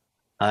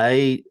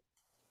 I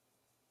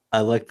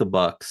like the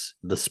Bucks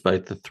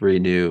despite the three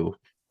new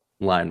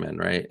linemen,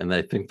 right? And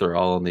I think they're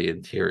all on the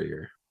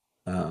interior.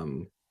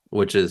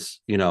 Which is,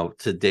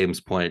 to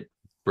Dame's point,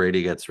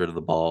 Brady gets rid of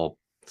the ball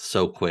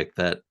so quick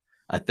that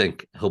I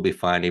think he'll be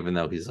fine, even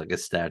though he's like a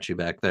statue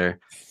back there.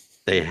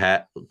 They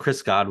had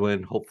Chris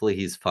Godwin. Hopefully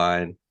he's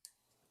fine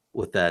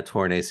with that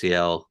torn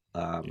ACL.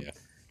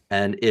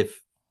 And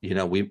if,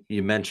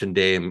 you mentioned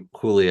Dame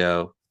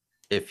Julio,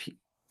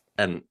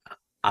 and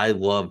I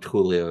loved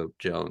Julio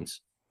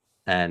Jones,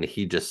 and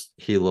he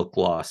looked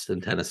lost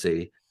in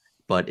Tennessee.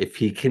 But if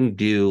he can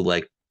do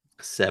like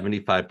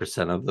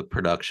 75% of the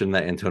production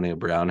that Antonio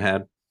Brown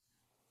had,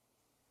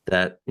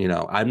 that,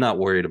 I'm not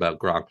worried about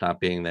Gronk not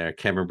being there.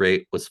 Cameron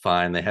Brate was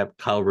fine. They have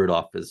Kyle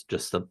Rudolph as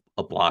just a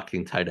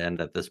blocking tight end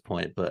at this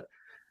point, but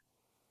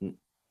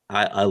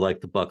I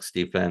like the Bucks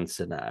defense,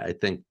 and I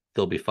think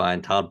they'll be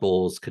fine. Todd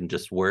Bowles can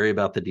just worry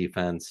about the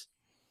defense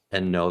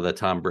and know that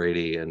Tom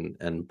Brady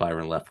and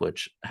Byron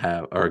Leftwich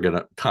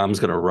Tom's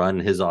gonna run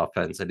his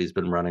offense that he's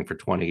been running for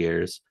 20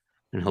 years,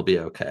 and he'll be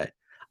okay.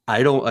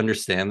 I don't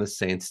understand the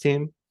Saints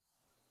team.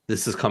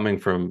 This is coming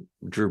from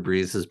Drew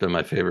Brees, has been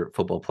my favorite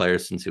football player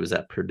since he was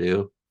at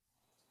Purdue.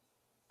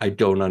 I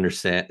don't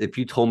understand. If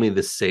you told me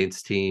the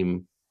Saints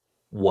team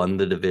won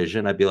the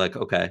division, I'd be like,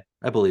 okay,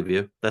 I believe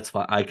you. That's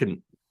fine.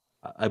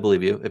 I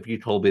believe you. If you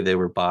told me they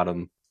were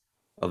bottom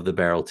of the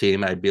barrel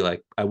team, I'd be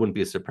like, I wouldn't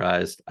be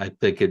surprised. I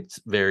think it's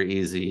very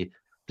easy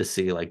to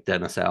see like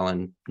Dennis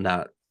Allen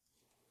not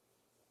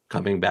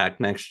coming back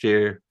next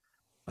year.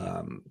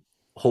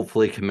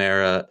 Hopefully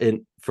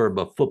Kamara, for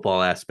a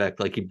football aspect,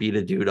 like he beat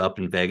a dude up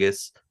in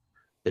Vegas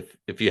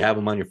if you have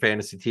him on your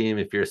fantasy team,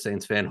 if you're a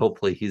Saints fan,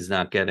 hopefully he's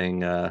not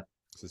getting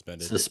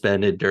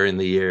suspended during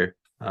the year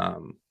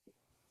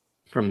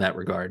from that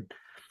regard.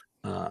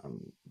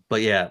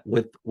 But yeah,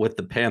 with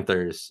the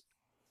Panthers,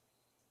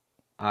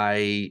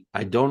 I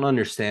don't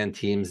understand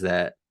teams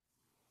that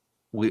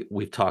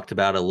we've talked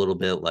about a little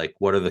bit, like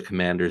what are the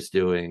Commanders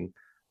doing?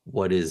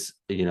 What is,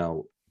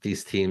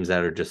 these teams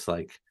that are just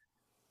like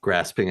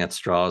grasping at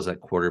straws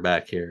at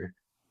quarterback here.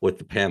 With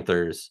the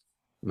Panthers,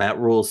 Matt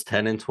Rule's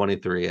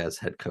 10-23 as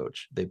head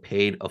coach. They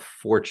paid a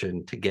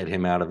fortune to get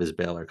him out of his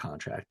Baylor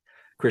contract.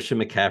 Christian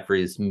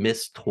McCaffrey's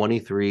missed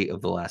 23 of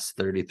the last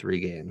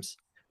 33 games,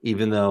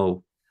 even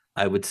though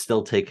I would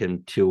still take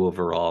him 2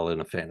 overall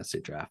in a fantasy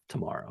draft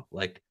tomorrow.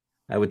 Like,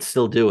 I would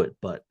still do it,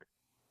 but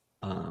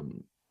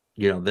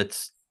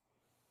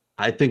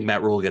I think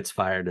Matt Rule gets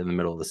fired in the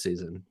middle of the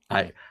season.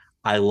 I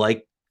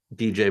like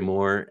DJ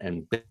Moore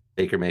and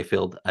Baker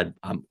Mayfield.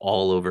 I'm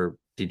all over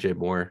DJ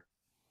Moore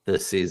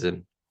this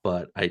season,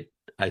 but I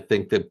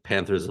think the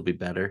Panthers will be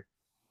better.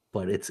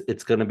 But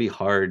it's going to be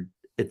hard.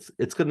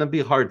 It's going to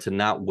be hard to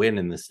not win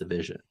in this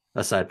division,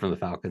 aside from the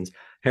Falcons.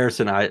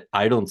 Harrison,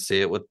 I don't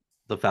see it with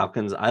the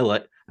Falcons.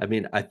 I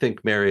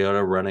think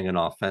Mariota running an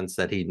offense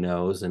that he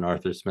knows, and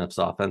Arthur Smith's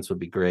offense would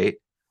be great.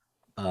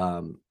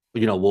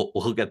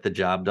 We'll get the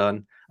job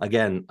done.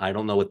 Again, I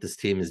don't know what this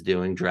team is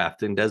doing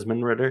drafting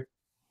Desmond Ridder.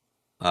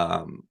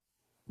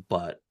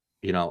 But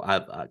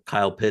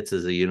Kyle Pitts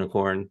is a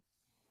unicorn.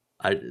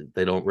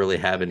 They don't really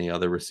have any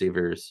other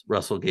receivers.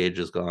 Russell Gage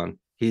is gone.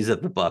 He's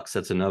at the Bucks.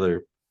 That's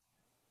another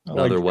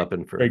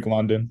weapon for Drake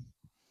London.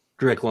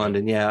 Drake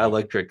London, yeah, I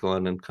like Drake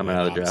London coming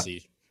out of the draft.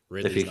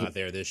 Ridley's not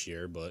there this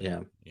year, but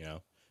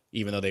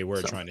even though they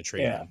were trying to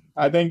trade him.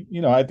 I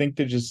think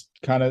they're just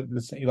kind of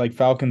like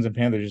Falcons and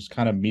Panthers, just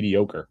kind of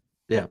mediocre.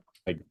 Yeah,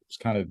 like it's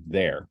kind of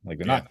there. Like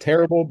they're not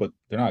terrible, but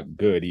they're not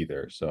good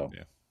either. So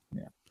yeah.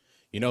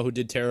 You know who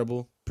did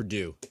terrible?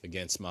 Purdue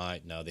against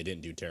no, they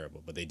didn't do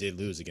terrible, but they did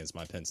lose against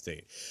my Penn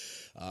State.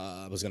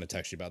 I was going to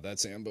text you about that,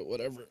 Sam, but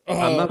whatever.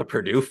 I'm not a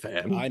Purdue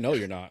fan. I know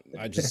you're not.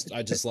 I just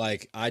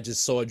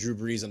saw Drew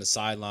Brees on the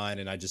sideline,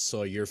 and I just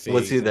saw your face.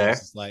 Was he there?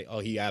 Like, oh,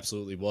 he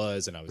absolutely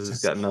was, and I was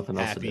just got nothing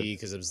happy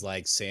because it was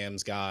like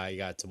Sam's guy.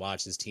 Got to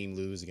watch his team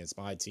lose against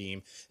my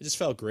team. It just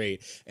felt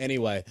great.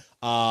 Anyway,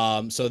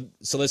 so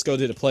let's go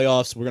to the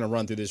playoffs. We're gonna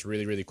run through this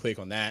really, really quick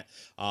on that.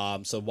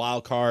 So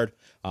wild card,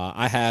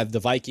 I have the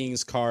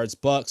Vikings, Cards,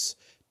 Bucks.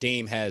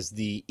 Dame has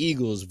the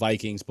Eagles,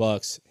 Vikings,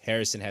 Bucks.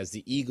 Harrison has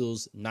the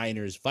Eagles,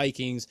 Niners,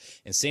 Vikings.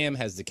 And Sam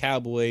has the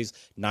Cowboys,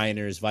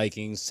 Niners,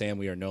 Vikings. Sam,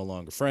 we are no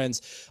longer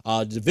friends.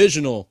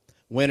 Divisional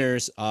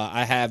winners,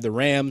 I have the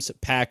Rams,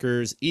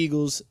 Packers,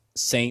 Eagles,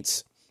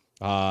 Saints.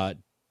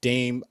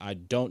 Dame, I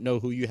don't know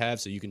who you have,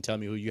 so you can tell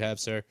me who you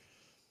have, sir.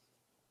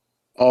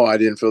 Oh, I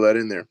didn't fill that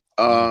in there.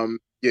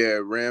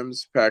 Yeah,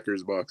 Rams,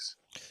 Packers, Bucks.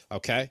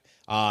 Okay.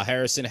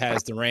 Harrison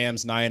has the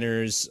Rams,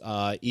 Niners,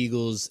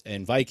 Eagles,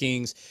 and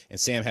Vikings, and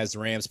Sam has the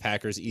Rams,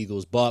 Packers,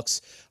 Eagles,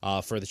 Bucks.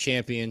 For the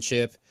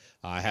championship,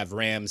 I have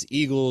Rams,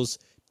 Eagles.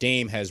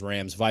 Dame has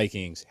Rams,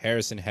 Vikings.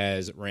 Harrison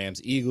has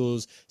Rams,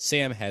 Eagles.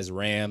 Sam has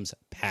Rams,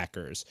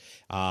 Packers.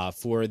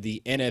 For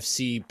the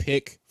NFC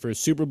pick for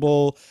Super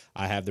Bowl,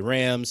 I have the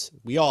Rams.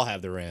 We all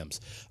have the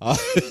Rams.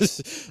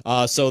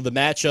 So the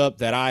matchup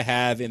that I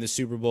have in the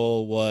Super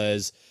Bowl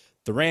was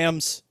the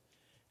Rams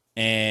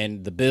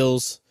and the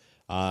Bills.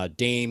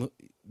 Dame,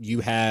 you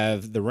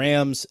have the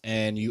Rams,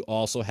 and you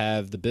also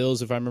have the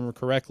Bills, if I remember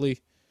correctly.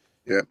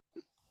 Yep.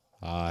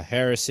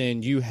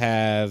 Harrison, you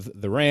have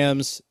the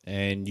Rams,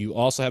 and you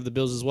also have the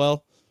Bills as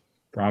well.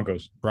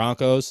 Broncos.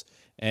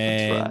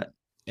 And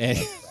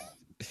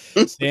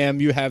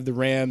Sam, you have the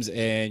Rams,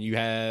 and you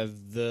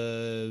have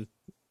the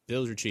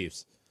Bills or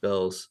Chiefs?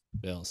 Bills.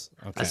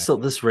 Okay. So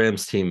this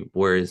Rams team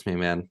worries me,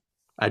 man.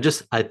 I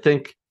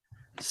think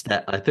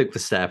the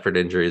Stafford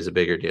injury is a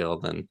bigger deal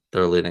than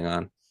they're leaning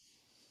on.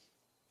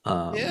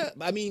 Yeah,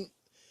 I mean,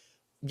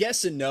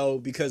 yes and no,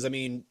 because I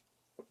mean,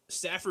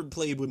 Stafford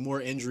played with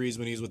more injuries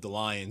when he was with the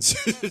Lions.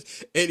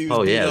 And he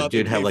was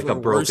dude had like a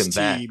broken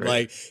back. Right?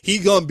 Like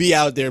he's gonna be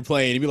out there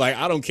playing. He'd be like,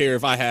 I don't care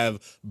if I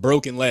have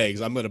broken legs,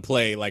 I'm gonna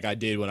play like I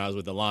did when I was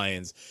with the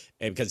Lions,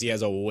 and because he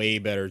has a way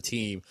better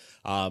team.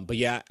 But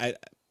yeah,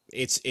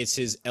 it's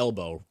his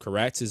elbow,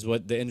 correct? Is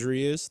what the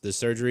injury is, the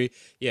surgery.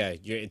 Yeah,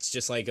 it's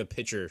just like a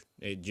pitcher.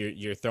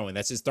 You're throwing.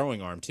 That's his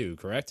throwing arm too,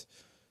 correct?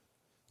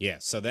 Yeah,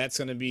 so that is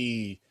going to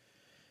be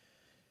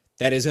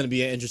an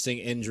interesting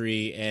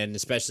injury, and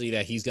especially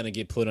that he's going to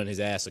get put on his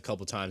ass a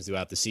couple times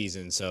throughout the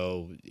season.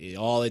 So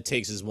all it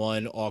takes is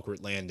one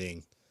awkward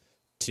landing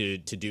to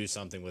do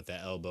something with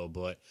that elbow.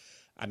 But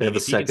I mean,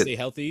 if he can stay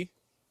healthy,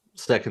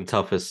 second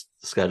toughest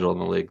schedule in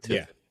the league too.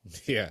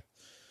 Yeah.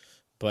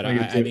 But I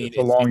mean, it's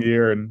a long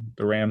year, and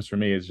the Rams for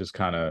me is just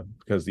kind of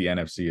because the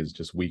NFC is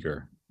just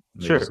weaker.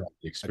 Sure,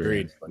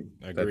 agreed.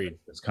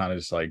 It's kind of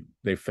just like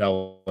they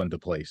fell into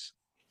place.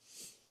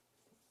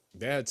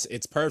 Yeah,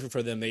 it's perfect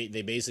for them.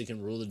 They basically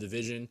can rule the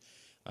division.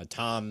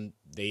 Tom,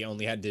 they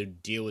only had to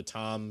deal with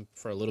Tom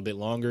for a little bit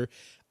longer.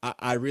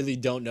 I really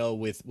don't know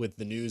with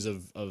the news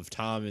of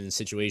Tom and the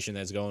situation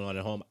that's going on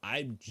at home.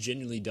 I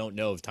genuinely don't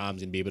know if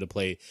Tom's gonna be able to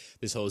play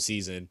this whole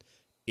season,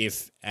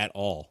 if at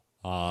all.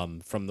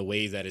 From the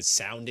way that it's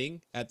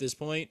sounding at this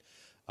point,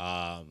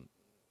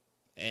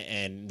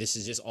 and this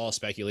is just all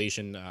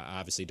speculation. I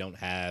obviously don't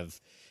have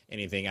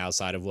anything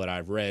outside of what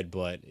I've read,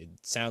 but it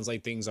sounds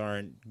like things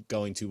aren't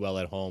going too well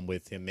at home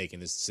with him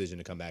making this decision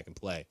to come back and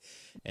play.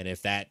 And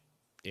if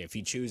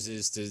he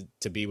chooses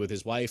to be with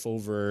his wife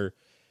over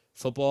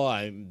football,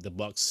 the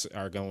Bucs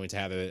are going to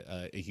have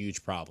a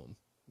huge problem.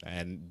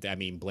 And I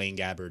mean, Blaine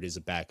Gabbert is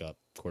a backup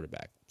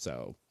quarterback.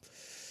 So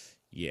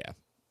yeah,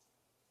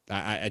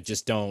 I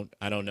just don't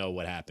know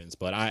what happens,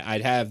 but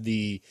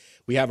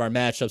we have our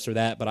matchups for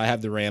that, but I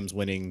have the Rams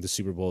winning the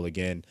Super Bowl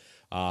again.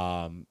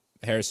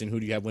 Harrison, who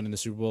do you have winning the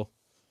Super Bowl?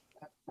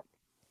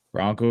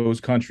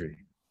 Broncos country.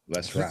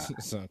 Let's ride.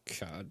 Oh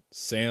God,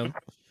 Sam.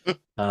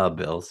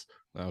 Bills.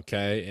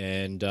 Okay,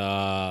 and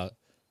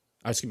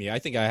excuse me, I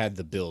think I had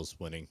the Bills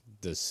winning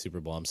the Super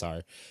Bowl. I'm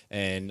sorry.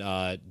 And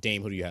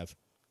Dame, who do you have?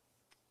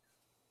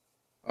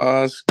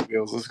 Bills.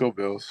 Let's go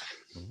Bills.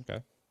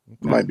 Okay.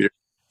 Might be.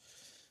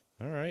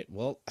 All right.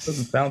 Well,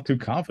 Doesn't sound too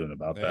confident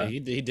about that. He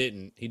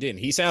didn't.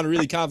 He sounded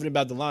really confident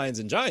about the Lions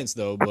and Giants,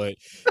 though, but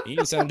he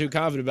didn't sound too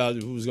confident about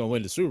who was going to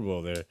win the Super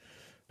Bowl there.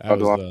 That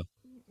was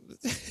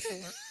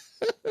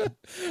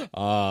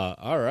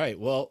all right.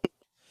 Well,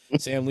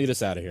 Sam, lead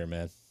us out of here,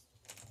 man.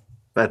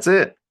 That's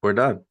it. We're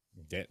done.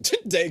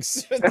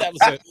 Thanks.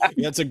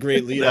 That's a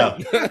great lead Yeah.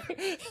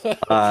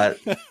 out.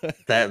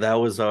 That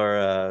was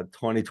our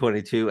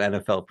 2022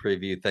 NFL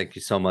preview. Thank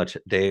you so much,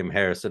 Dame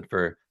Harrison,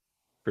 for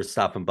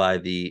stopping by.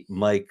 The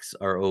mics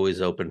are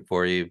always open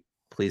for you.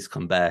 Please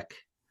come back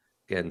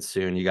again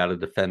soon. You got to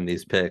defend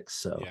these picks,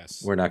 so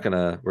Yes. we're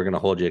gonna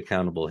hold you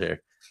accountable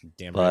here.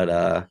 Damn But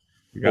right.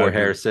 for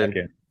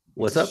Harrison,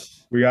 what's up?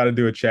 We got to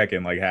do a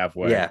check-in like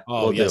halfway. Yeah.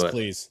 Oh, we'll yes, do it.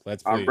 please.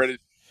 Let's. I'm ready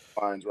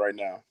to lines right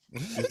now.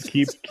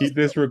 Just keep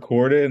this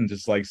recorded and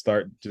just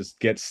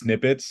get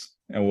snippets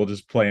and we'll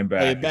just play them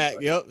back. Play it back.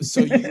 Yep.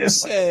 So you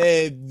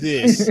said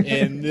this,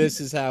 and this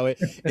is how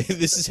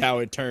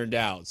it turned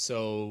out.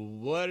 So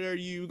what are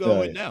you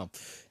going now?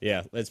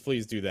 Yeah, let's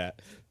please do that.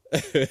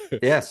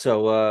 Yeah.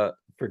 So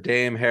for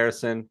Dame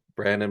Harrison,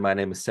 Brandon, my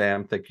name is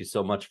Sam. Thank you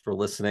so much for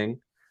listening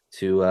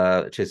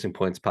to Chasing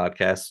Points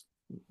podcast.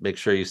 Make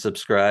sure you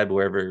subscribe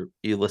wherever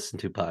you listen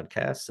to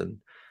podcasts and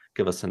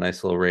give us a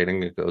nice little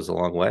rating. It goes a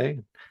long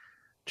way.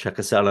 Check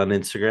us out on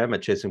Instagram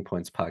at Chasing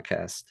Points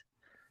Podcast.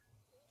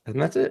 And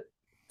that's it.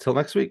 Till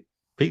next week.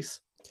 Peace.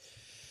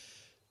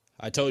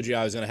 I told you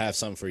I was going to have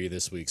something for you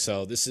this week.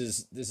 So this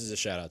is a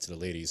shout out to the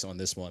ladies on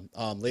this one.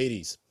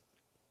 Ladies,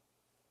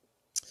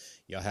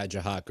 y'all had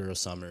your hot girl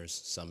summers,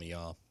 some of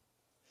y'all.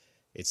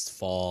 It's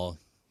fall.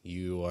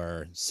 You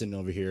are sitting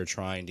over here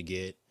trying to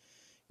get,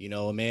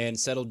 a man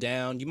settled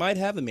down. You might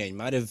have a man. You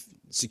might have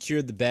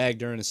secured the bag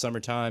during the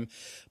summertime,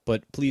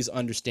 but please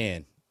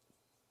understand,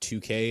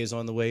 2K is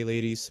on the way,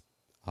 ladies.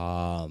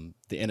 The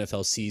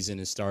NFL season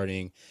is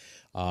starting.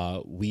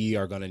 We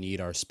are going to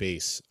need our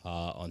space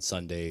on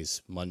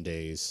Sundays,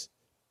 Mondays,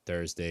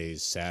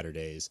 Thursdays,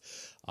 Saturdays.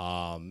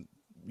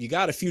 You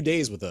got a few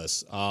days with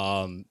us.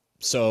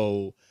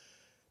 So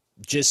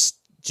just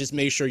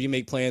make sure you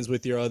make plans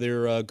with your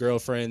other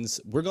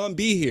girlfriends. We're going to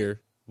be here.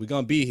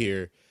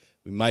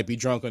 We might be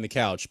drunk on the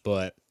couch,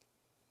 but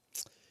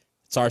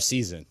it's our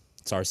season.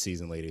 It's our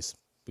season, ladies.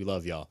 We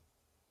love y'all.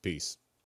 Peace.